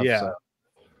and stuff. Yeah. So.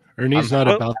 Ernie's not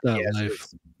about that life.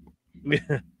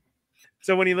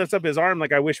 So when he lifts up his arm,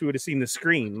 like, I wish we would have seen the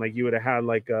screen. Like, you would have had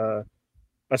like a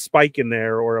Spike in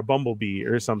there or a Bumblebee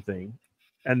or something.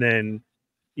 And then,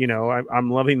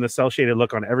 I'm loving the cell shaded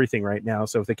look on everything right now.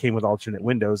 So if they came with alternate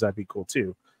windows, that'd be cool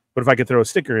too. But if I could throw a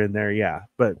sticker in there, yeah.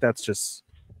 But that's just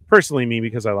personally me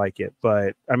because I like it.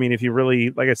 But I mean, if you really,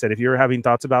 like I said, if you're having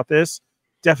thoughts about this,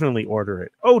 definitely order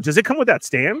it. Oh, does it come with that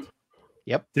stand?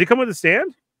 Yep. Did it come with a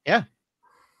stand? Yeah.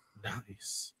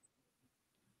 Nice.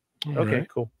 All Okay, right.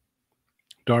 cool.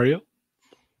 Dario?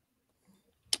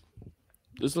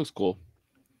 This looks cool.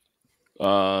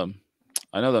 I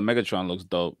know that Megatron looks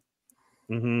dope.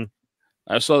 Mm-hmm.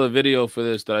 I saw the video for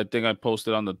this that I think I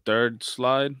posted on the third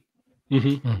slide.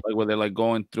 Mm-hmm. Like where they're like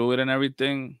going through it and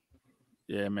everything.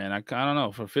 Yeah, man. I don't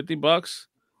know. For $50,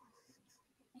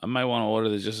 I might want to order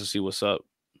this just to see what's up.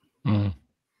 Okay.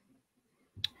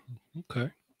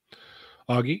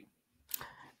 Augie?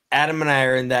 Adam and I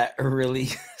are in that really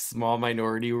small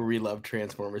minority where we love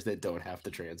Transformers that don't have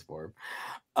to transform.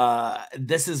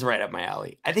 This is right up my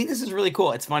alley. I think this is really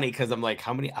cool. It's funny because I'm like,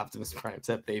 how many Optimus Primes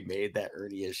have they made that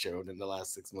Ernie has shown in the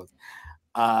last 6 months?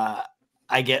 I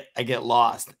get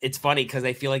lost. It's funny because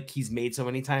I feel like he's made so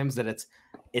many times that it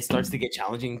starts to get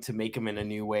challenging to make him in a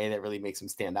new way that really makes him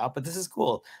stand out. But this is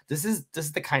cool. This is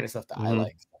the kind of stuff that I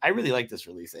like. I really like this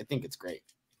release. I think it's great.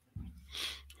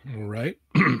 All right.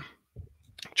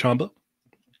 Chamba?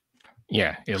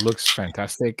 Yeah, it looks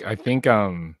fantastic. I think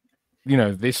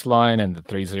this line and the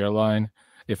 3-0 line,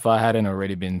 if I hadn't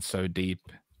already been so deep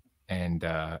and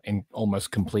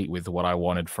almost complete with what I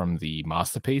wanted from the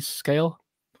Masterpiece scale,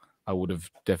 I would have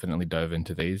definitely dove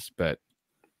into these. But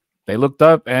they looked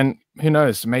up, and who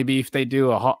knows? Maybe if they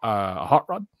do a hot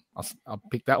rod, I'll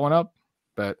pick that one up.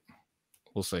 But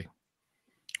we'll see.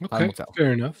 Okay,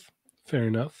 fair enough. Fair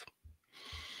enough.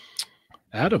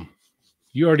 Adam,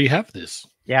 you already have this.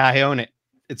 Yeah, I own it.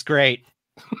 It's great.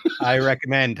 I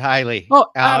recommend highly. Oh,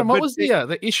 Adam, what was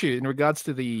the issue in regards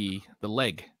to the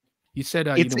leg? You said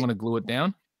you didn't want to glue it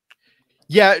down.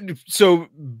 Yeah, so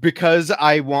because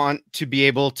I want to be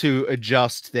able to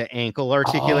adjust the ankle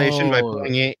articulation by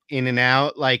pulling it in and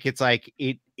out,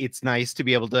 it's nice to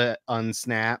be able to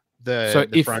unsnap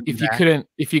the front.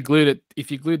 If you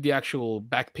glued the actual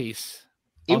back piece,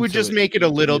 it would just make it a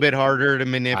little bit harder to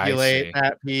manipulate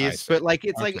that piece. But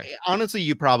honestly,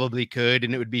 you probably could,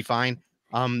 and it would be fine.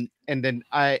 And then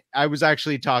I was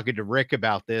actually talking to Rick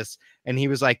about this, and he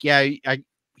was like, yeah,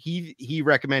 he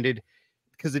recommended,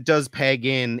 because it does peg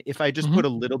in, if I just put a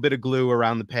little bit of glue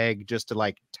around the peg just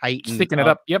to tighten sticking it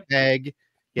up. Yep. Peg.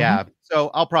 Yeah. So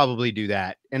I'll probably do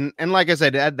that. And like I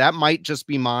said, that might just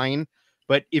be mine.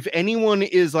 But if anyone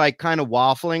is kind of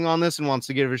waffling on this and wants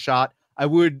to give it a shot, I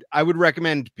would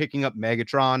recommend picking up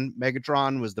Megatron.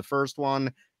 Megatron was the first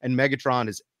one, and Megatron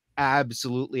is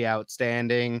absolutely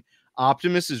outstanding.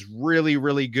 Optimus is really,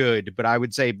 really good, but I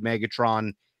would say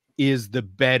Megatron is the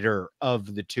better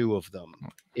of the two of them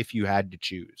if you had to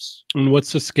choose. And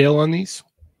what's the scale on these?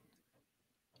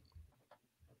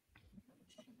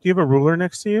 Do you have a ruler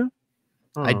next to you?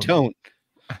 Oh. I don't.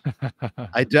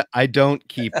 I don't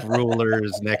keep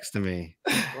rulers next to me.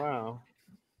 Wow.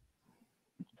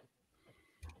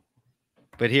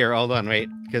 But here, hold on, wait,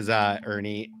 because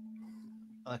Ernie,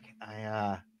 look,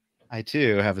 I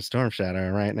too have a Storm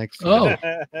Shadow right next to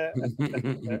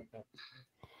me.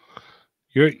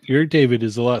 Your David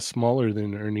is a lot smaller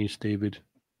than Ernie's David.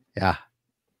 Yeah.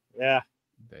 Yeah.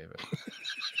 David.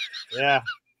 Yeah.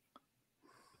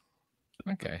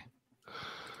 Okay.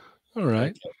 All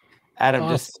right.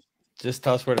 Adam, just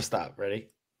tell us where to stop. Ready?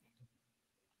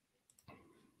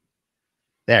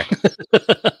 There. There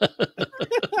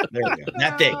we go.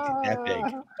 That big.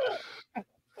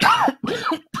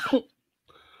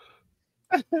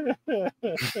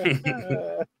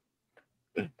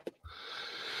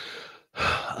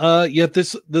 Yeah,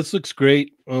 this looks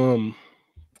great.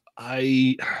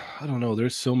 I don't know.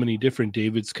 There's so many different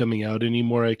Davids coming out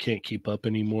anymore. I can't keep up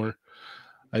anymore.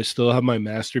 I still have my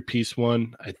masterpiece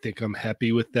one. I think I'm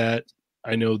happy with that.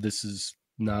 I know this is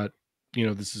not,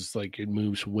 this is like it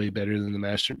moves way better than the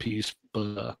masterpiece,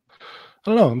 but I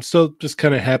don't know. I'm still just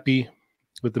kind of happy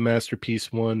with the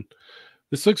masterpiece one.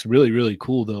 This looks really, really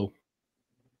cool though.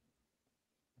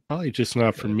 Probably just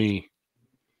not for me.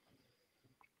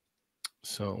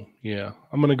 So yeah,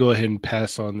 I'm gonna go ahead and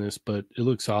pass on this, but it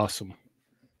looks awesome.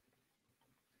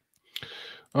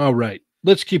 All right,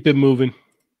 let's keep it moving.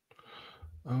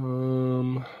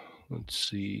 Let's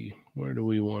see. Where do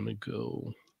we want to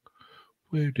go?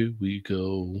 Where do we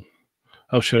go?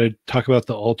 Oh, should I talk about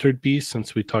the Altered Beast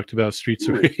since we talked about Streets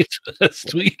of Rage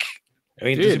last week? I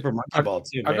mean, Dude, Super Monkey Ball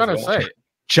too. I gotta say,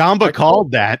 Chamba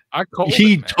called that. I called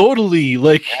He it, man. totally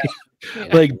like Yeah.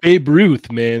 like Babe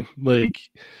Ruth, man. Like,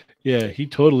 yeah, he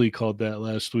totally called that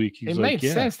last week. He's It like,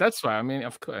 made sense. That's why. I mean,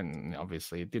 of course, and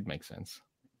obviously, it did make sense.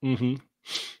 Mm-hmm.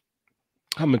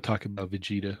 I'm gonna talk about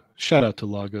Vegeta. Shout out to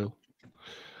Lago.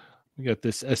 We got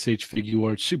this SH figure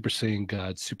art, Super Saiyan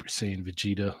God, Super Saiyan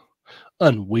Vegeta,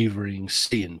 unwavering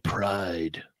Saiyan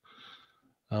pride.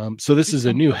 So this is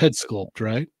a new head sculpt,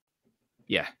 right?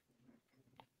 Yeah.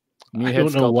 New I head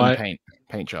don't know sculpt why. and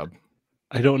paint job.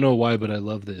 I don't know why, but I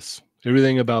love this.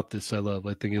 Everything about this I love.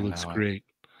 I think it looks know it. great.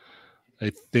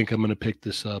 I think I'm gonna pick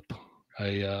this up.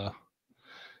 I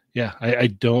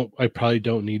probably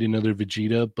don't need another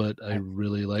Vegeta, but I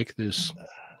really like this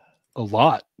a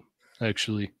lot,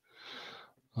 actually.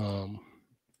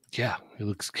 Yeah, it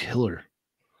looks killer.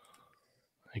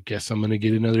 I guess I'm gonna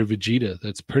get another Vegeta.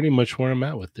 That's pretty much where I'm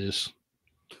at with this.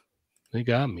 They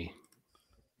got me.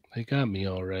 They got me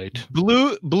all right.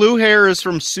 Blue hair is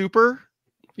from Super.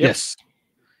 Yep. Yes.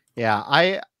 Yeah,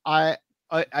 I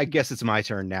guess it's my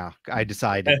turn now. I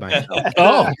decided myself.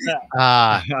 Oh,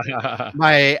 I've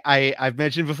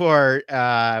mentioned before,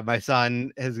 my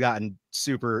son has gotten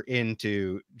super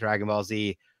into Dragon Ball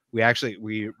Z.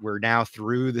 We're now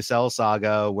through the Cell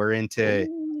Saga. We're into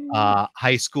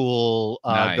high school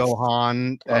Nice.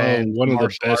 Gohan. one of the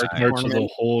martial best arts parts of the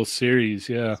tournament. whole series.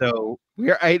 Yeah. So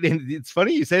it's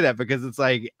funny you say that because it's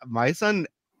like my son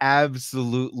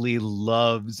absolutely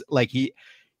loves, like he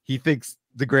thinks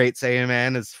the Great Saiyan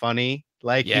Man is funny.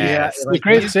 Like Yes. The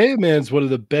Great Saiyan Man's one of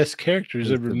the best characters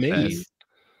He's ever the made. best.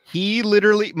 He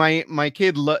literally, my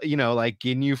kid, like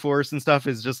Ginyu Force and stuff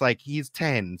is just like he's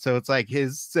 10, so it's like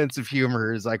his sense of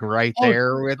humor is like right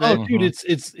there with it. Oh, dude,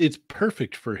 it's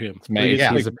perfect for him. It's made.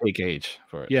 Yeah. He's a big age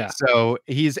for it. Yeah. So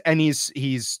he's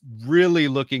really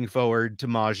looking forward to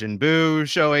Majin Buu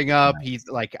showing up. He's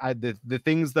like the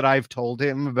things that I've told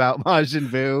him about Majin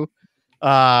Buu,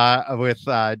 with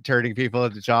turning people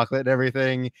into chocolate and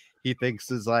everything, he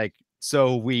thinks is like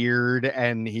so weird,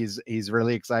 and he's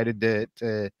really excited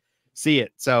to see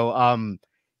it. So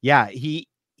yeah, he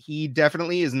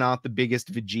definitely is not the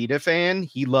biggest Vegeta fan.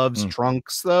 He loves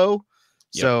Trunks though.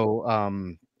 Yep.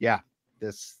 So yeah,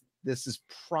 this is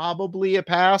probably a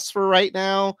pass for right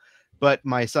now, but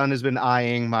my son has been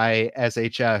eyeing my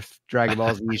SHF Dragon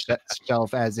Ball Z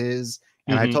shelf as is,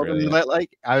 and I told him that,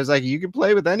 like, I was like, you can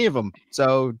play with any of them.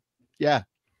 So yeah,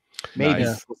 maybe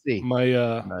Nice. we'll see.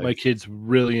 My kid's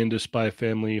really into Spy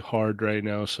Family hard right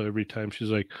now, so every time she's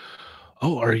like,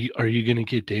 "Oh, are you gonna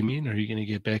get Damien? Are you gonna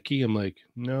get Becky?" I'm like,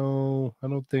 "No, I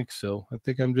don't think so. I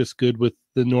think I'm just good with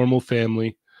the normal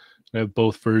family. I have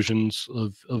both versions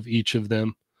of each of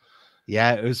them."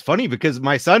 Yeah, it was funny because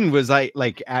my son was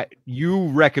like you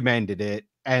recommended it,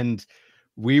 and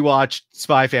we watched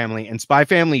Spy Family, and Spy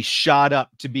Family shot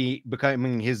up to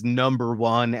becoming his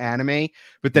 #1 anime.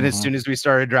 But then as soon as we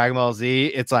started Dragon Ball Z,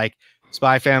 it's like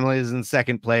Spy Family is in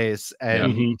second place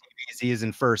and DBZ is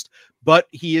in first. But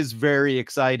he is very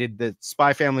excited that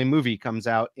Spy Family movie comes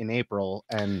out in April,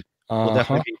 and we'll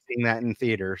definitely be seeing that in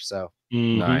theater. So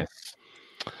Nice.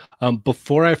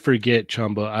 Before I forget,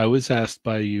 Chamba, I was asked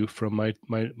by you from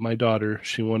my daughter.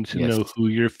 She wanted to know who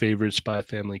your favorite Spy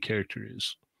Family character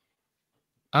is.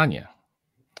 Anya.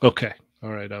 Okay. All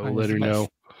right. I will let her know.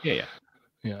 Yeah.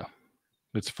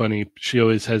 It's funny. She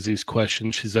always has these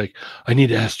questions. She's like, I need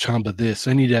to ask Chamba this.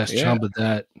 I need to ask Chamba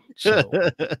that. So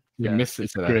You missed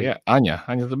it to that. great. Yeah.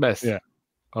 Anya's the best. Yeah.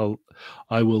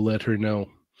 I will let her know.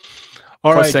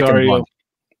 All Plus right, second Dario. Bond.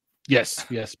 Yes.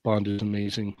 Bond is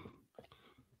amazing.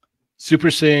 Super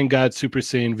Saiyan God, Super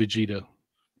Saiyan Vegeta.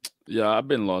 Yeah, I've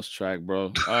been lost track,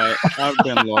 bro. I've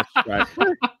been lost track.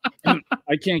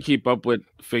 I can't keep up with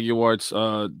figure arts,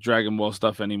 Dragon Ball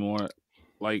stuff anymore.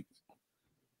 Like,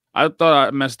 I thought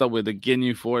I messed up with the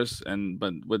Ginyu Force,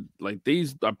 but with like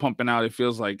these are pumping out. It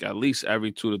feels like at least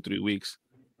every 2 to 3 weeks.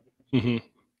 They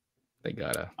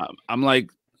gotta. I'm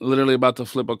like literally about to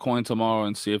flip a coin tomorrow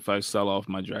and see if I sell off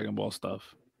my Dragon Ball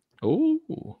stuff. Oh,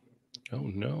 Oh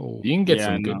no. you can get Yeah,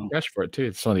 some I good know. cash for it too.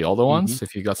 It's some of the older ones.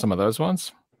 If you got some of those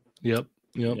ones. Yep.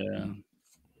 Yeah.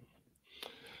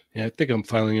 Yeah, I think I'm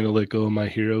finally gonna let go of my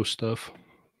hero stuff.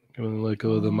 I'm gonna let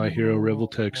go of the My Hero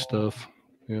Revoltech stuff.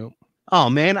 Yep. Oh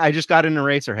man, I just got an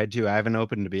Eraserhead too. I haven't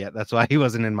opened it yet. That's why he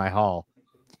wasn't in my haul.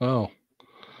 Oh.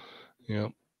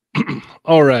 Yep.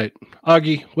 All right.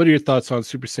 Augie, what are your thoughts on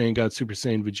Super Saiyan God, Super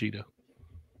Saiyan Vegeta?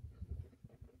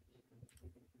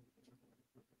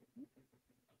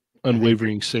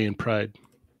 Unwavering Saiyan pride.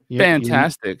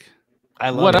 Fantastic. I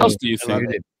love What it. else do you I love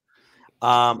think? it.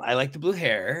 I like the blue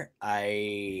hair.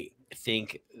 I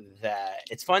think that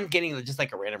it's fun getting just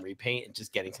like a random repaint and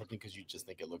just getting something because you just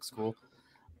think it looks cool.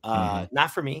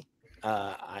 Not for me.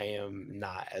 I am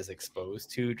not as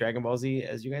exposed to Dragon Ball Z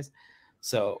as you guys.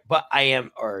 So, but I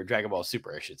am, or Dragon Ball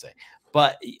Super, I should say.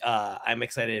 But I'm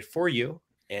excited for you,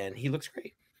 and he looks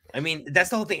great. I mean, that's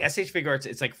the whole thing. SH Figure Arts,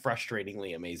 it's like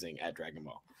frustratingly amazing at Dragon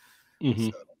Ball.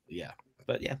 So, yeah,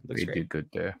 but yeah, looks We great. did good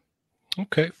there.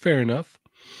 Okay, fair enough.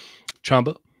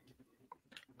 Chamba.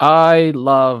 I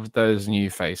love those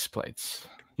new face plates.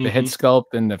 The head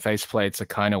sculpt and the face plates are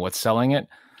kind of what's selling it.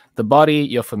 The body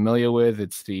you're familiar with.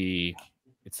 It's the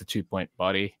 2-point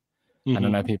body. I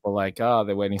don't know, people like, oh,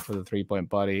 they're waiting for the 3-point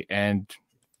body, and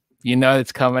you know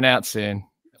it's coming out soon.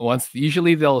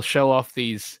 Usually they'll show off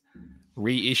these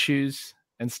reissues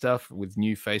and stuff with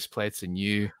new faceplates and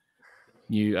new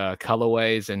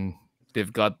colorways, and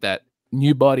they've got that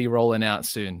new body rolling out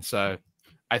soon. So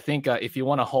I think if you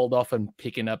want to hold off on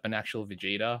picking up an actual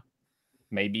Vegeta,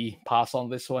 maybe pass on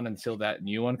this one until that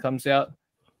new one comes out.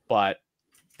 But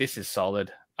this is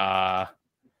solid.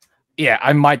 Yeah,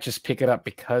 I might just pick it up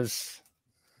because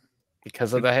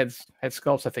of the head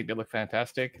sculpts. I think they look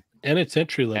fantastic. And it's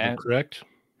entry level, correct?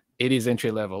 It is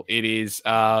entry level. It is.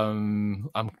 I'm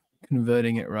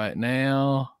converting it right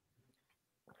now.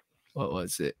 What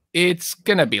was it? It's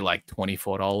gonna be like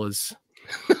 $24.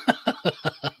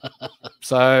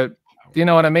 So, you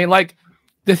know what I mean? Like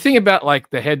the thing about like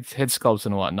the head sculpts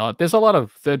and whatnot. There's a lot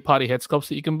of third-party head sculpts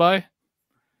that you can buy.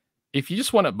 If you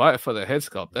just want to buy it for the head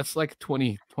sculpt, that's like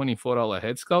 $24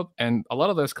 head sculpt, and a lot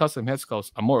of those custom head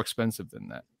sculpts are more expensive than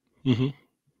that.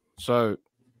 So,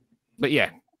 but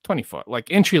yeah, 24,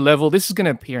 like entry level. This is going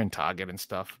to appear in Target and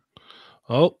stuff.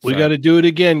 Oh, we got to do it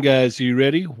again, guys. Are you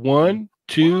ready? 1,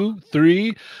 2,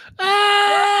 3.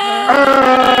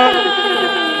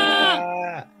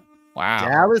 Wow,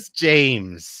 Dallas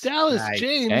James.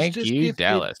 James. Thank just you, gifted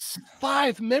Dallas.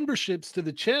 5 memberships to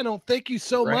the channel. Thank you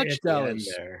so much, Dallas.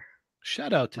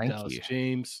 Shout out to Dallas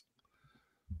James.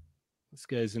 This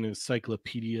guy's an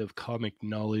encyclopedia of comic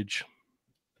knowledge.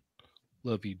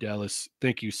 Love you, Dallas.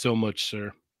 Thank you so much,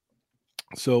 sir.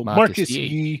 So Marcus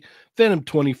Yee, Venom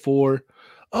 24.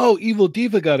 Oh, Evil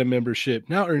Diva got a membership.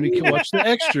 Now Ernie can watch the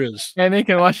extras. And he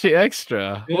can watch the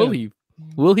extra. Yeah.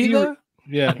 Will he though?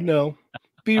 Yeah, no.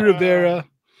 B. Rivera,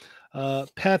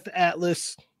 Path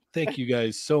Atlas. Thank you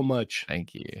guys so much.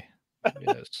 Thank you.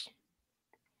 Yes.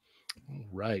 All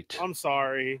right. I'm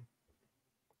sorry.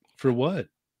 For what?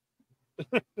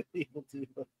 I'm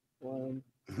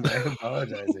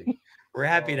apologizing. We're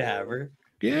happy to have her.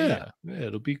 Yeah,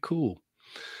 it'll be cool.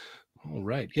 All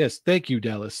right. Yes. Thank you,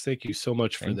 Dallas. Thank you so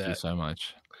much for that. Thank you so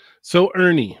much. So,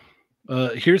 Ernie,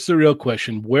 here's the real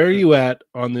question. Where are you at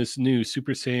on this new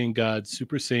Super Saiyan God,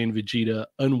 Super Saiyan Vegeta,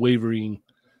 Unwavering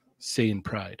Saiyan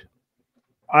Pride?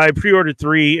 I pre-ordered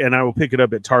 3, and I will pick it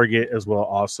up at Target as well.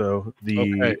 Also,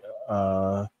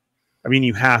 I mean,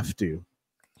 you have to.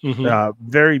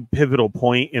 Very pivotal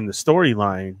point in the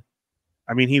storyline.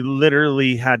 I mean, he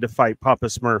literally had to fight Papa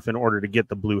Smurf in order to get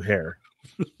the blue hair.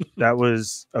 That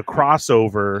was a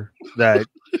crossover that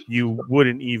you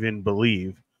wouldn't even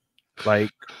believe. Like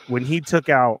when he took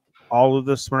out all of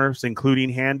the Smurfs, including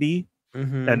Handy,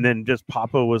 and then just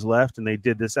Papa was left, and they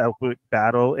did this epic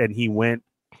battle, and he went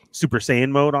Super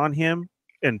Saiyan mode on him,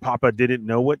 and Papa didn't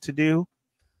know what to do.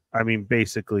 I mean,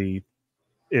 basically,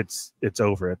 it's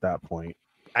over at that point.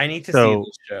 I need to see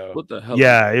this show. What the hell?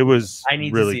 Yeah, it was I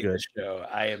need really to see good. This show.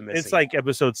 I am missing. It's like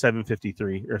episode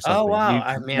 753 or something. Oh wow!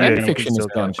 Fan fiction has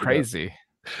gone crazy.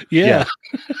 Yeah,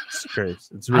 it's crazy.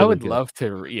 It's really I would good. love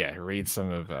to read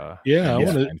some of I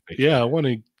want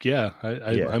to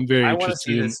I'm very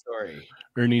interested in story.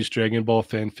 Ernie's Dragon Ball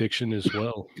fan fiction as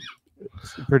well.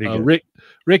 It's pretty good.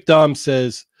 Rick Dom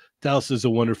says Dallas is a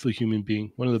wonderful human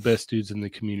being, one of the best dudes in the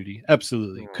community.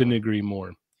 Absolutely, couldn't agree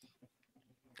more.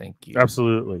 Thank you.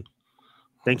 Absolutely.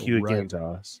 Thank you again,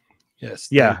 Dallas. Yes.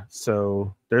 Yeah.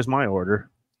 So there's my order.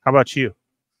 How about you?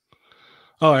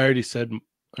 Oh, I already said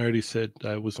I already said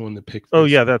I was the one that picked. Oh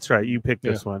this. yeah, that's right. You picked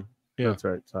Yeah. this one. Yeah. That's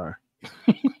right. Sorry.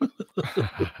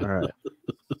 All right.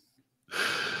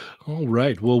 All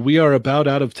right. Well, we are about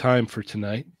out of time for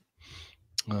tonight.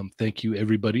 Thank you,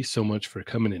 everybody, so much for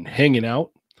coming and hanging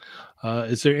out.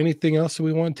 Is there anything else that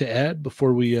we want to add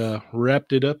before we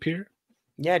wrapped it up here?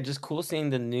 Yeah, just cool seeing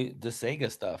the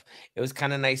Sega stuff. It was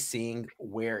kind of nice seeing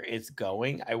where it's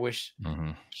going. I wish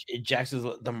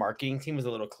the marketing team was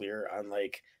a little clearer on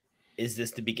like, is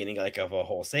this the beginning like of a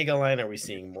whole Sega line? Are we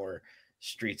seeing more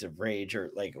Streets of Rage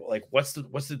or like what's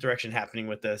the direction happening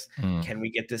with this? Can we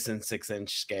get this in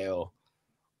 6-inch scale?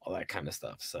 All that kind of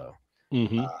stuff. So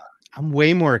I'm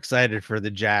way more excited for the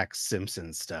Jack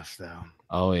Simpson stuff though.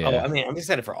 Oh yeah. Oh, I mean, I'm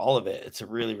excited for all of it. It's a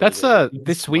really That's good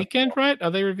this weekend, right? Are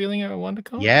they revealing it at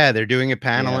WonderCon? Yeah, they're doing a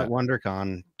panel Yeah. at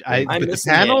WonderCon. I'm But the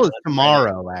missing panel it. is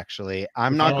tomorrow, actually.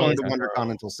 I'm not Oh, going to okay.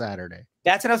 WonderCon until Saturday.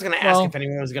 That's what I was going to ask Well- if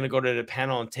anyone was going to go to the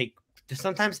panel and take.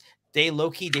 Sometimes they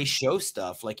low-key they show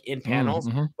stuff like in panels,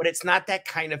 but it's not that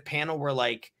kind of panel where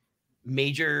like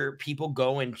major people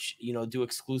go and do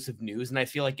exclusive news, and I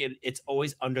feel like it's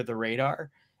always under the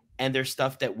radar, and there's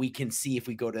stuff that we can see if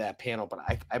we go to that panel, but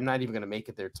I'm not even going to make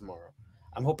it there tomorrow.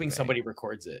 I'm hoping somebody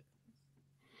records it.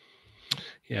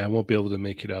 Yeah, I won't be able to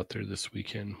make it out there this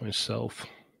weekend myself,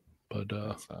 but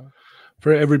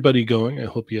for everybody going, I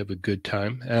hope you have a good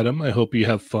time. Adam, I hope you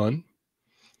have fun.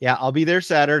 Yeah, I'll be there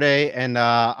Saturday, and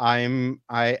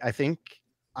I think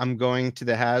I'm going to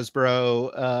the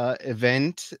Hasbro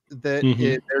event that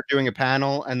they're doing a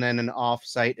panel and then an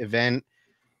off-site event,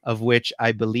 of which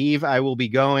I believe I will be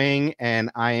going, and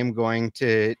I am going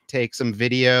to take some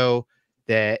video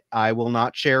that I will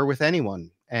not share with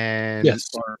anyone. And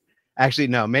actually,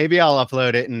 no, maybe I'll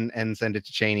upload it and send it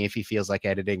to Cheynee if he feels like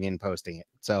editing and posting it.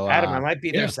 So Adam, I might be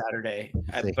there Saturday,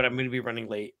 but I'm going to be running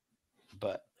late.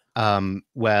 But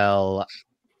well,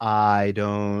 I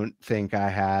don't think I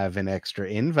have an extra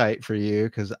invite for you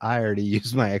because I already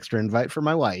used my extra invite for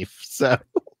my wife. So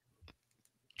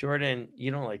Jordan,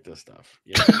 you don't like this stuff.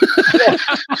 He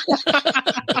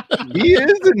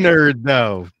is a nerd,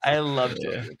 though. I love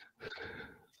Jordan.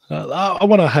 I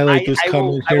want to highlight this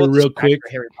comment here real quick.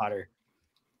 Harry Potter.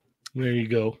 There you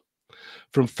go.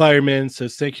 From Fireman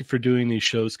says, thank you for doing these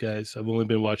shows, guys. I've only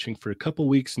been watching for a couple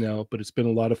weeks now, but it's been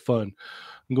a lot of fun.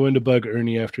 I'm going to bug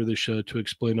Ernie after the show to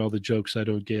explain all the jokes I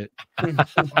don't get.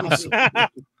 Awesome.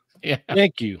 Yeah.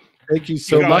 Thank you. Thank you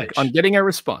so Good much. luck on getting a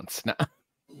response. No.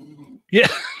 Yeah.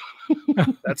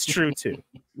 That's true too.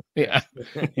 Yeah.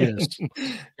 Yes.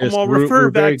 And we'll refer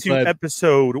back to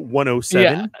episode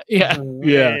 107. Yeah.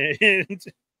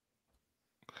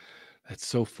 That's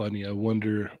so funny. I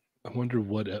wonder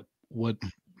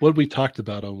what we talked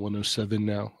about on 107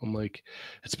 now. I'm like,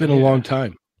 it's been a long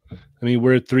time. I mean,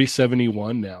 we're at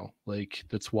 371 now. Like,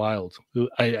 that's wild.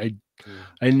 I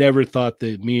never thought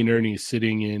that me and Ernie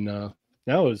sitting in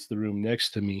now is the room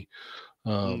next to me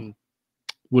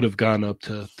would have gone up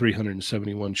to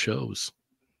 371 shows.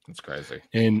 That's crazy.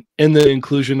 And the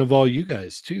inclusion of all you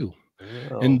guys too.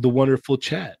 And the wonderful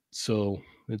chat. So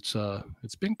it's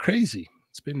been crazy.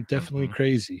 It's been definitely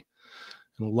crazy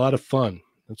and a lot of fun.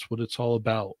 That's what it's all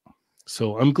about.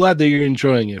 So I'm glad that you're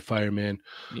enjoying it, Fireman.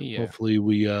 Yeah. Hopefully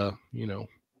we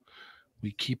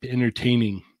we keep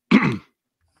entertaining.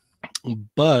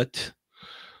 But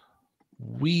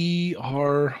we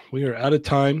are out of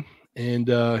time, and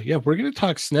we're gonna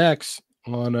talk snacks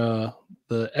on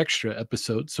the extra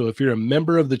episode. So if you're a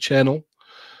member of the channel,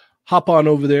 hop on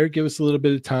over there, give us a little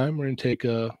bit of time. We're gonna take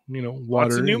water.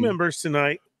 Lots of new members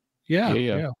tonight.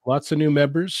 Yeah, lots of new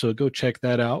members. So go check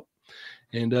that out.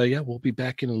 And we'll be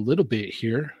back in a little bit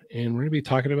here, and we're gonna be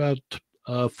talking about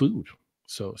food.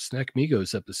 So Snack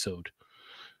Migos episode.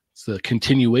 It's the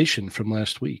continuation from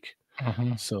last week.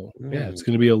 So it's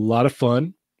gonna be a lot of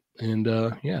fun, and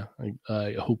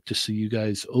I hope to see you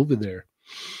guys over there.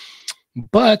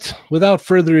 But without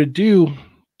further ado,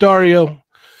 Dario,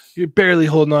 you're barely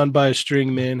holding on by a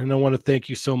string, man, and I want to thank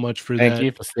you so much for that. Thank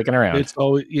you for sticking around. It's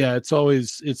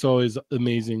always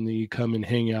amazing that you come and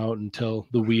hang out until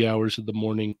the wee hours of the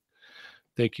morning.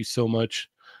 Thank you so much.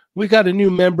 We got a new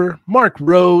member, Mark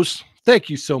Rose. Thank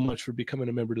you so much for becoming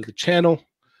a member to the channel.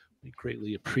 We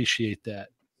greatly appreciate that.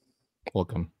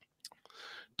 Welcome.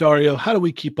 Dario, how do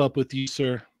we keep up with you,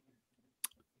 sir?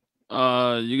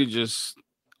 You could just,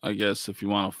 I guess, if you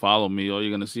want to follow me, all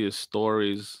you're gonna see is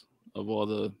stories of all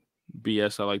the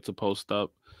BS I like to post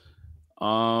up.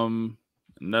 And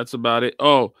that's about it.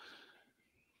 Oh,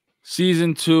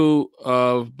 season 2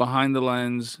 of Behind the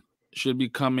Lens should be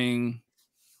coming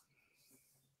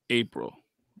April,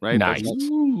 right? Nice.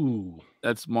 Ooh.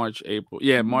 That's March, April.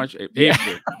 Yeah, March, April.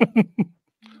 Yeah.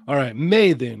 All right,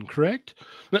 May then, correct?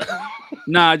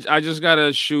 Nah, I just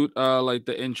gotta shoot like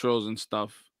the intros and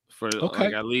stuff for Okay.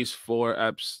 like at least 4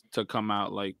 eps to come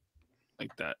out like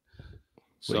that.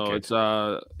 So Wicked.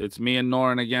 it's me and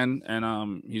Norin again,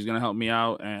 and he's gonna help me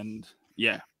out, and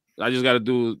yeah, I just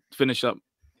gotta finish up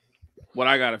what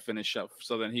I gotta finish up,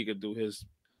 so then he could do his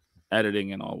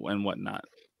editing and all and whatnot.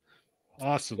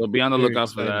 Awesome. So be on the Very lookout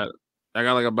for exciting. that. I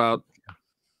got like about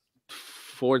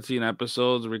 14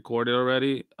 episodes recorded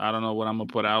already. I don't know what I'm gonna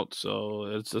put out, so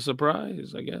it's a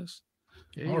surprise, I guess.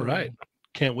 All right.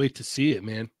 Can't wait to see it,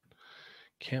 man.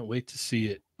 Can't wait to see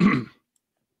it.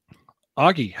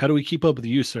 Augie, how do we keep up with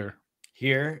you, sir?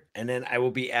 Here, and then I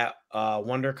will be at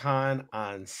WonderCon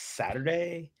on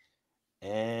Saturday.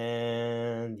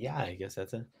 And yeah, I guess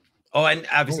that's it. Oh, and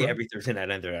obviously every Thursday night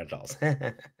on They're Dolls.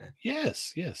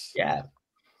 Yes. Yeah.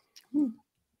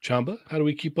 Chamba, how do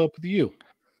we keep up with you?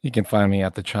 You can find me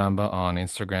at the Chamba on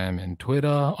Instagram and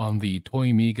Twitter, on the Toy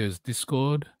Migos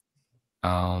Discord.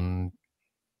 They're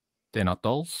Not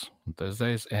Dolls on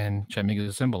Thursdays, and Chat Migos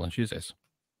Assemble on Tuesdays.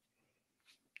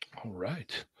 All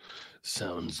right.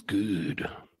 Sounds good.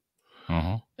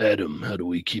 Adam, how do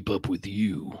we keep up with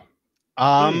you?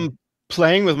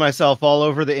 Playing with myself all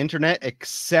over the internet,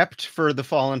 except for the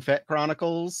Fallen Fett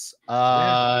Chronicles.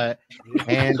 And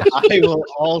I will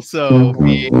also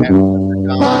be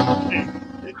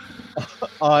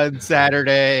on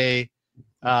Saturday.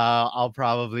 I'll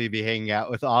probably be hanging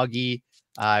out with Augie.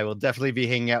 I will definitely be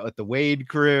hanging out with the Wade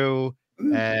crew.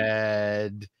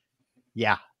 And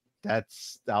yeah,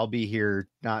 I'll be here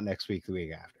not next week, the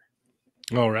week after.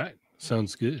 All right.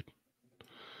 Sounds good.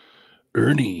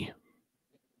 Ernie.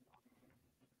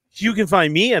 You can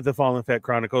find me at the Fallen Fett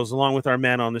Chronicles along with our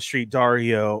man on the street,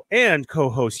 Dario, and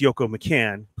co-host Yoko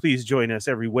McCann. Please join us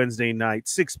every Wednesday night,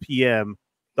 6 p.m.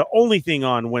 The only thing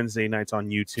on Wednesday nights on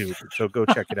YouTube. So go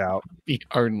check it out. The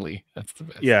only. That's the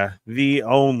best. Yeah, the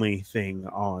only thing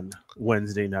on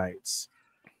Wednesday nights.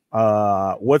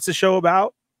 What's the show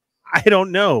about? I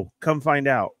don't know. Come find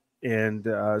out and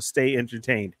stay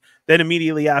entertained. Then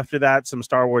immediately after that, some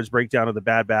Star Wars breakdown of the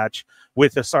Bad Batch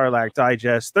with the Sarlacc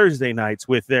Digest. Thursday nights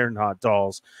with They're Not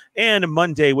Dolls. And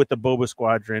Monday with the Boba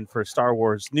Squadron for Star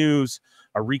Wars news,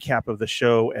 a recap of the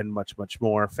show, and much, much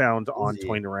more found on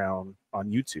Toying Around on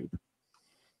YouTube.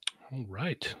 All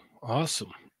right.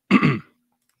 Awesome.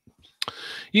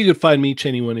 You can find me,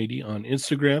 Cheynee180, on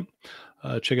Instagram.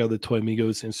 Check out the Toy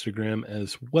Migos Instagram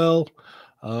as well.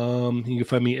 You can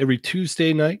find me every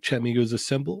Tuesday night, Chat Migos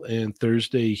Assemble, and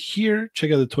Thursday here.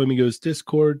 Check out the Toy Migos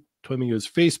Discord, Toy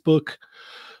Migos Facebook,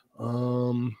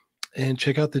 and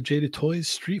check out the Jaded Toys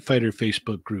Street Fighter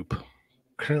Facebook group.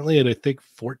 Currently at, I think,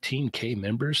 14K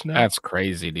members now. That's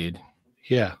crazy, dude.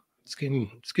 Yeah, it's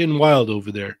getting wild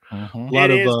over there.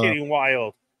 It is getting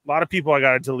wild. A lot of people I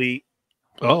got to delete.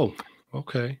 Oh,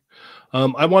 okay.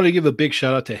 I want to give a big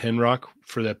shout out to Henrock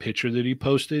for that picture that he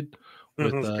posted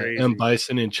with M.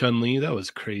 Bison and Chun-Li. That was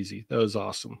crazy. That was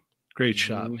awesome. Great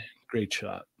shot, man. Great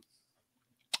shot.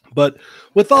 But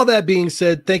with all that being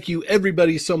said, thank you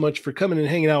everybody so much for coming and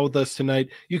hanging out with us tonight.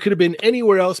 You could have been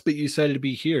anywhere else, but you decided to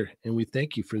be here, and we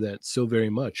thank you for that so very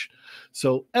much.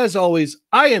 So as always,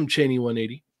 I am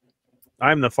Cheynee180.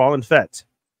 I'm the Fallen Fett.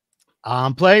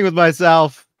 I'm playing with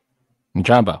myself. I'm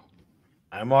Chamba.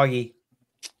 I'm Augie.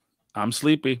 I'm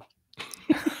Sleepy.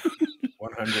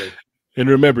 100. And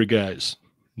remember, guys,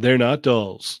 they're not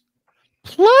dolls.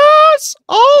 Plus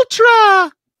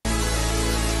Ultra.